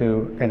schedules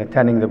and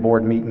attending the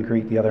board meet and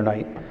greet the other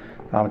night.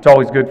 It's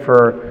always good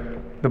for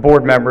the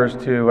board members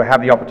to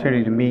have the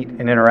opportunity to meet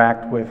and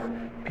interact with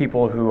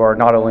people who are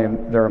not only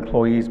their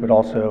employees but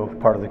also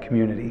part of the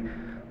community.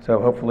 So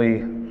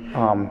hopefully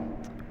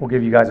we'll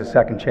give you guys a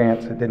second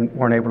chance that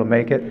weren't able to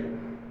make it.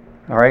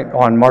 All right,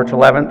 on March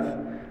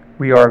 11th,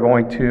 we are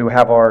going to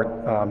have our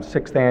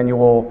 6th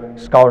annual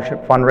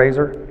scholarship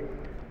fundraiser.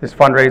 This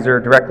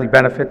fundraiser directly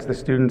benefits the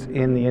students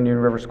in the Indian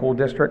River School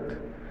District.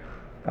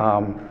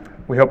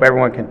 We hope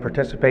everyone can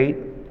participate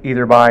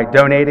either by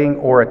donating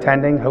or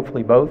attending,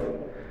 hopefully both.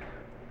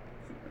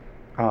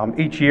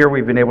 Each year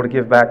we've been able to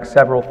give back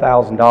several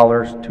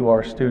 $1,000s to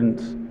our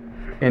students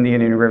in the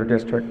Indian River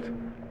District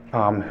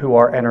who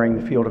are entering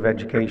the field of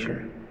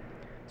education.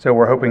 So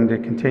we're hoping to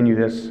continue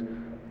this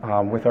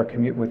with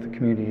the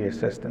community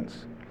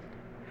assistance.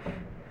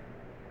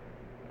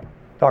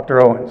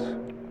 Dr.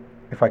 Owens,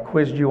 if I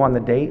quizzed you on the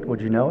date,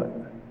 would you know it?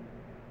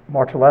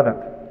 March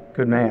 11th.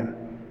 Good man.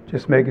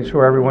 Just making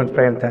sure everyone's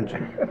paying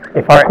attention.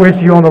 If I quizzed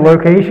you on the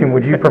location,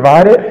 would you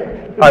provide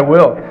it? I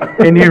will.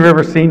 Indian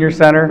River Senior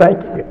Center. Thank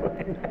you.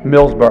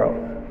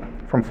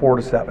 Millsboro, from 4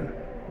 to 7.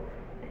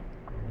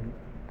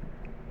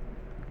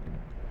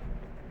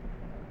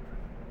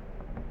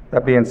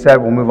 That being said,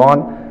 we'll move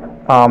on.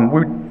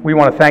 We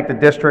want to thank the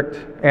district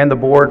and the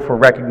board for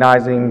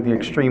recognizing the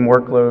extreme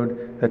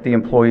workload that the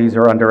employees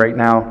are under right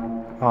now.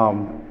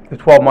 The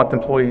 12-month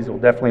employees will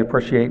definitely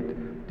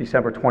appreciate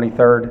December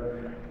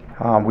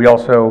 23rd. We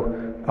also,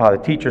 the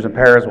teachers and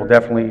paras will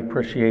definitely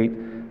appreciate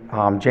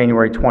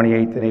January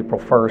 28th and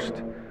April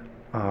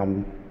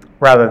 1st.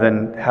 Rather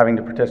than having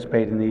to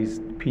participate in these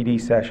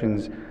PD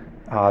sessions,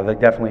 they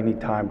definitely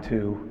need time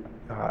to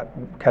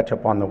catch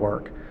up on the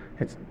work.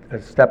 It's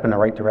a step in the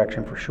right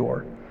direction for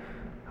sure.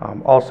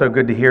 Also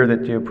good to hear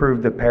that you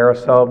approved the para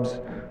subs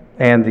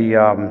and the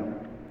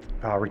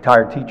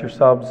retired teacher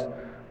subs.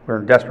 We're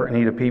in desperate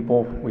need of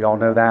people. We all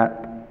know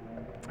that.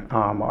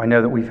 I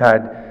know that we've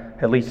had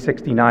at least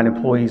 69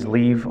 employees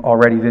leave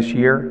already this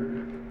year.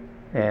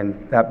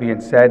 And that being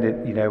said,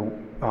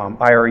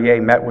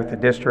 IREA met with the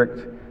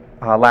district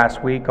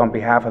last week on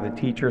behalf of the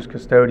teachers,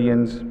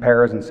 custodians,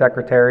 paras, and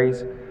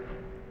secretaries.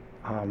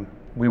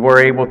 We were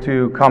able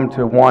to come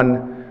to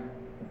one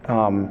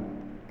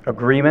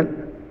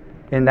agreement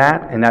in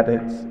that, and that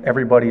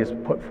everybody has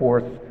put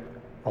forth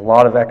a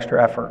lot of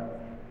extra effort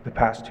the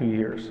past 2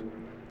 years.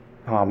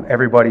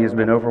 Everybody has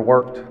been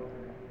overworked,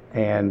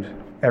 and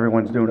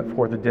everyone's doing it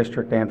for the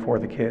district and for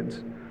the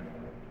kids.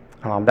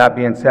 That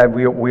being said,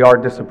 we are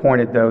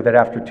disappointed, though, that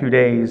after 2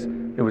 days,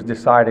 it was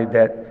decided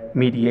that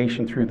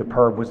mediation through the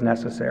PERB was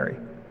necessary.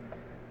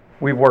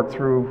 We've worked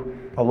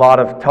through a lot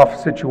of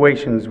tough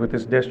situations with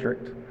this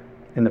district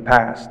in the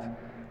past,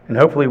 and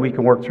hopefully we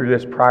can work through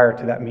this prior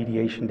to that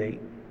mediation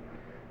date.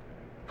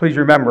 Please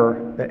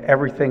remember that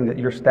everything that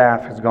your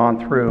staff has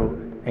gone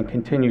through and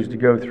continues to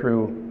go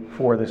through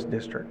for this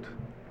district.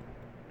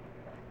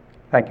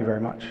 Thank you very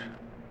much.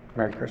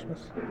 Merry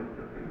Christmas.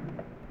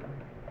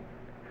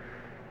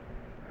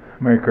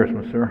 Merry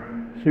Christmas, sir.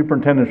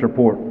 Superintendent's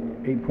report,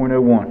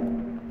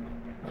 8.01.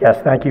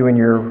 Yes, thank you. In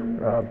your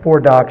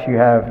board docs, you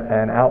have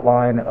an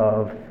outline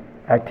of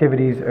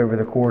activities over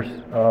the course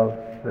of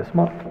this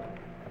month.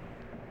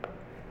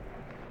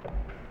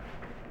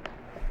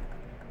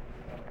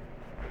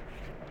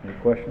 Any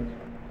questions?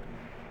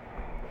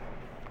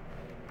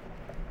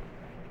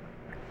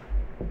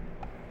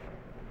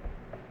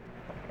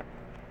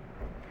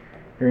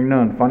 Hearing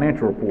none.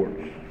 Financial reports.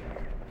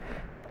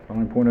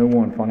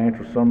 9.01,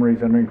 financial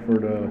summaries entering for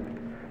the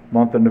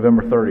month of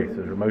November 30th. Is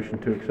there a motion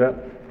to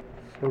accept?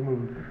 So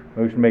moved.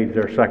 Motion made. Is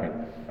there a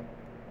second?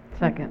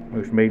 Second.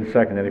 Motion made and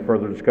second. Any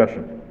further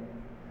discussion?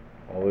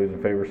 All those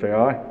in favor say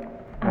aye.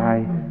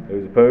 Aye.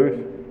 Those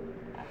opposed?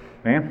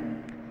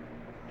 Ma'am?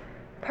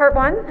 Part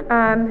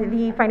 1,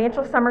 the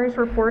financial summaries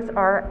reports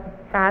are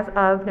as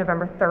of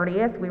November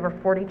 30th. We were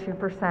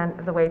 42%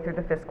 of the way through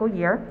the fiscal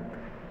year.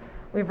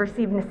 We've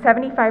received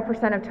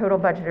 75% of total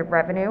budgeted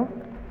revenue,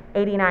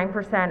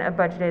 89% of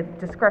budgeted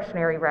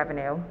discretionary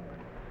revenue,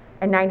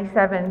 and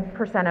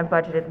 97% of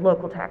budgeted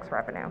local tax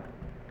revenue.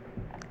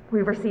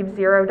 We've received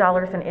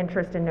 $0 in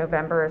interest in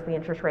November as the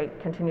interest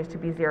rate continues to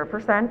be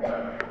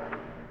 0%.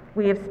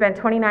 We have spent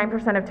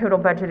 29% of total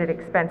budgeted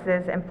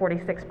expenses and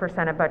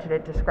 46% of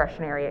budgeted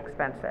discretionary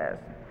expenses.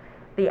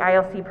 The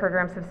ILC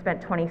programs have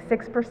spent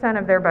 26%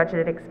 of their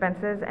budgeted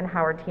expenses, and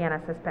Howard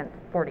TNS has spent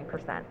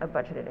 40% of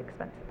budgeted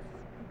expenses.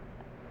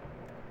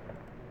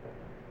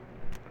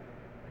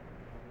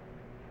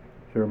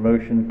 Is there a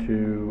motion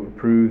to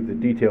approve the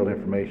detailed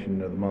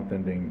information of the month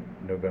ending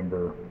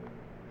November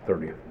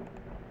 30th?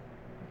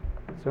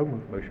 So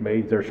moved. Motion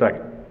made, is there a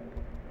second?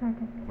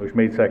 Second. Motion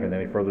made second,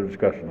 any further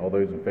discussion? All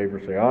those in favor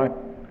say aye.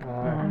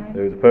 Aye.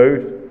 Those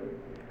opposed?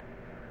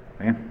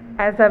 Ma'am?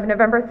 As of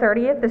November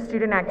 30th, the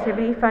student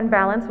activity fund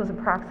balance was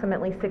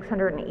approximately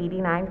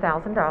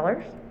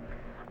 $689,000.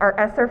 Our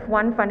ESSER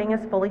 1 funding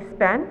is fully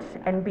spent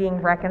and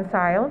being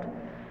reconciled.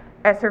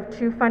 ESSER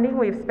 2 funding,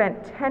 we've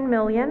spent $10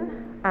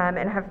 million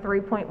and have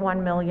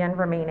 $3.1 million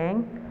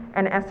remaining.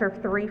 And ESSER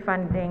 3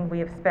 funding, we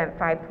have spent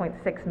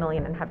 $5.6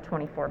 million and have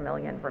 $24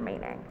 million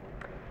remaining.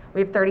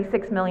 We have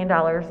 $36 million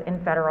in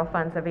federal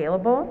funds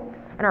available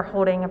and are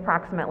holding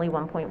approximately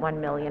 $1.1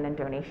 million in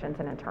donations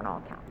and internal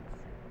accounts.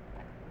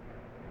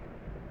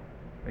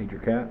 Major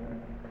cap?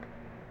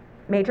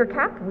 Major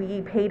cap,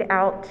 we paid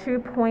out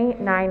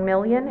 $2.9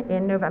 million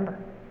in November.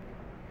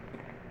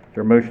 Is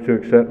there a motion to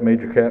accept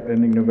major cap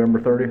ending November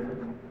 30th?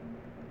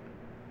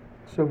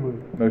 So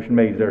moved. Motion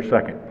made, is there a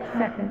second?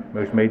 Second.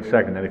 Motion made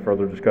second, any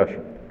further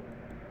discussion?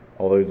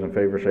 All those in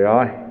favor say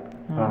aye.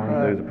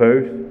 Aye. Those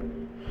opposed?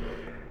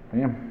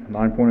 Ma'am,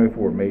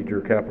 9.04,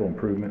 major capital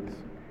improvements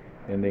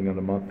ending on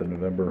the month of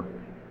November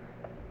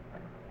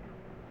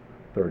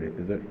 30th,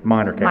 is it?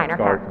 Minor cap, Minor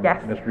sorry. cap,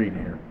 yes. Misreading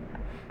here.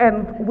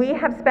 We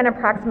have spent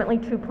approximately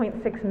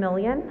 $2.6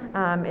 million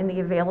in the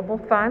available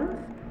funds.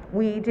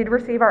 We did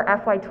receive our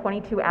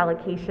FY22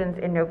 allocations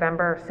in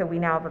November, so we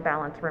now have a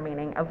balance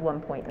remaining of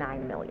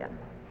 $1.9 million. Is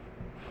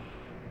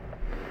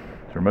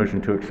there a motion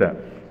to accept?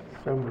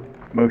 So moved.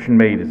 Motion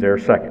made, is there a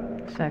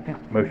second? Second.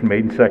 Motion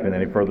made and second,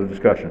 any further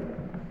discussion?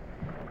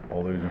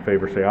 All those in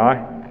favor say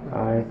aye.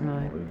 Aye.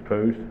 Those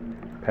opposed?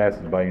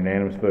 Passes by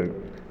unanimous vote.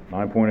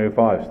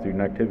 9.05,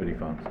 student activity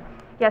funds.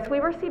 Yes, we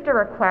received a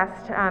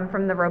request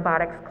from the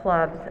robotics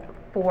clubs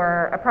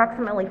for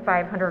approximately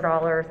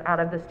 $500 out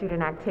of the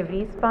student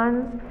activities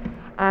funds.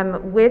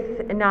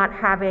 With not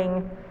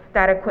having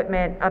that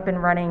equipment up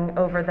and running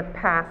over the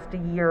past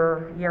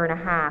year, year and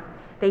a half,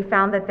 they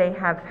found that they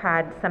have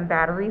had some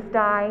batteries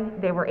die.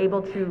 They were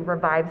able to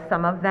revive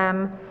some of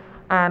them,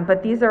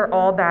 but these are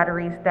all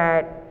batteries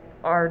that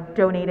are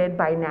donated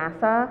by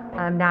NASA.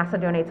 NASA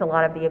donates a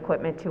lot of the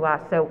equipment to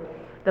us, so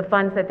the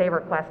funds that they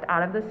request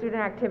out of the student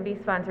activities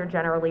funds are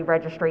generally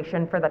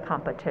registration for the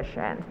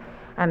competition.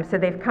 So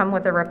they've come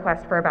with a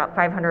request for about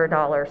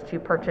 $500 to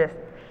purchase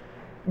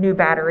new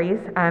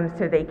batteries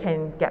so they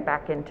can get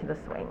back into the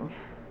swing.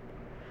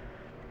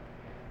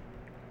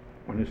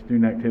 When the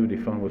student activity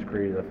fund was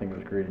created, I think it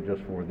was created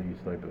just for these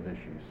type of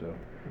issues, so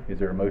is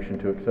there a motion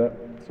to accept?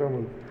 So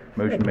moved.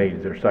 Motion made,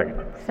 is there a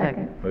second?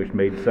 Second. Motion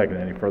made and second,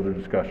 any further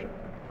discussion?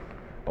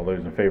 All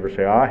those in favor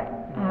say aye.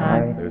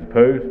 Aye. Those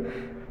opposed?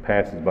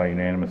 Passes by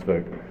unanimous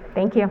vote.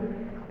 Thank you.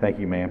 Thank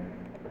you, ma'am.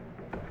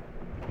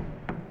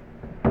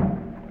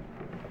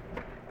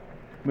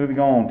 Moving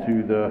on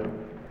to the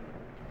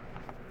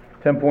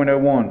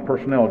 10.01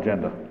 personnel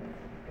agenda.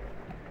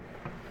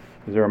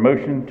 Is there a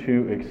motion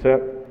to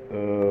accept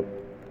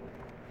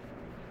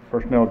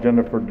personnel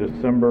agenda for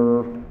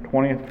December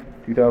 20th,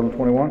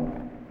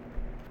 2021?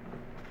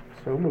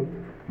 So moved.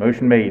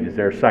 Motion made, is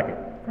there a second?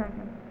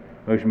 Second.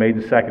 Motion made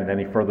and seconded,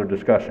 any further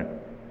discussion?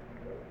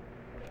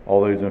 All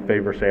those in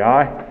favor say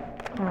aye.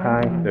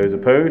 Aye. Those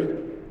opposed?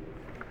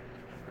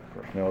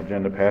 Personnel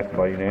agenda passed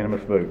by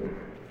unanimous vote.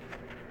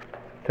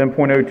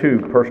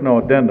 10.02, personnel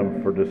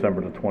addendum for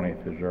December the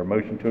 20th. Is there a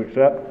motion to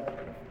accept?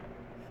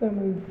 So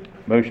moved.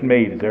 Motion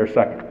made, is there a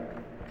second?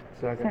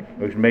 Second.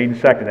 Motion made and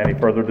seconded, any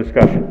further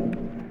discussion?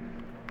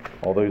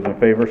 All those in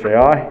favor say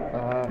aye.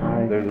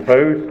 Aye. Those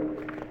opposed?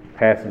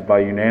 Passes by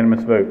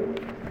unanimous vote.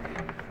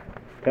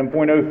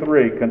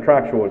 10.03,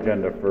 contractual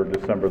agenda for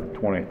December the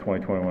 20th,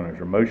 2021. Is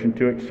there a motion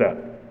to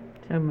accept?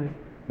 So moved.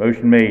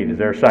 Motion made, is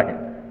there a second?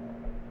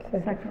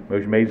 Second.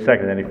 Motion made and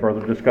seconded, any further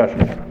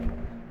discussion?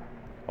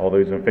 All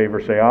those in favor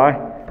say aye.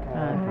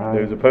 Aye.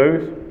 Those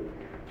opposed?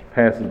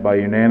 Passes by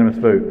unanimous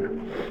vote.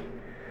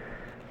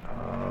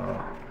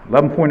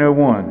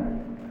 11.01,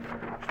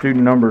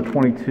 student number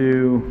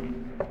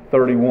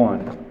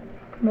 2231.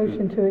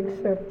 Motion to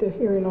accept the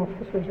hearing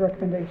officer's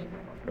recommendation.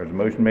 There's a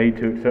motion made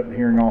to accept the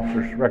hearing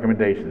officer's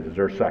recommendations. Is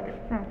there a second?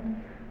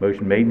 Second.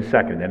 Motion made and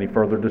seconded. Any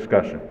further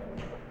discussion?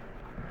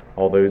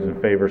 All those in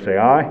favor say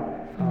aye.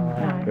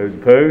 Aye. Those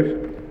opposed?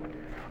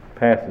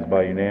 Passes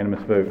by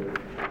unanimous vote.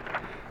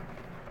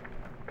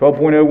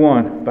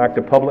 12.01, back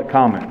to public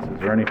comments. Is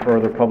there any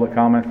further public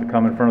comments to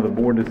come in front of the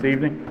board this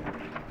evening?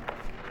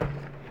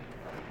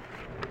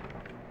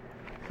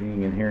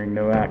 Seeing and hearing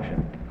no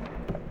action.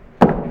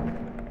 I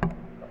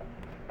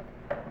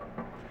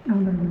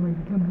don't know where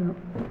it comes up.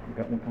 You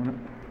got one on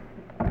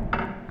it?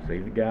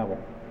 Save the gavel.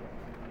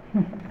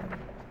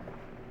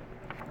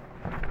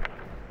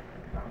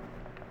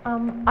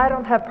 I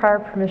don't have prior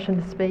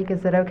permission to speak.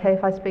 Is it okay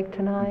if I speak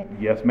tonight?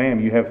 Yes, ma'am.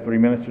 You have 3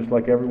 minutes just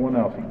like everyone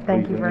else.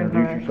 Thank you very Please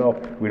much. introduce yourself.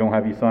 We don't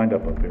have you signed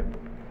up here.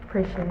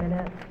 Appreciate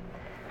it.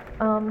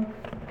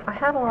 I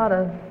have a lot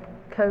of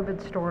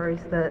COVID stories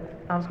that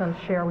I was going to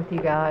share with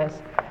you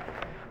guys.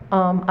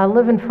 I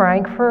live in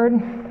Frankfurt.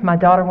 My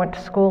daughter went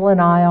to school in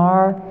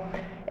IR,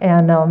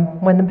 and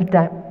when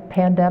the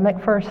pandemic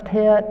first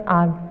hit,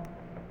 I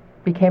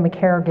became a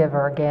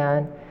caregiver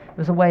again. It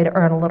was a way to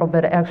earn a little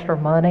bit of extra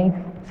money.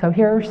 So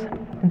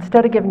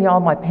instead of giving you all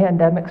my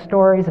pandemic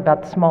stories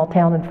about the small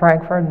town in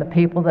Frankfurt and the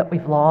people that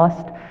we've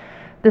lost,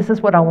 this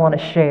is what I want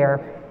to share.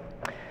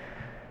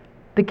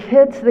 The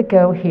kids that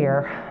go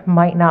here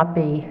might not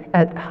be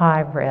at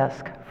high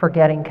risk for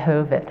getting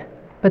COVID,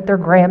 but their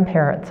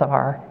grandparents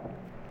are.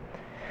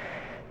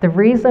 The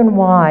reason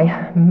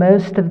why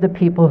most of the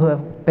people who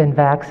have been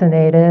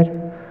vaccinated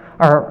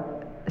are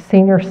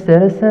senior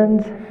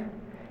citizens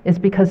is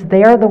because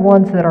they're the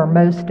ones that are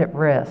most at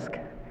risk.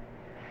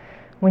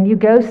 When you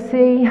go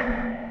see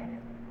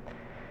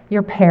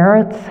your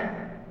parents,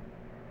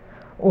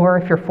 or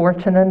if you're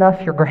fortunate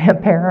enough, your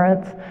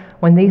grandparents,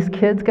 when these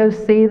kids go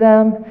see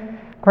them,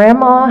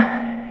 grandma,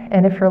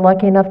 and if you're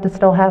lucky enough to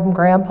still have them,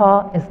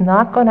 grandpa, is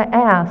not going to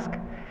ask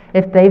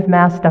if they've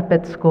masked up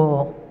at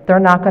school. They're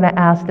not going to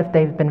ask if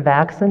they've been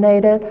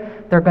vaccinated.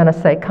 They're going to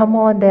say, come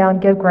on down,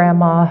 give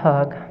grandma a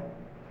hug.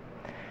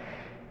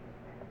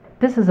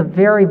 This is a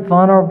very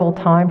vulnerable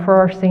time for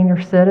our senior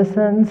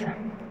citizens.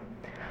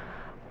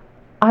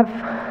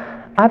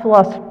 I've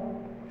lost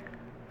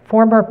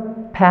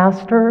former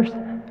pastors,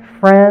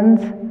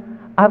 friends.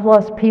 I've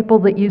lost people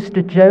that used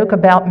to joke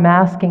about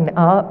masking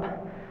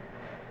up.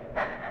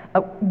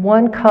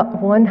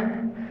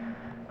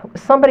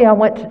 Somebody I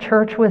went to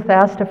church with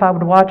asked if I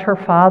would watch her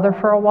father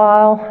for a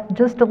while,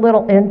 just a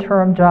little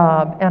interim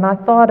job, and I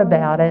thought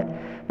about it,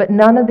 but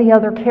none of the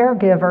other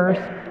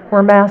caregivers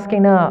were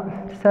masking up.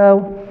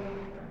 So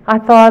I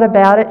thought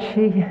about it.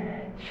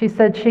 She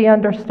said she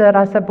understood.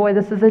 I said, boy,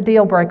 this is a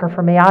deal breaker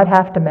for me. I'd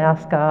have to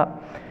mask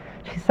up.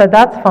 She said,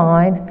 that's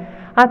fine.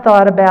 I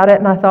thought about it,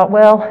 and I thought,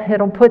 well,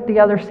 it'll put the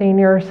other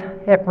seniors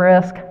at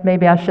risk.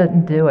 Maybe I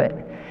shouldn't do it.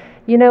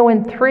 You know,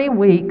 in 3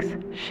 weeks,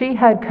 she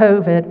had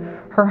COVID.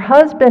 Her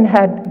husband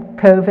had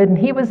COVID, and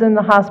he was in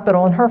the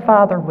hospital, and her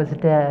father was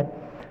dead.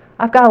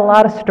 I've got a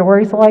lot of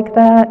stories like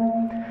that.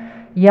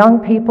 Young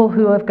people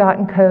who have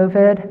gotten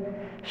COVID.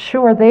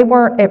 Sure, they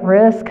weren't at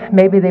risk.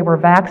 Maybe they were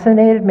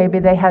vaccinated. Maybe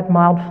they had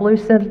mild flu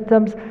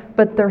symptoms,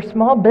 but their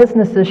small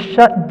businesses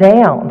shut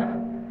down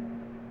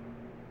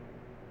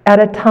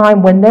at a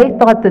time when they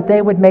thought that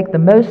they would make the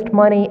most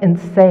money in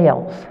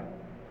sales.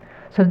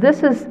 So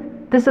this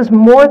is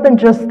more than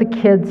just the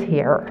kids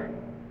here.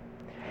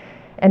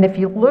 And if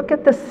you look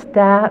at the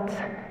stats,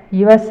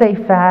 USA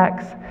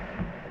Facts,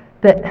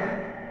 that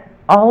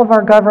all of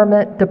our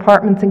government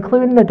departments,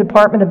 including the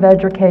Department of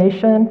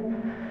Education,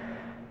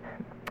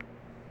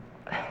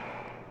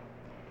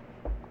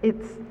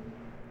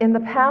 in the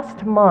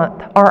past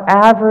month, our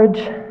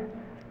average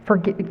for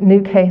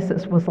new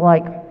cases was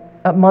like,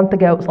 a month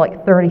ago it was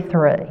like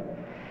 33.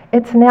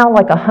 It's now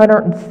like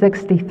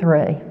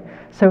 163.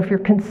 So if you're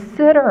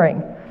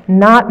considering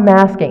not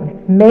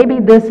masking, maybe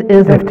this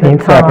isn't the time. 15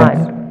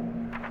 seconds.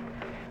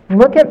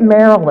 Look at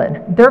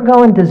Maryland. They're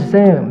going to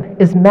Zoom.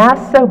 Is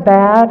masks so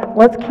bad?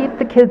 Let's keep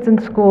the kids in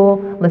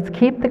school. Let's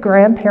keep the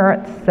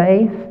grandparents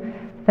safe.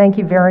 Thank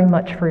you very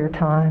much for your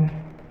time.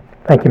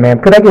 Thank you,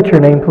 ma'am. Could I get your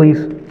name, please?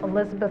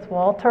 Elizabeth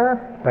Walter.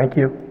 Thank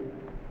you.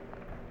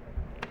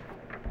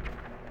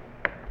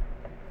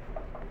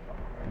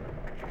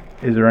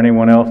 Is there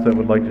anyone else that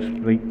would like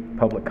to speak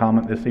public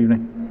comment this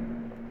evening?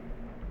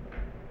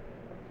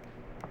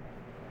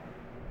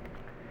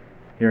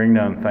 Hearing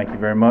none. Thank you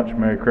very much.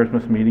 Merry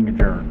Christmas. Meeting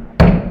adjourned.